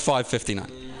cost like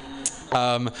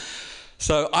 $5.59.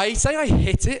 So I say I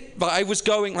hit it, but I was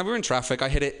going, like we were in traffic, I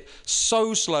hit it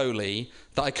so slowly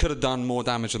that I could have done more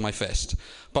damage with my fist.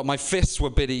 But my fists were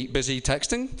busy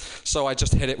texting, so I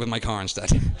just hit it with my car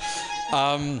instead.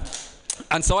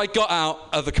 And so I got out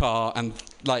of the car and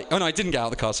I didn't get out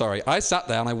of the car, sorry. I sat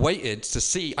there and I waited to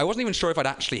see. I wasn't even sure if I'd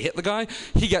actually hit the guy.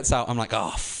 He gets out, I'm like,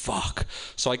 oh, fuck.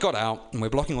 So I got out and we're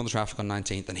blocking all the traffic on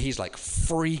 19th and he's like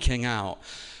freaking out.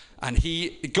 And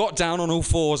he got down on all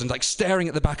fours and like staring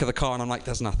at the back of the car and I'm like,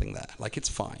 there's nothing there. Like, it's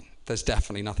fine. There's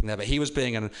definitely nothing there. But he was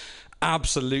being an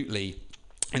absolutely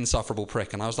insufferable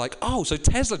prick. And I was like, oh, so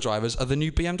Tesla drivers are the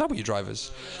new BMW drivers.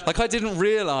 Like, I didn't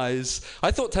realize. I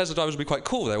thought Tesla drivers would be quite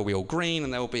cool. They will be all green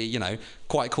and they will be,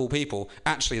 quite cool people.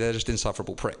 Actually, they're just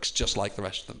insufferable pricks, just like the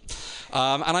rest of them.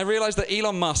 And I realized that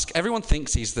Elon Musk, everyone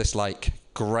thinks he's this like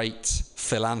great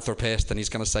philanthropist and he's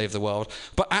going to save the world,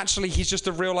 but actually he's just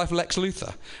a real life Lex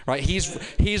Luthor, right?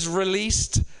 He's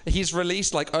released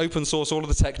like open source all of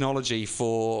the technology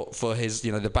for his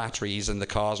the batteries and the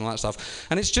cars and all that stuff,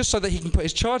 and it's just so that he can put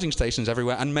his charging stations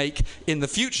everywhere and make, in the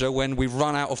future when we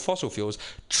run out of fossil fuels,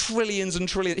 trillions and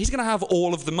trillions. He's going to have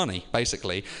all of the money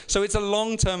basically. So it's a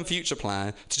long-term future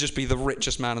plan to just be the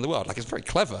richest man in the world. Like, it's very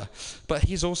clever, but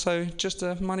he's also just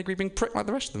a money-greeping prick like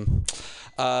the rest of them.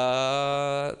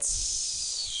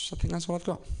 I think that's all I've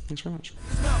got. Thanks very much.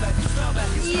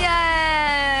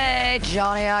 Yay!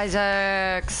 Johnny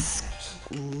Isaacs.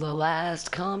 The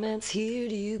last comments here.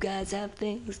 Do you guys have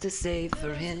things to say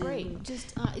for him? Great.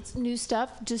 Just it's new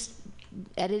stuff. Just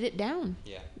edit it down.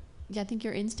 Yeah. I think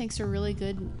your instincts are really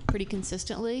good pretty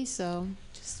consistently, so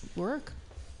just work.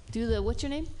 Do the, what's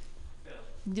your name?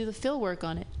 Do the fill work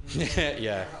on it.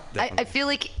 Yeah. I feel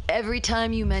like every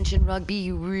time you mention rugby,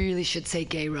 you really should say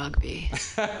gay rugby.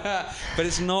 But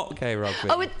it's not gay rugby.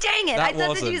 Oh, dang it. I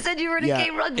thought that you said you were in a gay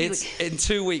rugby league. In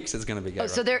 2 weeks, it's going to be gay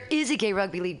rugby. So there is a gay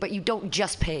rugby league, but you don't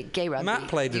just play gay rugby. Matt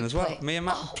played in as well. Me and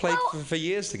Matt played for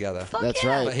years together. That's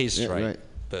right. But he's straight. Yeah, right.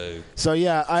 Boo. So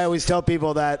yeah, I always tell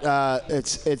people that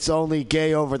it's only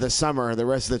gay over the summer. The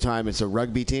rest of the time, it's a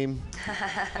rugby team.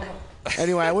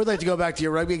 Anyway, I would like to go back to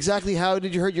your rugby. Exactly how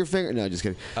did you hurt your finger? No, just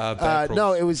kidding.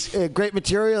 No, it was great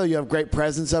material. You have great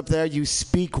presence up there. You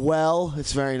speak well.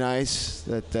 It's very nice.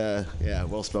 That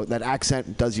well spoken. That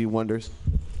accent does you wonders.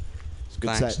 It's a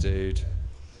good Thanks, set. dude.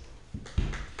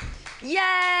 Yay!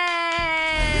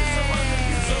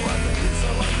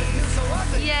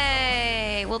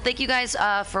 Yay! Well, thank you guys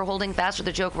for holding fast with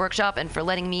the Joke Workshop and for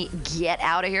letting me get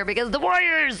out of here because the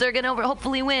Warriors, they're going to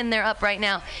hopefully win. They're up right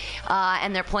now.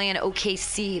 And they're playing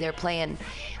OKC. They're playing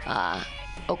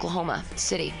Oklahoma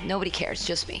City. Nobody cares,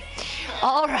 just me.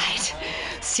 All right.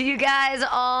 See you guys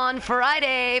on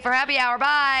Friday for happy hour.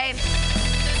 Bye.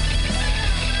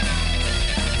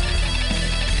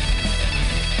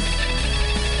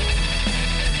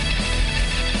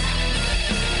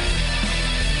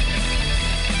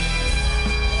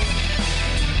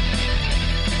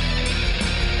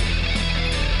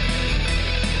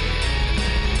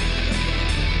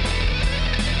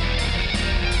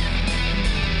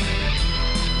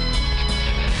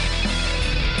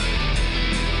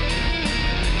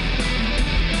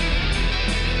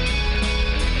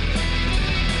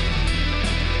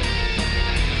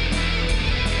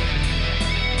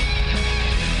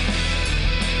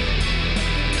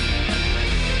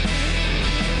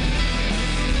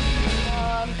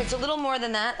 It's a little more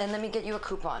than that, and let me get you a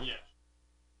coupon. Yeah.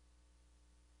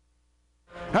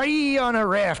 Are ye on a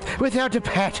raft without a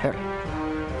paddle?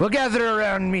 Well, gather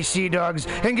around me, sea dogs,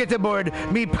 and get aboard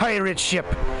me pirate ship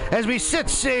as we set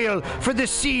sail for the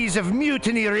seas of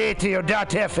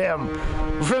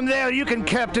MutinyRadio.fm. From there, you can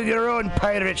captain your own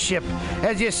pirate ship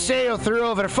as you sail through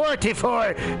over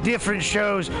 44 different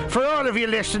shows for all of your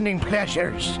listening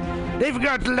pleasures. They've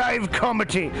got live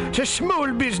comedy to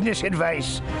small business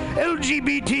advice,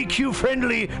 LGBTQ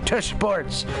friendly to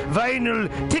sports, vinyl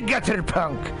to gutter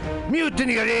punk.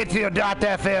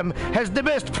 MutinyRadio.fm has the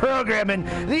best programming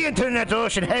the internet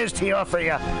ocean has to offer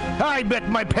you. I bet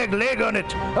my peg leg on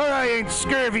it, or I ain't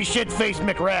scurvy shit-faced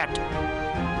McRat.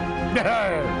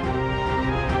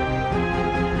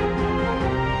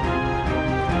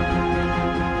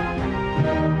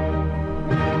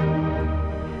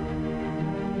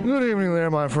 Good evening there,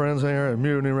 my friends here at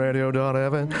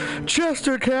MutinyRadio.fm.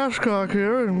 Chester Cashcock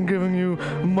here, and giving you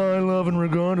my love and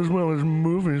regard as well as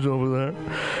movies over there.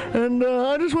 And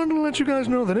I just wanted to let you guys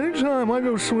know that anytime I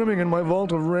go swimming in my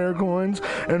vault of rare coins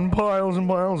and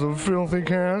piles of filthy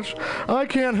cash, I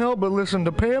can't help but listen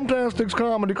to Pamtastic's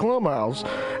Comedy Clubhouse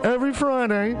every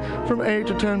Friday from 8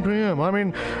 to 10 p.m. I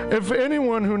mean, if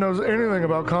anyone who knows anything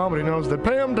about comedy knows that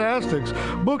Pamtastic's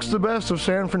books the best of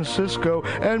San Francisco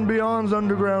and beyond's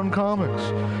underground comics.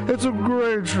 It's a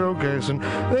great showcase, and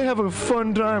they have a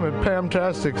fun time at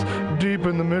Pamtastic's deep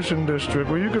in the Mission District,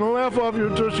 where you can laugh off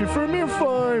your tushy for a mere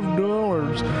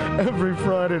 $5 every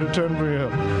Friday to 10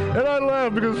 p.m. And I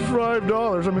laugh because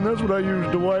 $5, I mean, that's what I use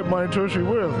to wipe my tushy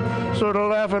with. So to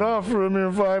laugh it off for a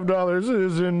mere $5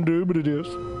 is indubitious.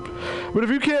 But if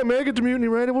you can't make it to Mutiny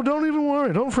Radio, well, don't even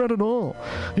worry. Don't fret at all.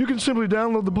 You can simply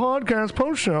download the podcast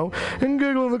post-show and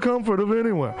giggle in the comfort of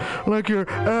anywhere, like your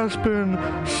Aspen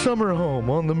summer home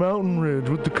on the mountain ridge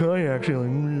with the kayak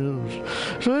feeling.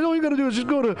 So all you got to do is just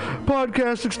go to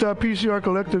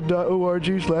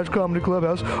podcastics.pcrcollective.org/comedy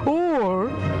clubhouse, or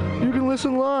you can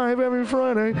listen live every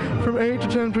Friday from 8 to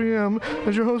 10 p.m.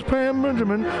 as your host Pam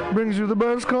Benjamin brings you the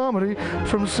best comedy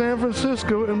from San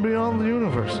Francisco and beyond the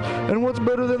universe. And what's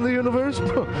better than the universe?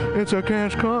 It's a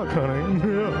cash cock, honey.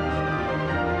 Yeah.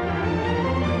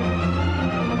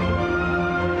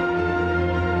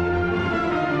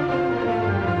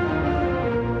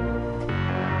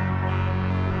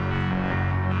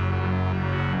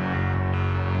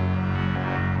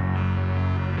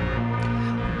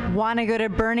 Want to go to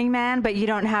Burning Man, but you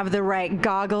don't have the right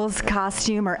goggles,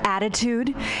 costume, or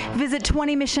attitude? Visit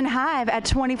 20 Mission Hive at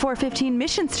 2415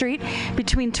 Mission Street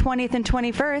between 20th and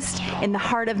 21st in the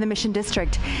heart of the Mission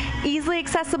District. Easily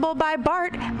accessible by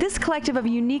BART, this collective of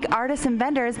unique artists and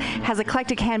vendors has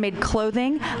eclectic handmade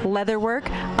clothing, leatherwork,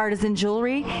 artisan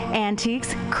jewelry,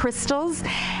 antiques, crystals,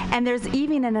 and there's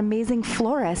even an amazing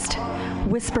florist.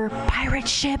 Whisper Pirate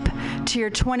Ship to your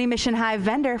 20 Mission Hive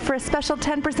vendor for a special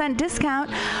 10%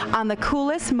 discount on the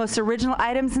coolest, most original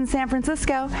items in San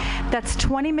Francisco. That's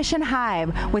 20 Mission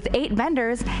Hive with 8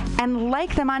 vendors, and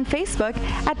like them on Facebook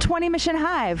at 20 Mission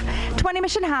Hive. 20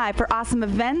 Mission Hive for awesome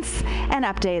events and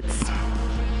updates.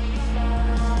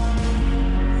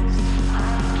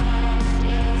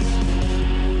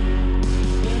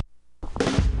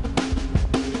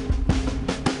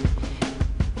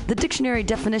 The dictionary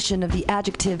definition of the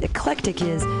adjective eclectic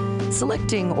is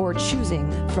selecting or choosing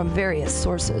from various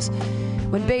sources.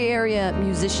 When Bay Area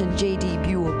musician J.D.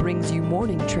 Buell brings you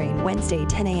Morning Train Wednesday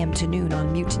 10 a.m. to noon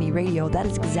on Mutiny Radio, that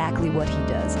is exactly what he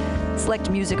does. Select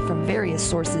music from various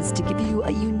sources to give you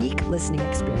a unique listening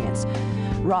experience.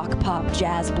 Rock, pop,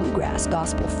 jazz, bluegrass,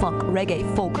 gospel, funk, reggae,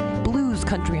 folk, blues,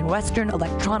 country and western,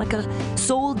 electronica,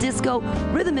 soul, disco,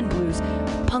 rhythm and blues,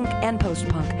 punk and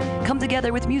post-punk come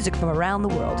together with music from around the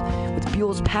world with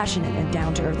Buell's passionate and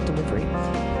down-to-earth delivery.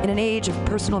 In an age of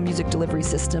personal music delivery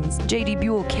systems, J.D.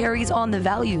 Buell carries on the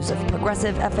values of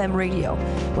progressive FM radio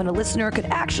when a listener could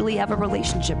actually have a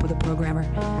relationship with a programmer,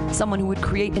 someone who would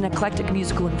create an eclectic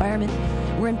musical environment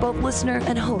wherein both listener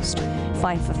and host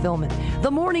find fulfillment.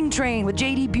 The Morning Train with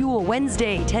J.D. Buell,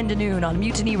 Wednesday, 10 to noon on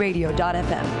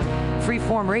MutinyRadio.fm.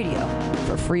 Freeform radio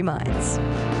for free minds.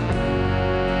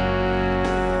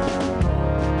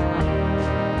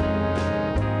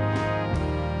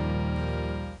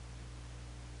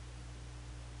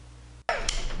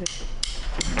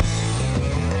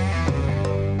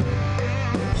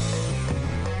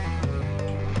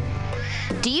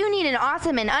 Do you need an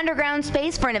awesome and underground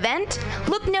space for an event?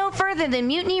 Look no further than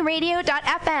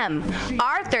MutinyRadio.fm.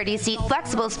 Our 30-seat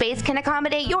flexible space can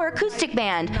accommodate your acoustic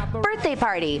band, birthday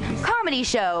party, comedy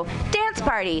show, dance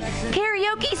party,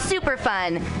 karaoke super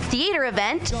fun, theater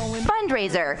event,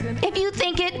 fundraiser. If you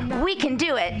think it, we can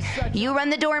do it. You run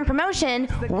the door and promotion,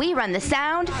 we run the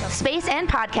sound, space, and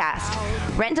podcast.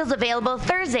 Rentals available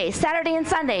Thursday, Saturday, and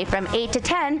Sunday from 8 to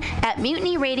 10 at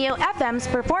Mutiny Radio FM's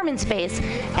performance space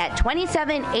at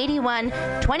 2781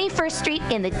 21st Street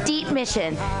in the Deep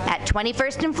Mission at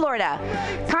 21st in Florida.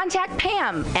 Contact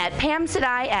Pam at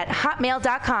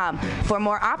pamsadai@hotmail.com for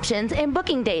more options and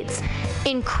booking dates.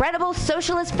 Incredible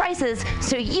socialist prices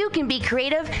so you can be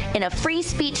creative in a free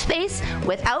speech space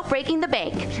without breaking the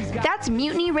bank. That's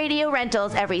Mutiny Radio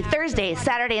Rentals every Thursday,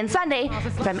 Saturday, and Sunday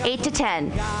from 8 to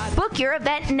 10. Book your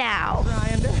event now.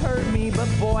 Trying to hurt me, but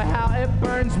boy, how it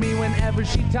burns me whenever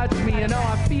she touches me. And oh,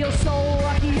 I feel so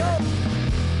lucky. Oh.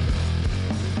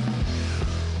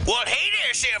 Well, hey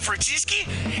there, San Francisco.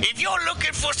 If you're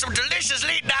looking for some delicious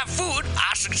late-night food,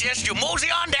 I suggest you mosey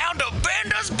on down to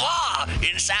Bender's Bar.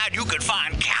 Inside, you can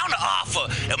find counter offer,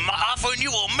 offering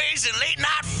you amazing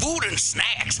late-night food and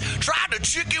snacks. Try the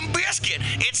chicken biscuit.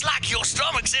 It's like your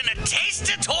stomach's in a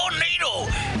tasty tornado.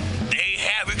 They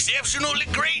have exceptionally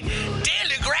great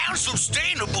daily ground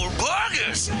sustainable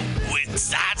burgers with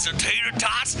sides of tater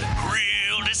tots,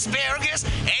 grilled asparagus,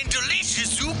 and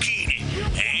delicious zucchini,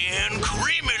 and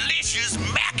creamy-licious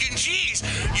mac and cheese.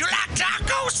 You like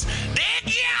tacos? They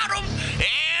got them.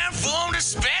 And from the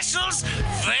specials,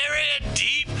 very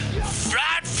deep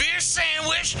fried fish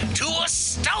sandwich to a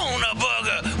stoner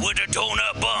burger with a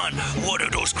donut bun. What are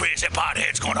those crazy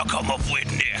potheads gonna come up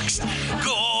with next?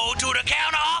 Go to the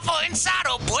counter offer inside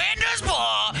of Blender's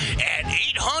Bar at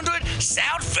 800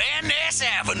 South Van Ness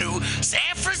Avenue,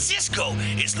 San Francisco.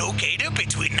 It's located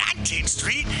between 19th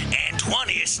Street and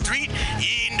 20th Street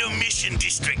in the Mission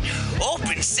District.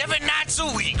 Open 7 nights a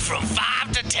week from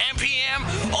 5 to 10 p.m.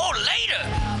 or later.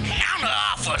 Counter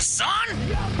offer, son.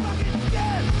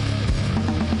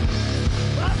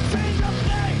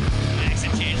 Max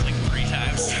had changed like 3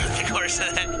 times throughout the course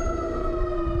of that.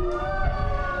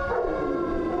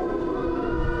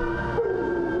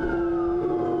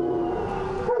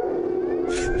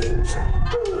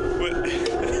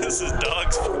 This is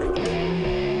dog's food.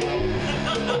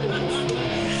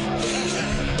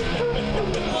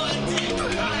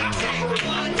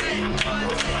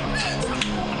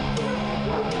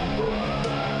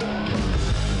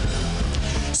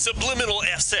 Subliminal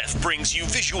SF brings you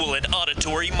visual and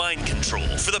auditory mind control.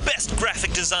 For the best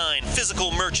graphic design, physical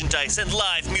merchandise, and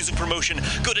live music promotion,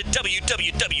 go to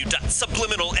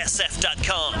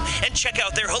www.subliminalsf.com and check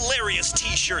out their hilarious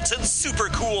t-shirts and super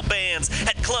cool bands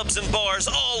at clubs and bars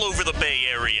all over the Bay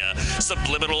Area.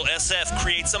 Subliminal SF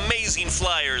creates amazing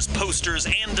flyers, posters,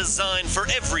 and design for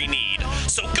every need.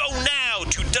 So go now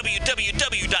to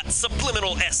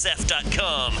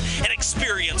www.subliminalsf.com and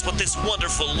experience what this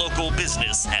wonderful local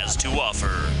business has to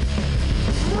offer.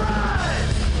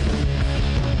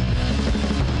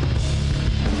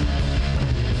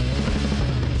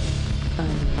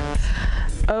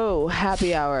 Oh,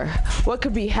 happy hour. What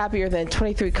could be happier than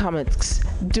 23 comics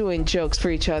doing jokes for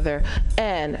each other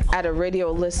and at a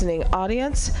radio listening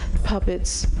audience?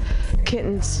 Puppets,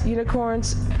 kittens,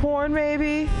 unicorns, porn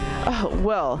maybe? Oh,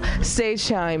 well, Stage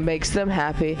Time makes them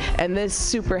happy, and this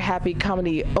super happy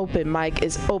comedy open mic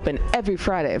is open every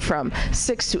Friday from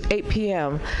 6 to 8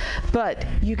 p.m. But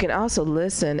you can also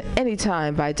listen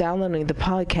anytime by downloading the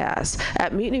podcast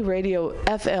at Mutiny Radio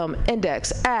FM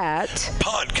Index at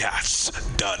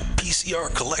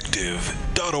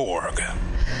podcasts.pcrcollective.org.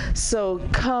 So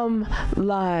come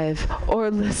live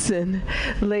or listen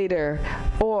later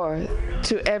or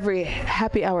to every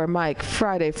happy hour mic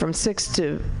Friday from 6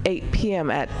 to 8 p.m.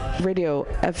 at Radio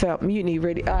FM Mutiny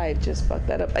Radio. I just fucked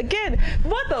that up again.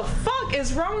 What the fuck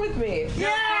is wrong with me?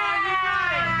 Yeah!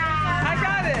 I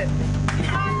got it.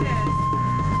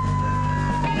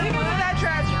 Leave it with that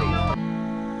tragedy.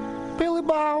 Billy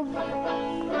Bob,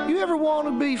 you ever want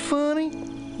to be funny?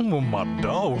 Well, my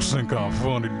dogs think I'm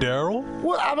funny, Daryl.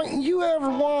 Well, I mean, you ever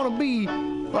want to be,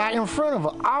 like, in front of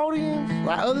an audience?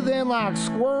 Like, other than, like,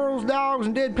 squirrels, dogs,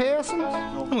 and dead peasants?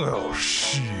 Oh,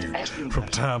 shit. From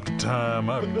time to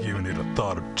time, I've given it a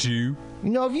thought or two.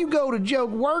 You know, if you go to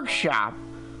JokeWorkshop,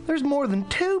 there's more than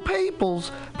 2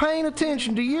 peoples paying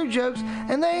attention to your jokes,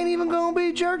 and they ain't even gonna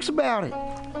be jerks about it.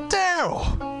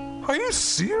 Daryl, are you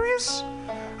serious?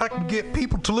 I can get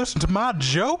people to listen to my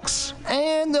jokes?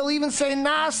 And they'll even say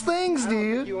nice things,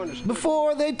 dude,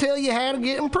 before they tell you how to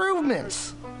get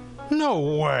improvements.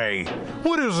 No way.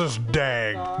 What is this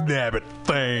dag-nabbit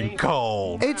thing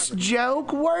called? It's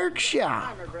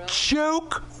JokeWorkshop.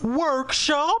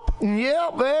 JokeWorkshop?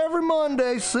 Yep, every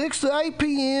Monday, 6 to 8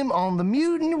 p.m. on the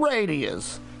MutinyRadio.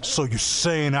 So you're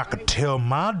saying I could tell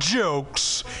my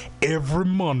jokes every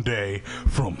Monday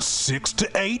from 6 to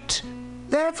 8?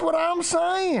 That's what I'm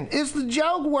saying. It's the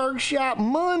JokeWorkshop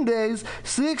Mondays,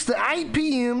 6 to 8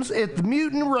 p.m. at the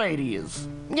MutinyRadio.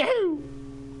 Yahoo!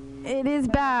 It is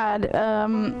bad,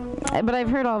 but I've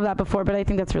heard all of that before, but I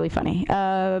think that's really funny.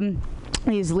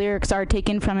 These lyrics are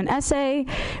taken from an essay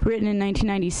written in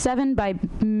 1997 by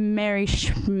Mary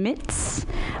Schmitz,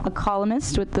 a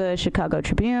columnist with the Chicago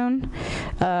Tribune,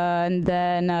 and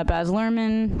then Baz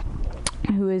Luhrmann,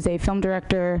 who is a film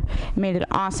director, made an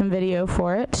awesome video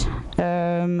for it.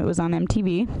 It was on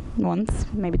MTV once,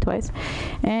 maybe twice.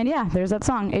 And yeah, there's that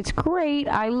song. It's great.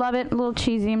 I love it. A little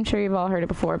cheesy. I'm sure you've all heard it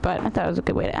before, but I thought it was a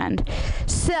good way to end.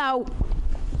 So,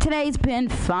 today's been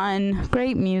fun.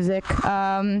 Great music.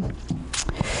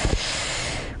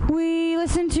 We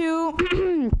listened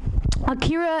to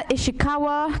Akira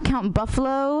Ishikawa, Count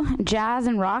Buffalo, jazz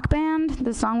and rock band.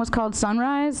 The song was called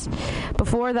Sunrise.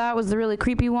 Before that was the really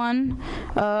creepy one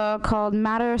called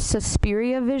Mater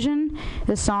Suspiria Vision.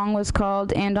 The song was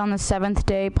called And on the Seventh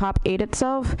Day Pop Ate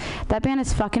Itself. That band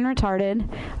is fucking retarded.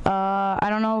 I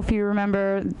don't know if you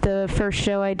remember the first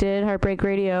show I did, Heartbreak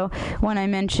Radio, when I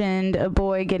mentioned a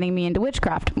boy getting me into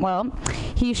witchcraft. Well,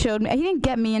 he showed me, he didn't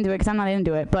get me into it because I'm not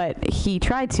into it, but he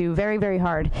tried to very, very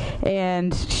hard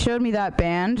and showed me that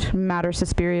band, Mater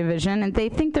Suspiria Vision, and they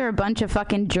think they're a bunch of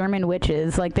fucking German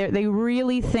witches. Like, they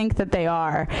really think that they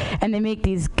are, and they make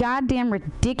these goddamn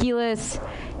ridiculous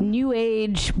new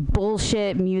age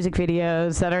bullshit music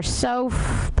videos that are so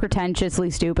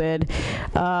pretentiously stupid.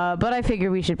 But I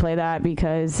figure we should play that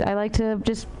because I like to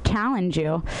just challenge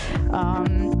you.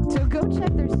 So go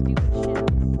check their stupid shit.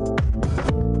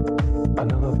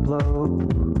 Another blow,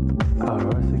 our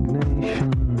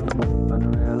resignation,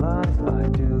 unrealized I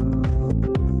do.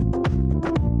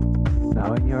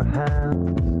 Now in your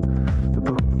hands, the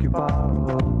book you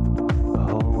borrow, the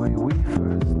hallway we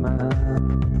first met,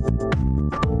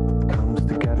 comes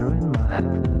together in my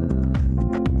head.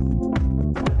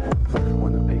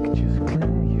 When the picture's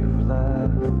clear you've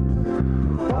left,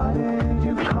 why did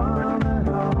you come at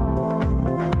all?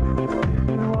 If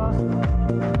it wasn't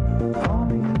for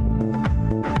me,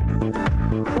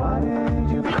 why did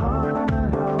you come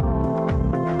at all?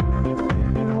 If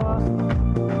it wasn't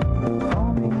for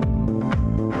me,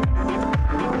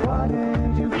 why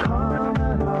did you come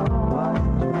at all? Why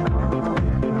did you come?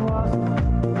 If it wasn't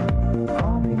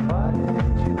for me, why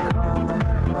did you come?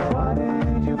 Why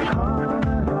did you come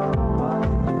at all? Why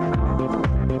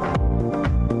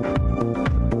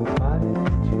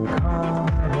did you come?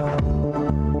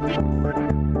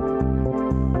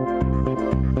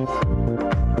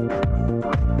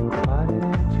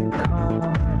 Why did you come at all? Why did you come at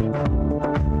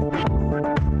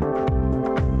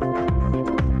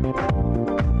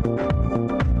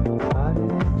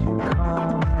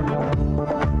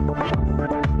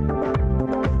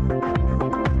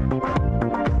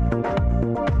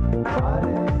Why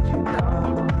did you come Why did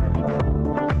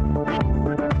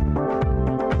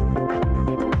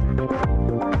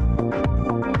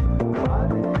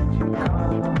you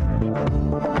come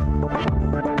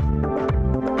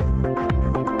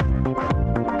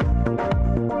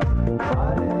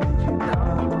Why did you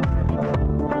come Why did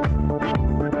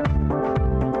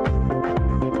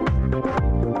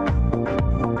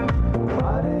you come?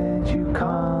 Why did you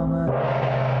come?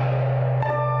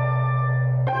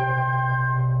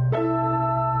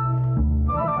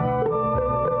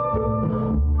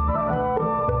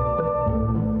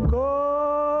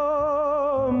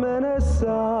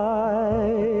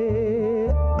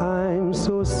 I'm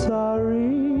so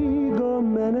sorry,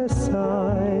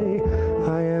 Gomenesai.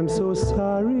 I am so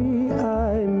sorry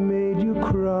I made you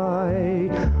cry.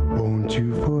 Won't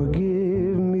you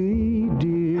forgive me,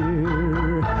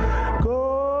 dear? Gomenesai.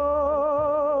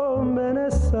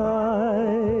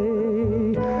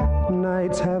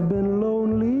 Nights have been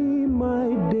lonely,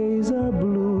 my days are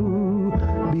blue,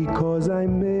 because I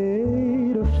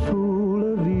made a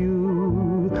fool of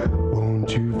you.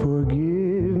 Won't you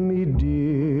forgive me,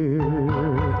 dear?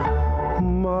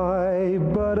 My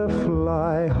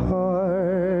butterfly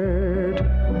heart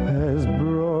has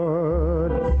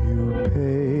brought you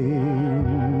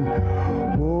pain.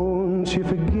 Won't you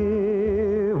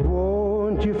forgive?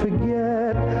 Won't you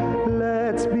forget?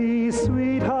 Let's be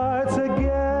sweethearts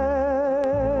again.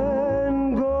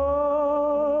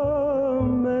 Go,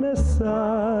 Menasai.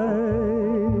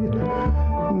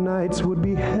 Nights would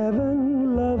be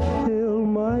heaven, love fill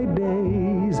my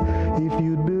days, if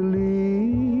you'd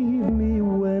believe me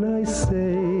when I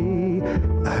say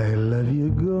I love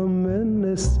you,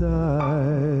 Gomenesai.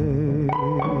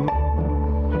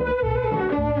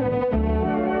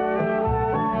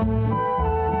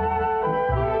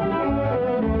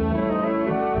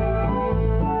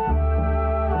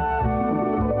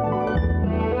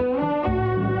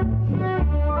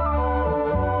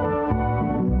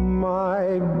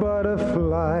 My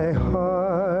butterfly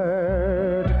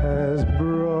heart has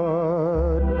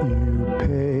brought you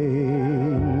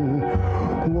pain.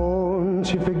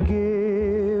 Won't you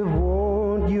forgive?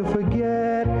 Won't you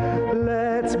forget?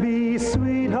 Let's be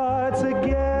sweethearts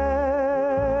again.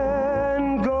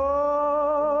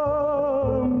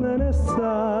 Go,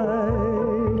 Menasai.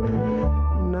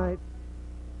 Night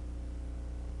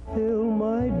fill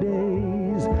my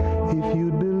days, if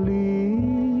you'd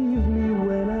believe me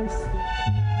when I say.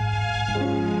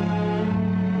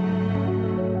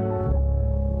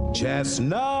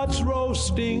 Chestnuts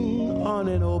roasting on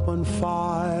an open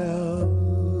fire,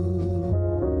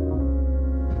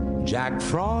 Jack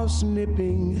Frost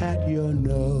nipping at your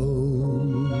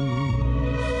nose,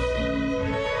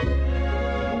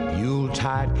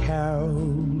 Yuletide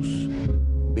carols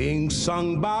being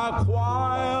sung by a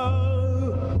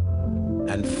choir,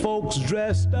 and folks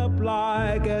dressed up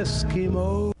like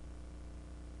Eskimos.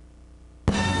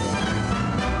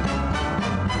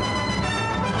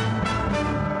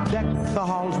 Deck the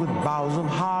halls with boughs of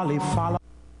holly, follow.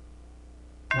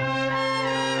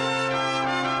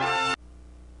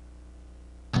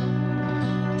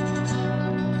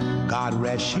 God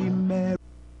rest ye merry.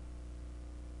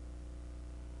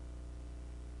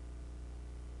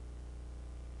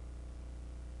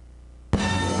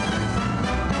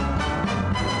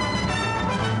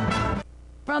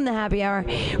 From the happy hour,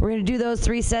 we're going to do those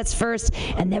 3 sets first,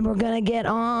 and then we're going to get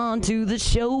on to the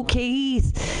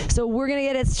showcase. So we're going to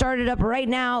get it started up right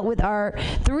now with our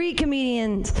 3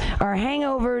 comedians, our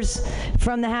hangovers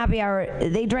from the happy hour.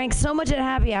 They drank so much at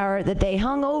happy hour that they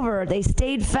hung over. They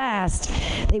stayed fast.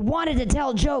 They wanted to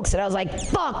tell jokes, and I was like,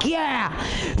 fuck yeah,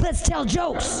 let's tell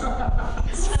jokes.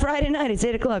 It's Friday night, it's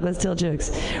 8 o'clock, let's tell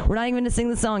jokes. We're not even going to sing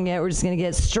the song yet. We're just going to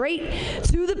get straight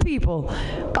to the people.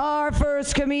 Our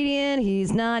first comedian,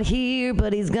 he's not here,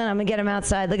 but I'm gonna get him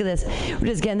outside. Look at this. We're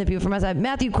just getting the people from outside.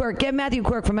 Matthew Quirk, get Matthew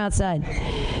Quirk from outside.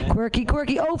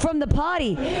 Quirky. Oh, from the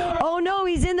potty. Oh no,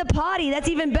 he's in the potty. That's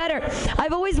even better.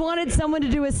 I've always wanted someone to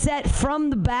do a set from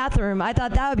the bathroom. I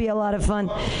thought that would be a lot of fun.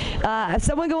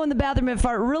 Someone go in the bathroom and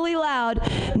fart really loud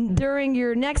during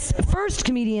your first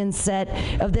comedian set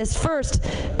of this first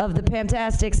of the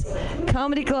Pamtastics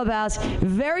Comedy Clubhouse.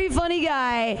 Very funny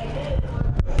guy.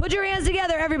 Put your hands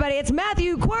together, everybody. It's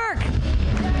Matthew Quirk.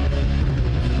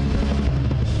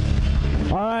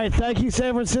 All right, thank you,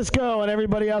 San Francisco, and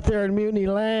everybody out there in Mutiny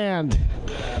Land.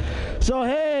 So,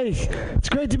 hey, it's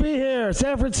great to be here,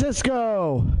 San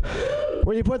Francisco,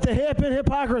 where you put the hip in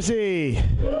hypocrisy.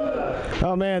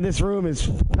 Oh, man, this room is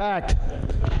packed.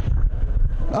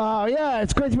 Oh, yeah,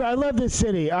 it's great to be here. I love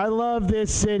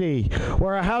this city.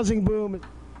 Where a housing boom.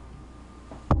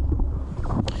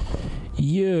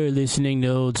 You're listening to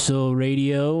Old Soul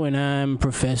Radio, and I'm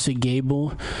Professor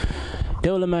Gable.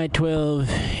 Dolomite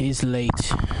 12 is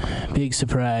late. Big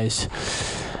surprise.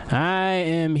 I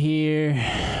am here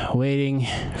waiting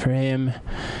for him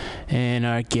and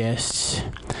our guests.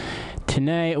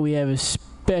 Tonight we have a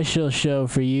special show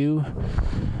for you.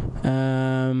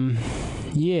 Yeah,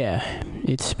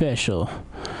 it's special.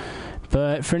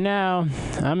 But for now,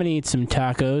 I'm gonna eat some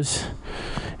tacos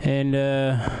and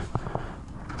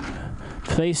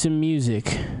play some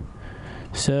music.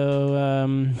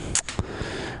 So,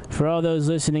 for all those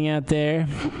listening out there,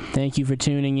 thank you for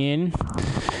tuning in.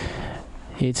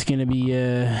 It's going to be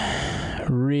a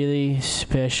really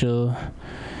special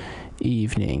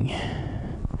evening.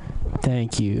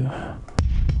 Thank you.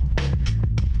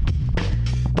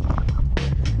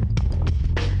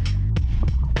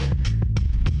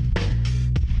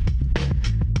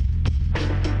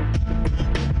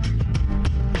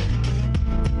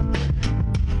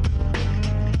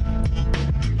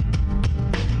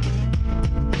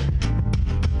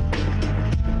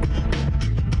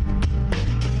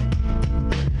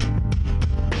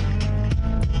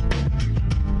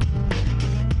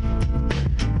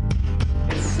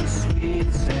 It's a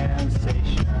sweet San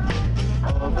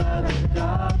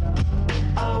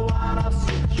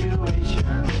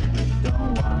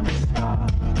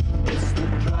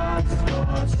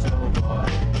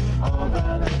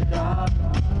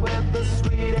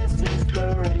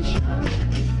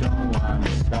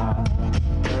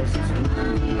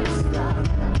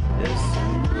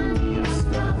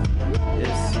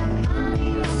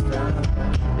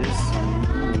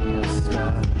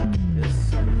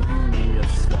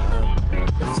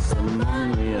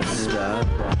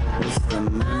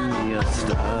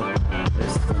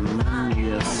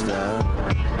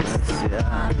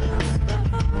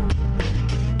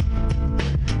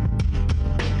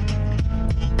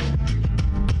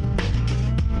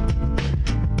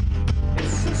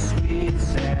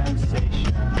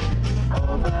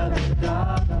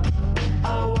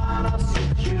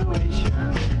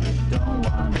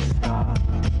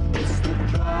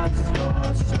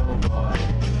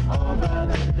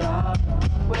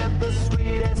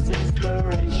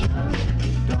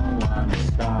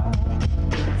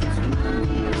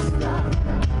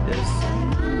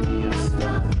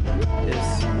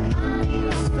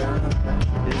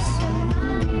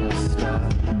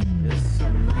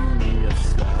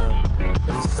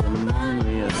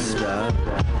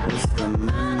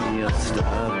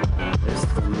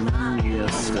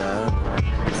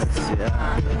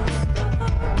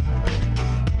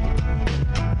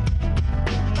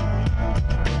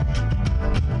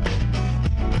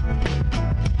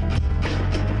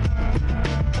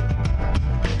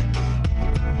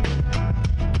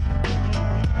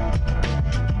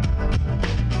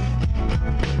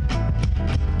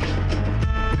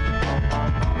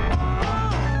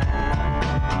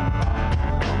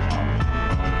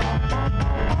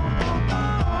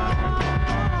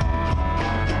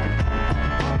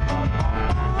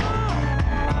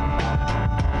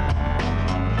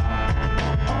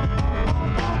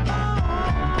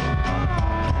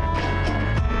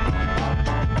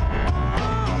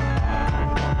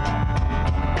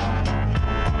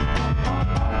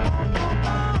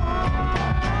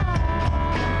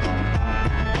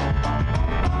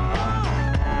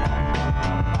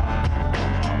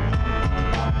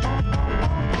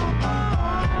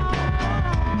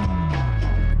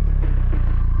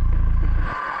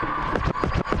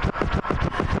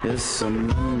some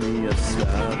money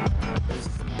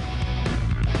aside.